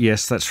mode.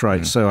 Yes, that's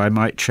right. So I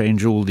might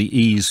change all the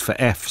E's for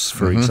F's,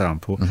 for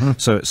example.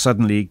 So it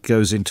suddenly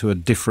goes into a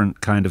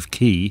different kind of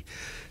key,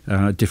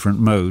 different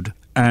mode.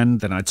 And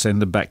then I'd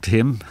send them back to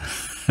him,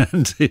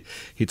 and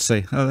he'd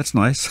say, "Oh, that's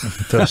nice."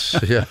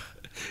 Yeah.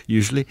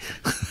 Usually.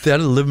 That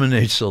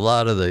eliminates a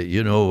lot of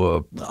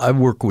the, I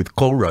work with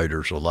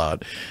co-writers a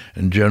lot,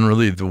 and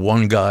generally the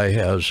one guy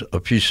has a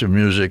piece of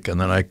music,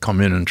 and then I come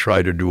in and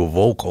try to do a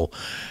vocal.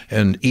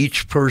 And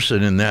each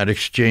person in that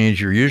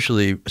exchange, you're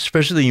usually,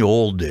 especially in the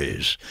old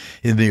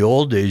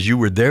days, you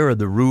were there in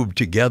the room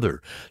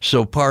together.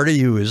 So part of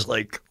you is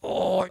like,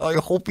 oh, I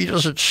hope he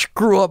doesn't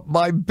screw up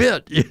my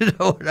bit. You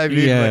know what I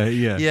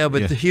mean? Yeah,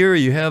 but here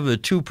you have the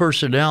two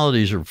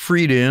personalities are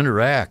free to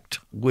interact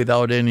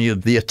without any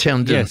of the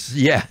attendant,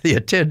 the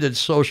attendant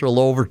social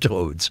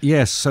overtones.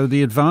 Yes, so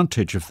the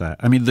advantage of that,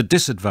 I mean, the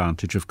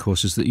disadvantage, of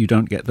course, is that you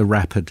don't get the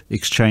rapid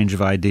exchange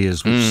of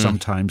ideas, which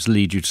sometimes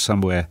lead you to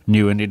somewhere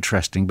new and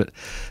interesting. But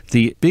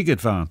the big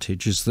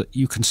advantage is that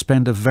you can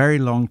spend a very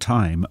long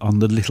time on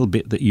the little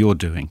bit that you're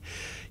doing.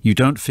 You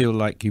don't feel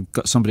like you've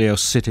got somebody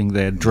else sitting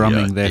there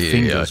drumming their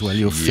fingers while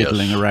you're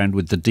fiddling around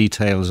with the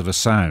details of a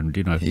sound,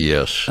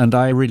 Yes. And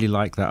I really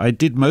like that. I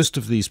did most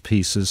of these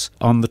pieces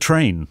on the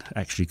train,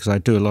 actually, because I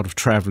do a lot of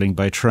traveling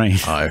by train.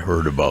 I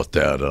heard about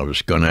that. I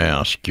was going to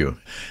ask you.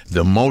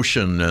 The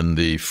motion and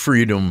the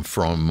freedom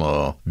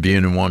from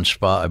being in one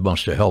spot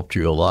must have helped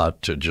you a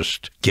lot to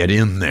just get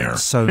in there.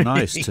 So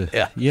nice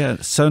to,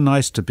 so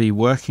nice to be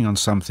working on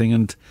something,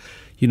 and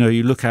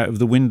you look out of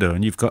the window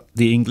and you've got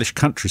the English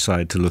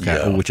countryside to look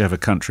at, or whichever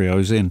country I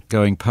was in,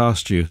 going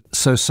past you.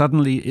 So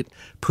suddenly it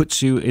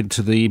puts you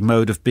into the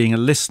mode of being a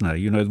listener.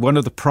 One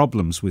of the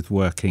problems with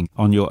working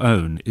on your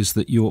own is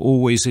that you're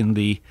always in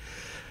the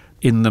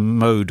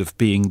mode of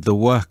being the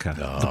worker,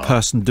 the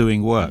person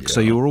doing work. So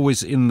you're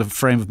always in the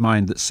frame of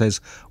mind that says,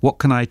 what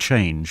can I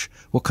change?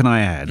 What can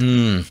I add?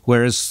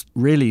 Whereas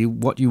really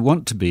what you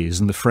want to be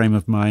is in the frame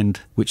of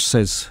mind which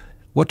says,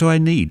 what do I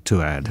need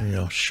to add?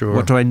 Yeah, sure.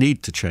 What do I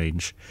need to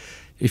change?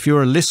 If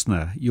you're a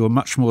listener, you're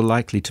much more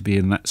likely to be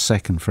in that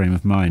second frame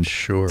of mind.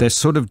 Sure. There's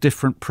sort of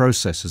different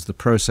processes, the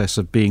process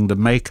of being the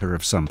maker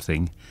of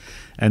something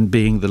and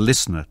being the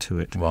listener to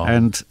it. Wow.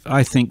 And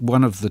I think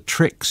one of the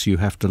tricks you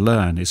have to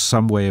learn is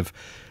some way of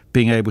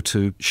being able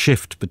to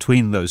shift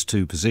between those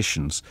two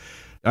positions.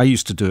 I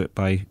used to do it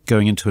by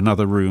going into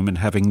another room and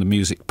having the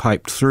music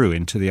piped through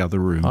into the other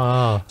room.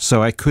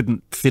 So I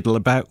couldn't fiddle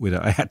about with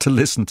it. I had to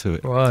listen to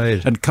it.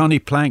 Right. And Connie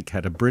Plank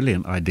had a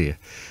brilliant idea.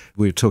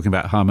 We were talking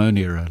about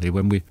harmonia earlier.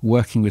 When we were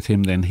working with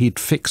him then, he'd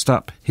fixed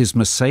up his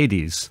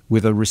Mercedes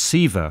with a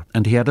receiver,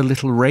 and he had a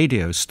little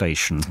radio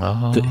station,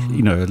 that,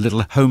 a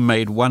little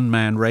homemade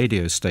one-man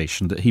radio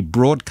station that he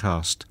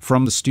broadcast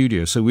from the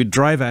studio. So we'd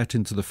drive out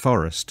into the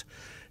forest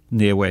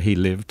near where he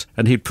lived,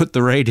 and he'd put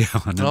the radio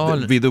on, and it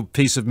would be the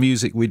piece of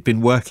music we'd been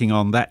working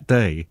on that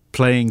day,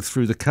 playing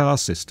through the car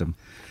system.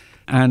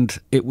 And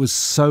it was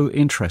so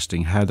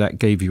interesting how that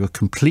gave you a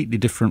completely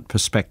different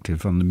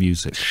perspective on the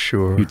music.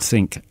 Sure. You'd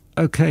think,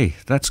 okay,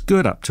 that's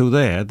good up till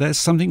there. There's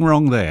something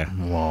wrong there.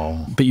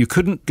 Wow. But you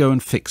couldn't go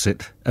and fix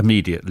it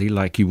immediately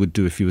like you would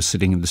do if you were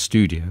sitting in the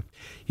studio.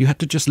 You had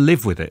to just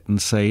live with it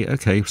and say,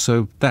 okay,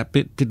 so that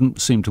bit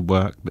didn't seem to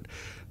work, but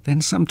then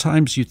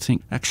sometimes you'd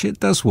think, actually, it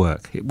does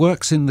work. It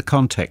works in the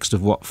context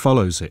of what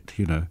follows it,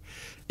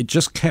 It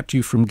just kept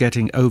you from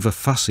getting over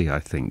fussy, I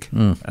think,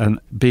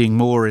 and being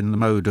more in the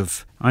mode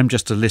of, I'm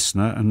just a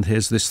listener, and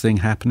here's this thing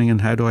happening,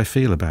 and how do I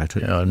feel about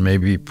it? Yeah, and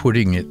maybe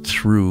putting it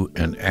through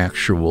an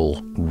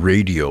actual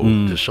radio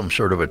to some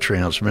sort of a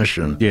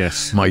transmission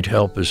might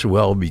help as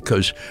well,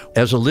 because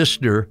as a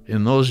listener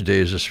in those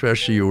days,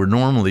 especially, you were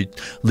normally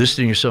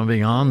listening to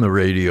something on the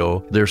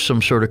radio. There's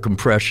some sort of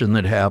compression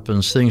that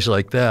happens, things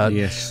like that.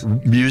 Yes.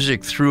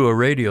 Music through a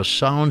radio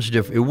sounds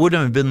different. It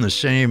wouldn't have been the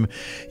same,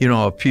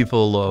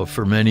 people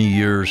for many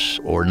years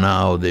or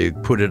now, they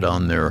put it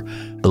on their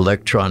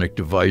electronic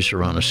device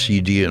or on a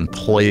CD and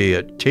play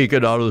it, take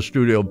it out of the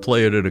studio and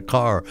play it in a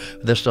car.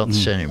 That's not the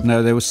same.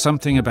 No, there was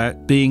something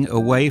about being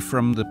away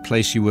from the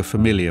place you were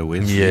familiar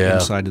with, the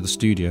inside of the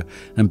studio,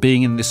 and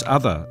being in this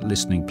other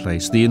listening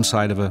place, the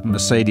inside of a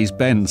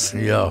Mercedes-Benz.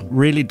 Yeah.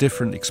 Really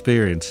different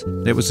experience.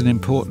 It was an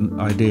important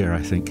idea,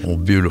 I think. Oh,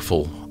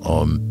 beautiful.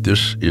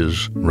 This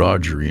is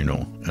Roger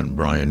Eno and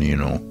Brian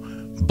Eno,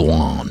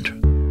 Blonde.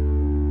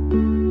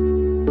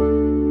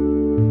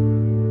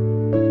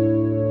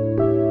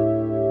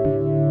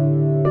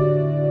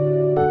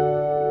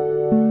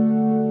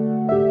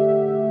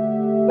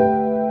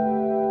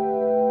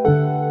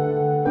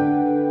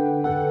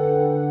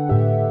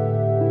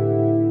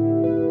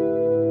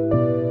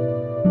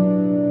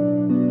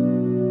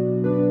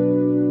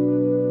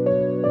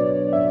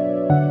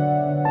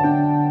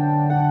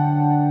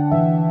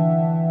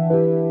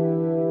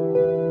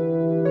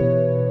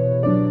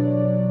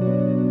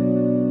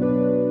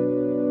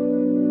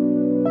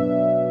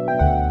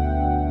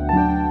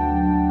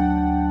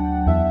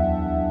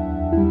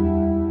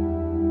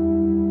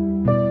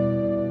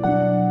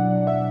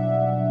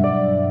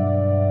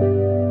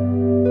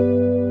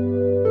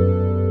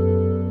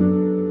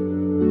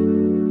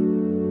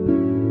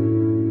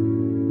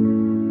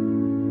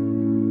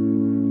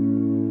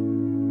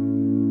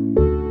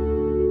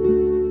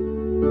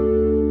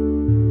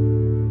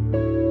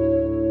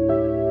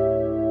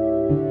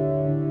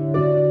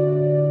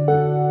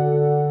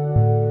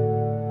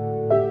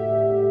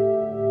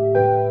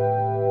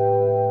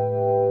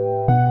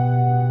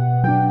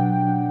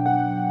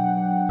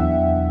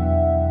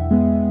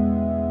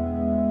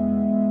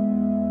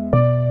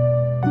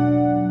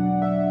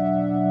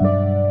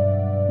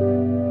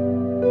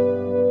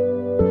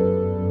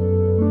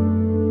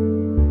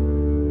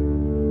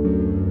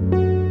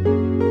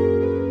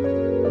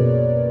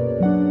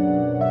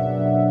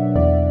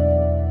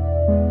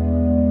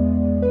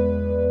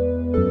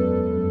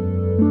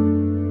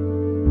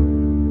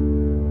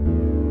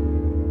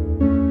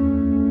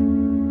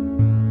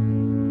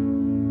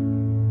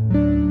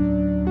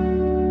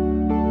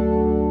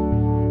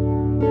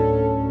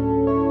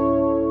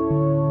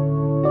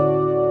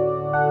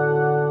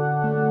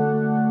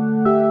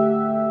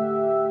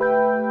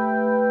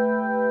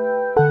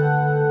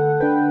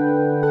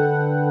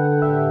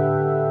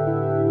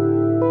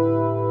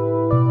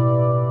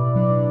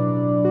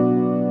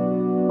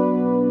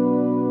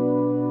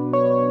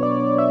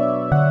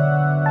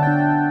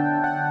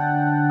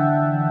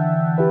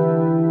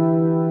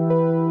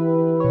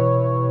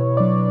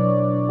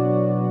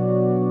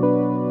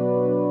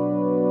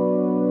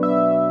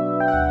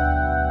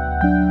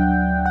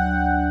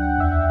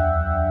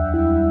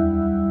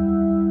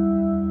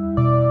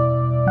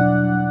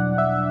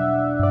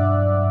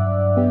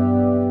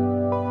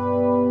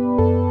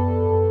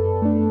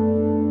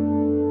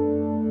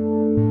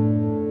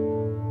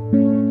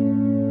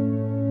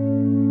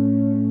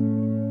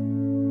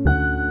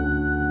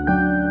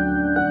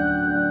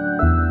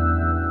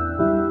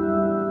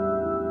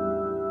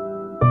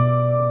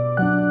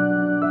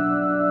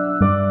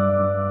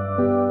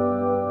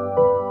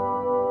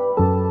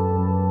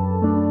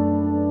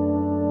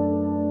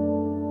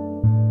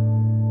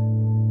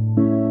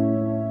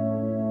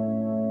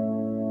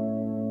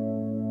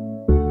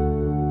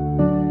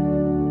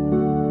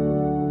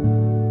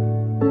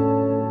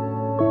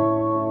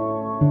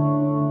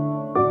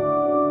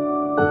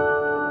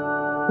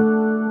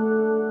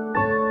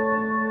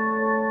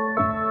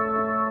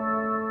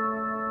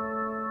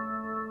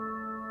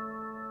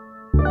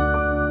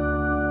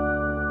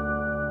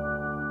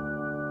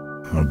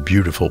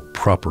 beautiful,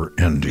 proper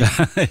ending.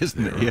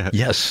 Isn't it? Yeah.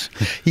 Yes.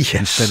 Yes.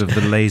 Instead of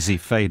the lazy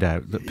fade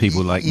out that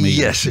people like me.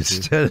 Yes,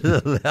 instead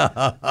of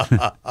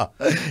that.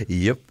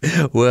 Yep.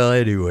 Well,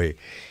 anyway,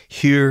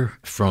 here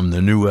from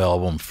the new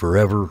album,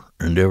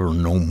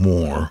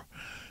 Foreverandevernomore,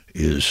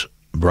 is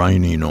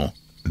Brian Eno,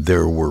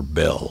 There Were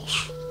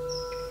Bells.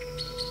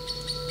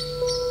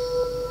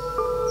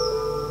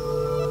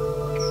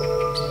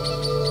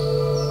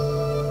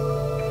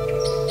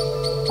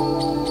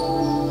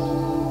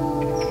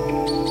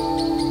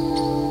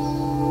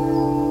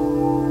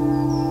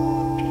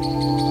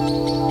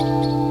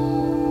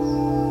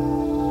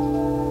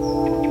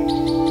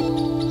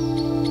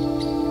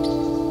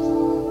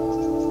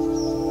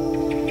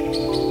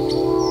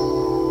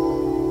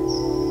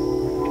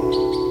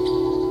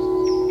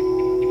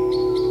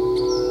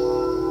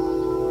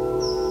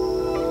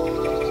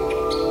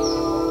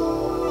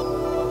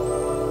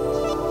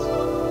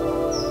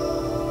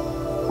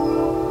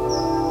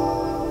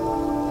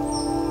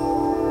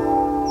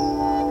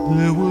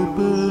 There were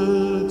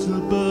birds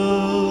above.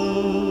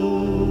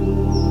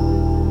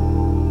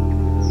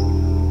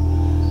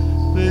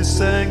 They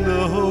sang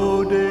the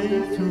whole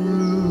day through.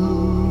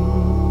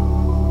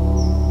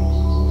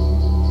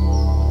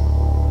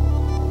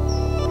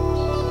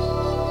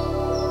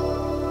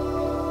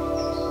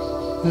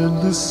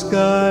 And the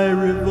sky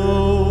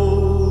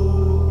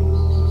revolves,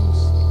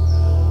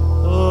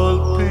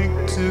 all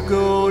pink to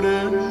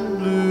golden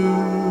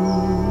blue.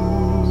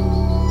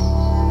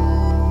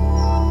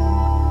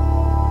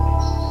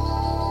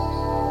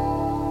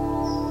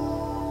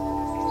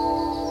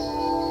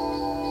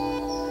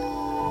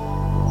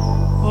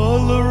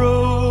 All the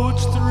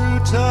roads through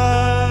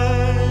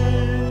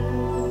time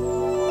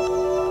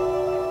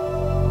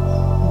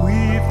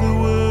weave the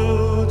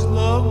world's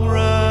long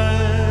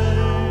rhyme.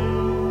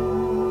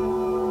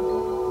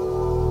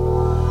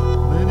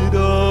 Then it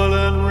all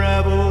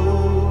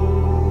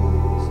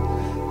unravels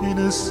in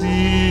a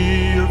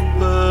sea of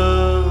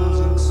pearls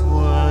and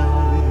swine.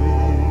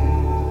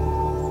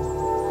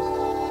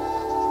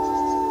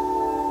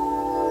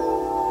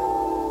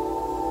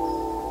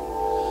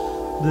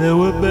 There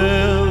were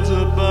bells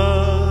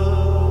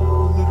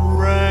above that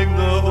rang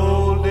the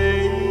whole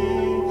day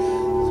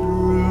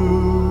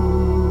through,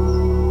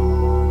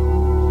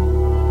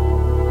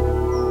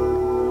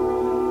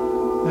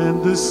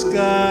 and the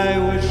sky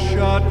was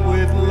shot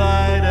with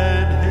light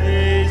and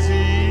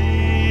hazy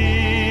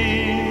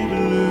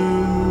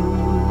blue.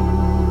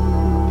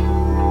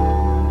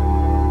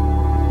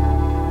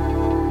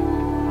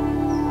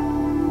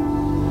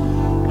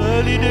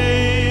 Early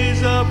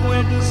days of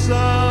winter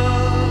sun,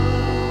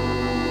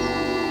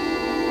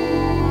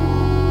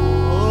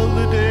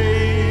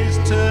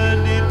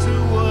 turned into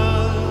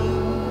one.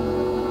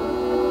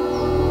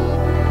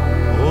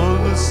 All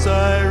the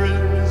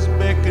sirens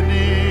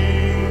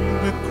beckoning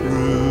the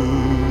crew.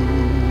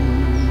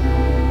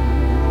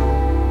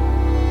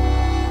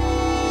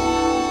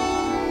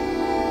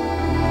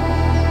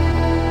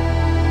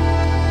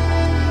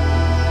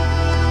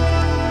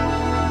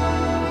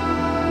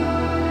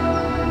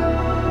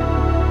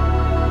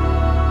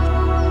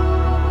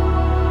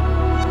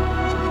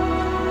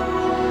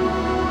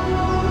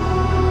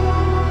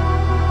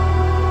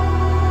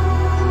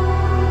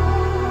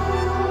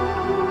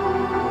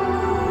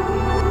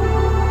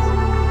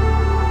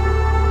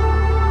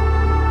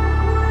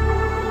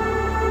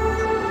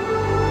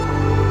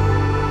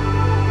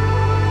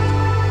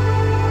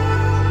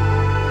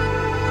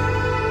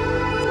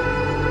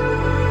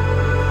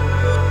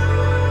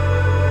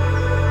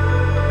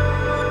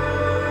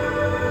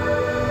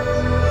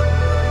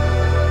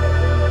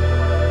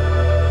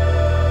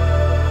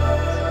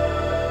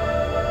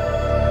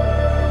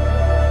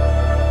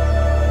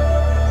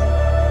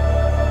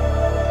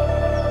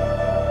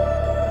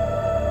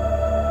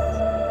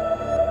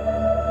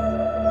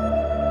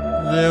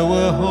 There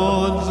were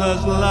horns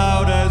as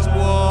loud as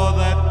war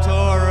that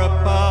tore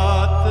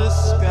apart the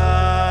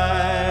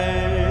sky.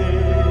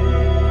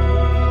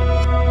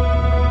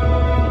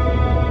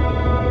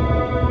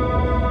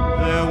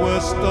 There were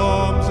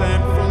storms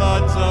and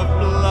floods of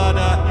blood,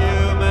 a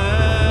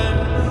human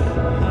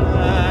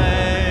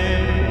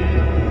high.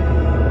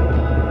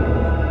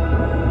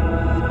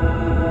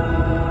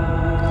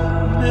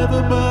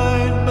 Never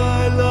mind,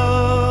 my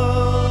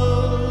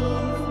love,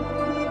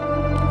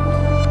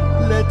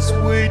 let's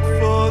wait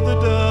for the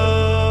dove.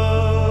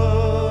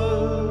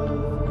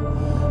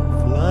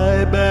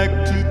 Fly back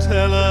to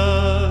tell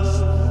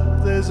us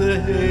there's a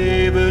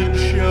haven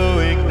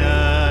showing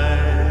nigh.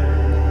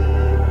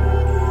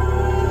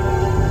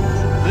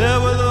 There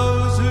were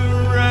those who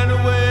ran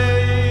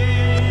away.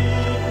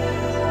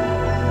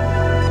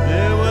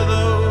 There were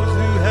those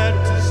who had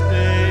to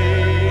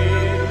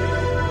stay.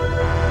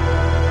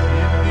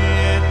 In the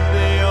end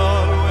they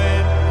all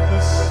went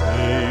the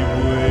same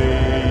way.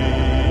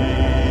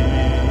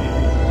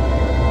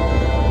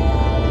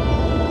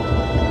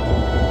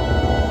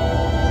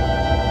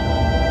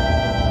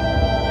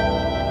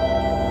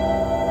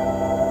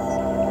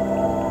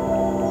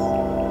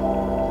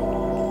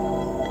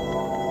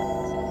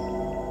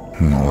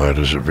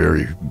 that is a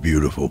very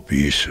beautiful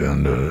piece,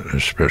 and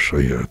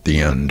especially at the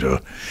end,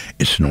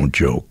 it's no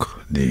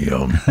joke.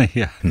 No,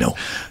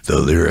 the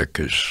lyric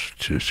is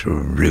just a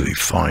really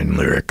fine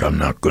lyric. I'm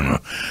not going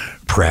to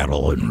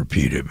prattle and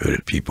repeat it,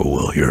 but people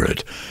will hear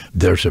it.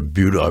 There's a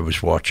I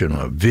was watching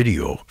a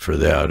video for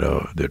that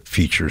that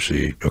features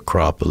the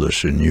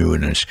Acropolis and you,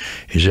 and is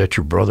that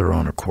your brother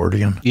on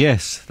accordion?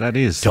 Yes, that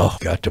is. Oh,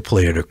 got to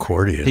play an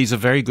accordion. He's a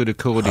very good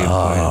accordion player.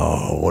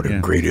 Oh, what a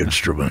great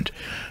instrument.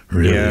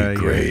 Really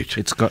great.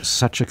 Yeah. It's got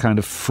such a kind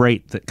of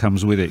freight that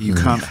comes with it. You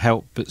can't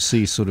help but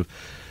see sort of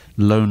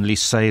lonely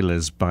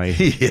sailors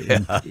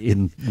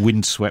in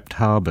windswept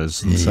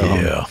harbours and so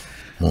on. Yeah.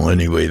 Well,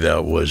 anyway,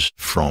 that was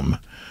from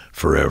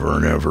Forever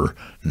and Ever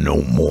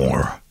No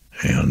More.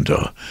 And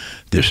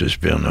this has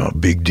been a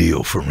big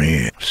deal for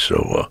me.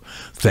 So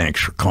thanks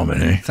for coming,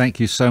 eh?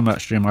 Thank you so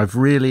much, Jim. I've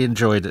really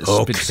enjoyed it.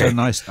 It's been so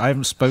nice. I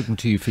haven't spoken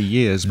to you for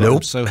years, but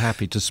I'm so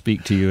happy to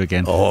speak to you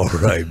again. All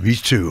right. Me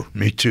too.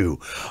 Me too.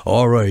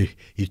 All right.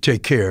 You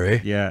take care,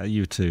 eh? Yeah,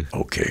 you too.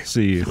 Okay.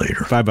 See you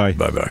later. Bye-bye.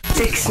 Bye-bye.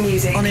 Six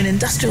Music. On an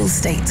industrial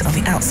estate on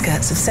the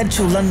outskirts of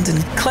central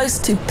London, close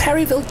to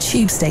Perryville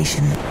Tube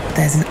Station,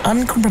 there's an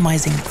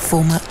uncompromising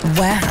former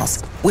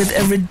warehouse with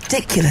a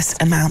ridiculous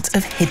amount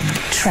of hidden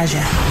treasure.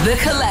 The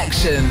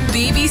Collection,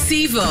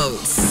 BBC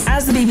Votes.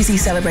 As the BBC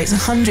celebrates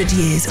 100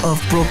 years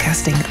of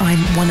broadcasting, I'm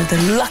one of the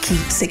lucky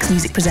Six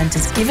Music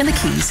presenters given the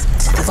keys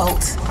to the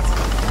vault.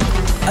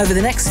 Over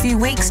the next few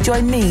weeks,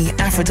 join me,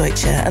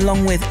 Afrodeutsche,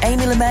 along with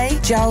Amy LeMay,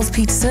 Giles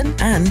Peterson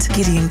and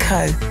Gideon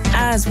Coe,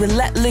 as we're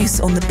let loose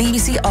on the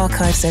BBC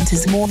Archive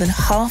Centre's more than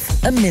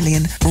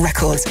 500,000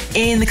 records,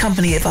 in the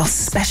company of our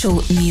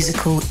special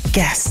musical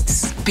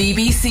guests.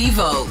 BBC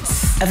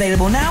Votes.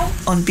 Available now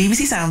on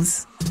BBC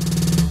Sounds.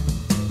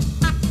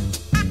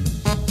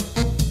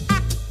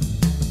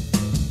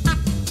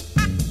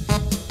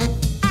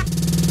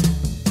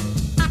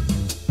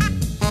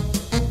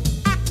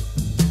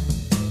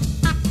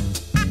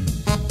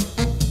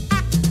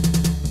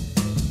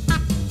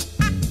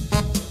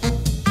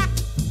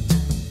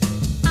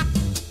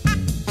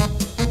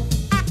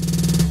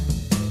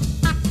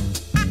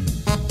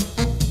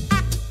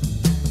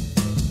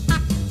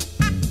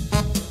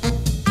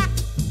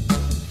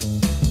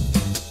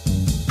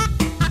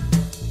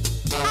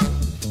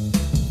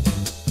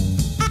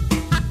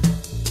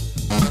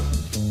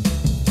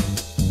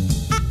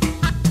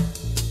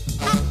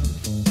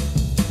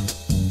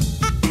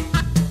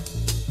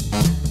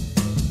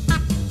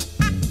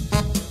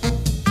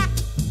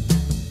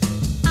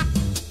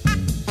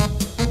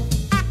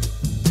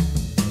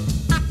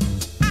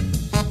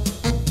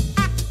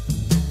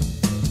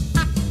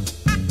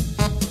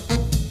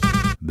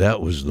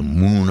 That was the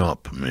Moon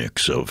Up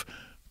mix of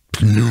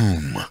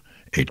Pneum,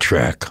 a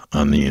track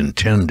on the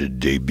intended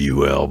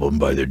debut album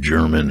by the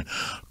German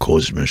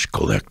Kosmisch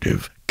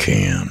collective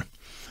Can,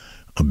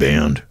 a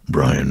band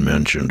Brian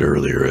mentioned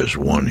earlier as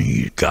one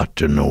he got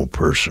to know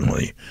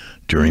personally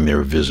during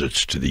their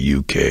visits to the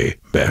UK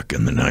back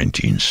in the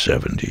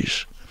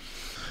 1970s.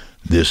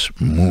 This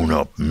Moon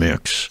Up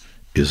mix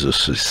is a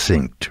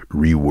succinct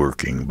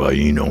reworking by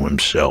Eno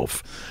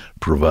himself,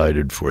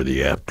 provided for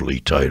the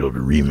aptly titled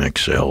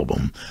remix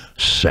album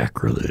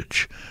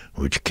Sacrilege,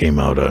 which came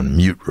out on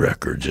Mute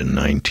Records in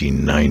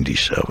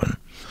 1997.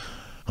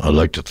 I'd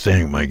like to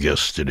thank my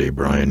guest today,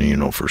 Brian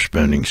Eno, for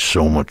spending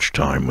so much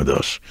time with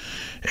us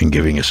and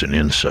giving us an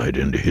insight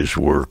into his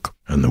work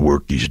and the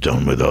work he's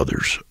done with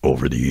others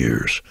over the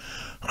years.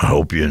 I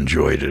hope you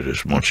enjoyed it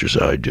as much as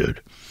I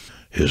did.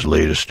 His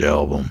latest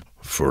album,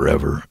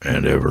 Forever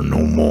and Ever No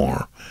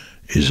More,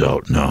 is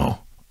out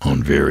now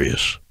on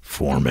various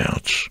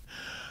formats.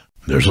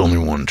 There's only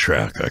one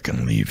track I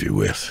can leave you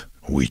with.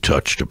 We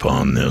touched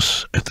upon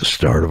this at the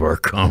start of our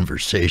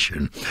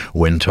conversation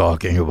when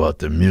talking about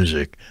the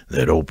music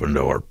that opened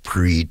our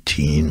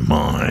preteen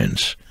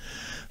minds.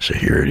 So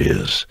here it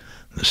is,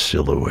 the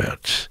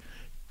Silhouettes.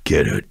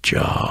 Get a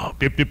job.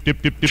 Dip, dip,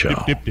 dip, dip, dip,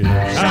 Ciao. dip, dip, dip.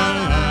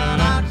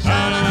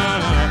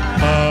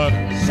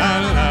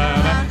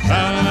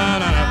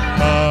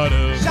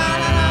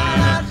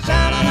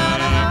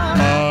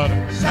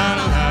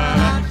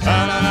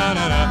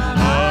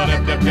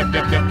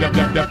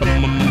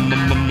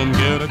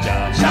 Get a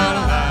job.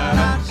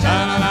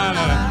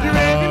 You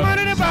raised me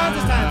money to buy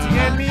this time. You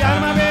get me out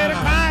of my bed and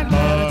crying for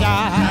a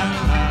job.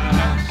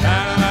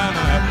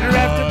 You're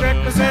after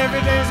breakfast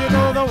every day, so you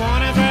know the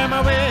one is right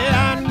my way.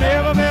 I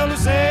never fail to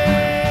say,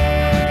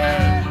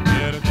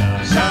 get a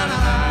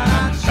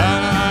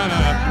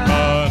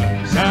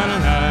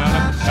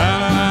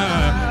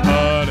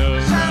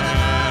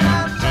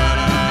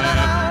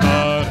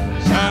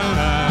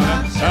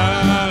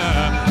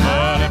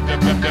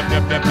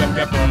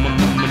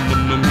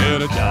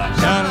job. Get a job.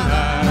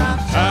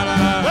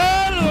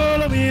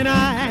 Well, when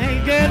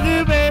I get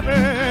the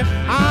paper,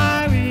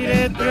 I read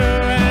it through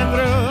and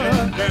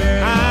through,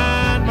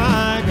 and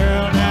my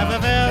girl never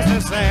fails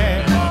to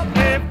say,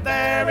 if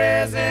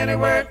there is any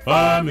work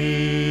for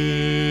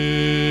me.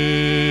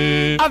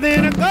 I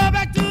then go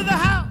back to the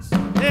house,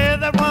 hear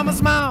that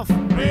woman's mouth,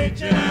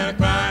 preaching and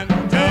crying,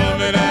 tell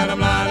me that I'm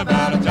lying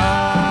about a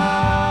job.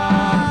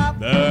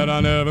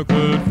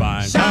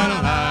 fine.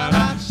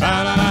 Sha-la-la-la,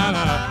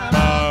 sha-la-la-la,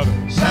 butter.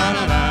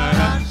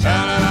 Sha-la-la-la,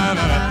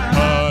 sha-la-la-la,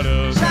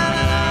 butter.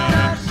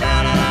 Sha-la-la-la,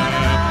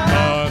 sha-la-la-la,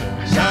 butter.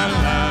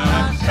 Sha-la-la-la,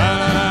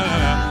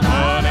 sha-la-la-la,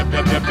 butter.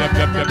 Yep, yep, yep,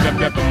 yep, yep, yep,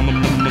 yep,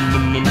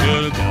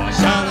 good.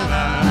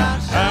 Sha-la-la-la,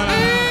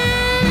 sha-la-la-la.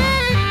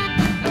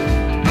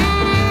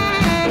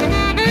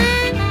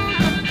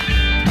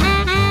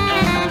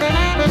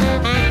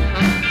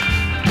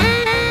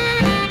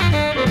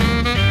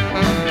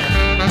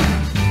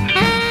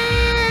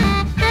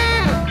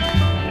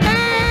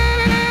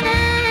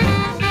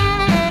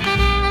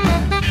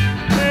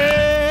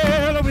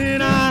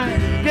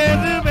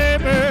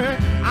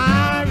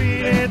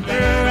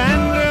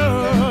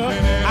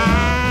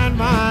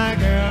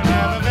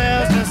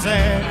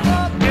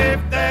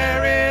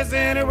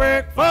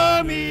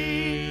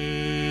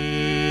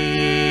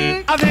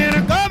 Then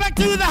I go back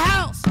to the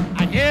house.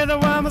 I hear the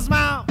woman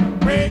smile,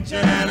 preaching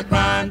and a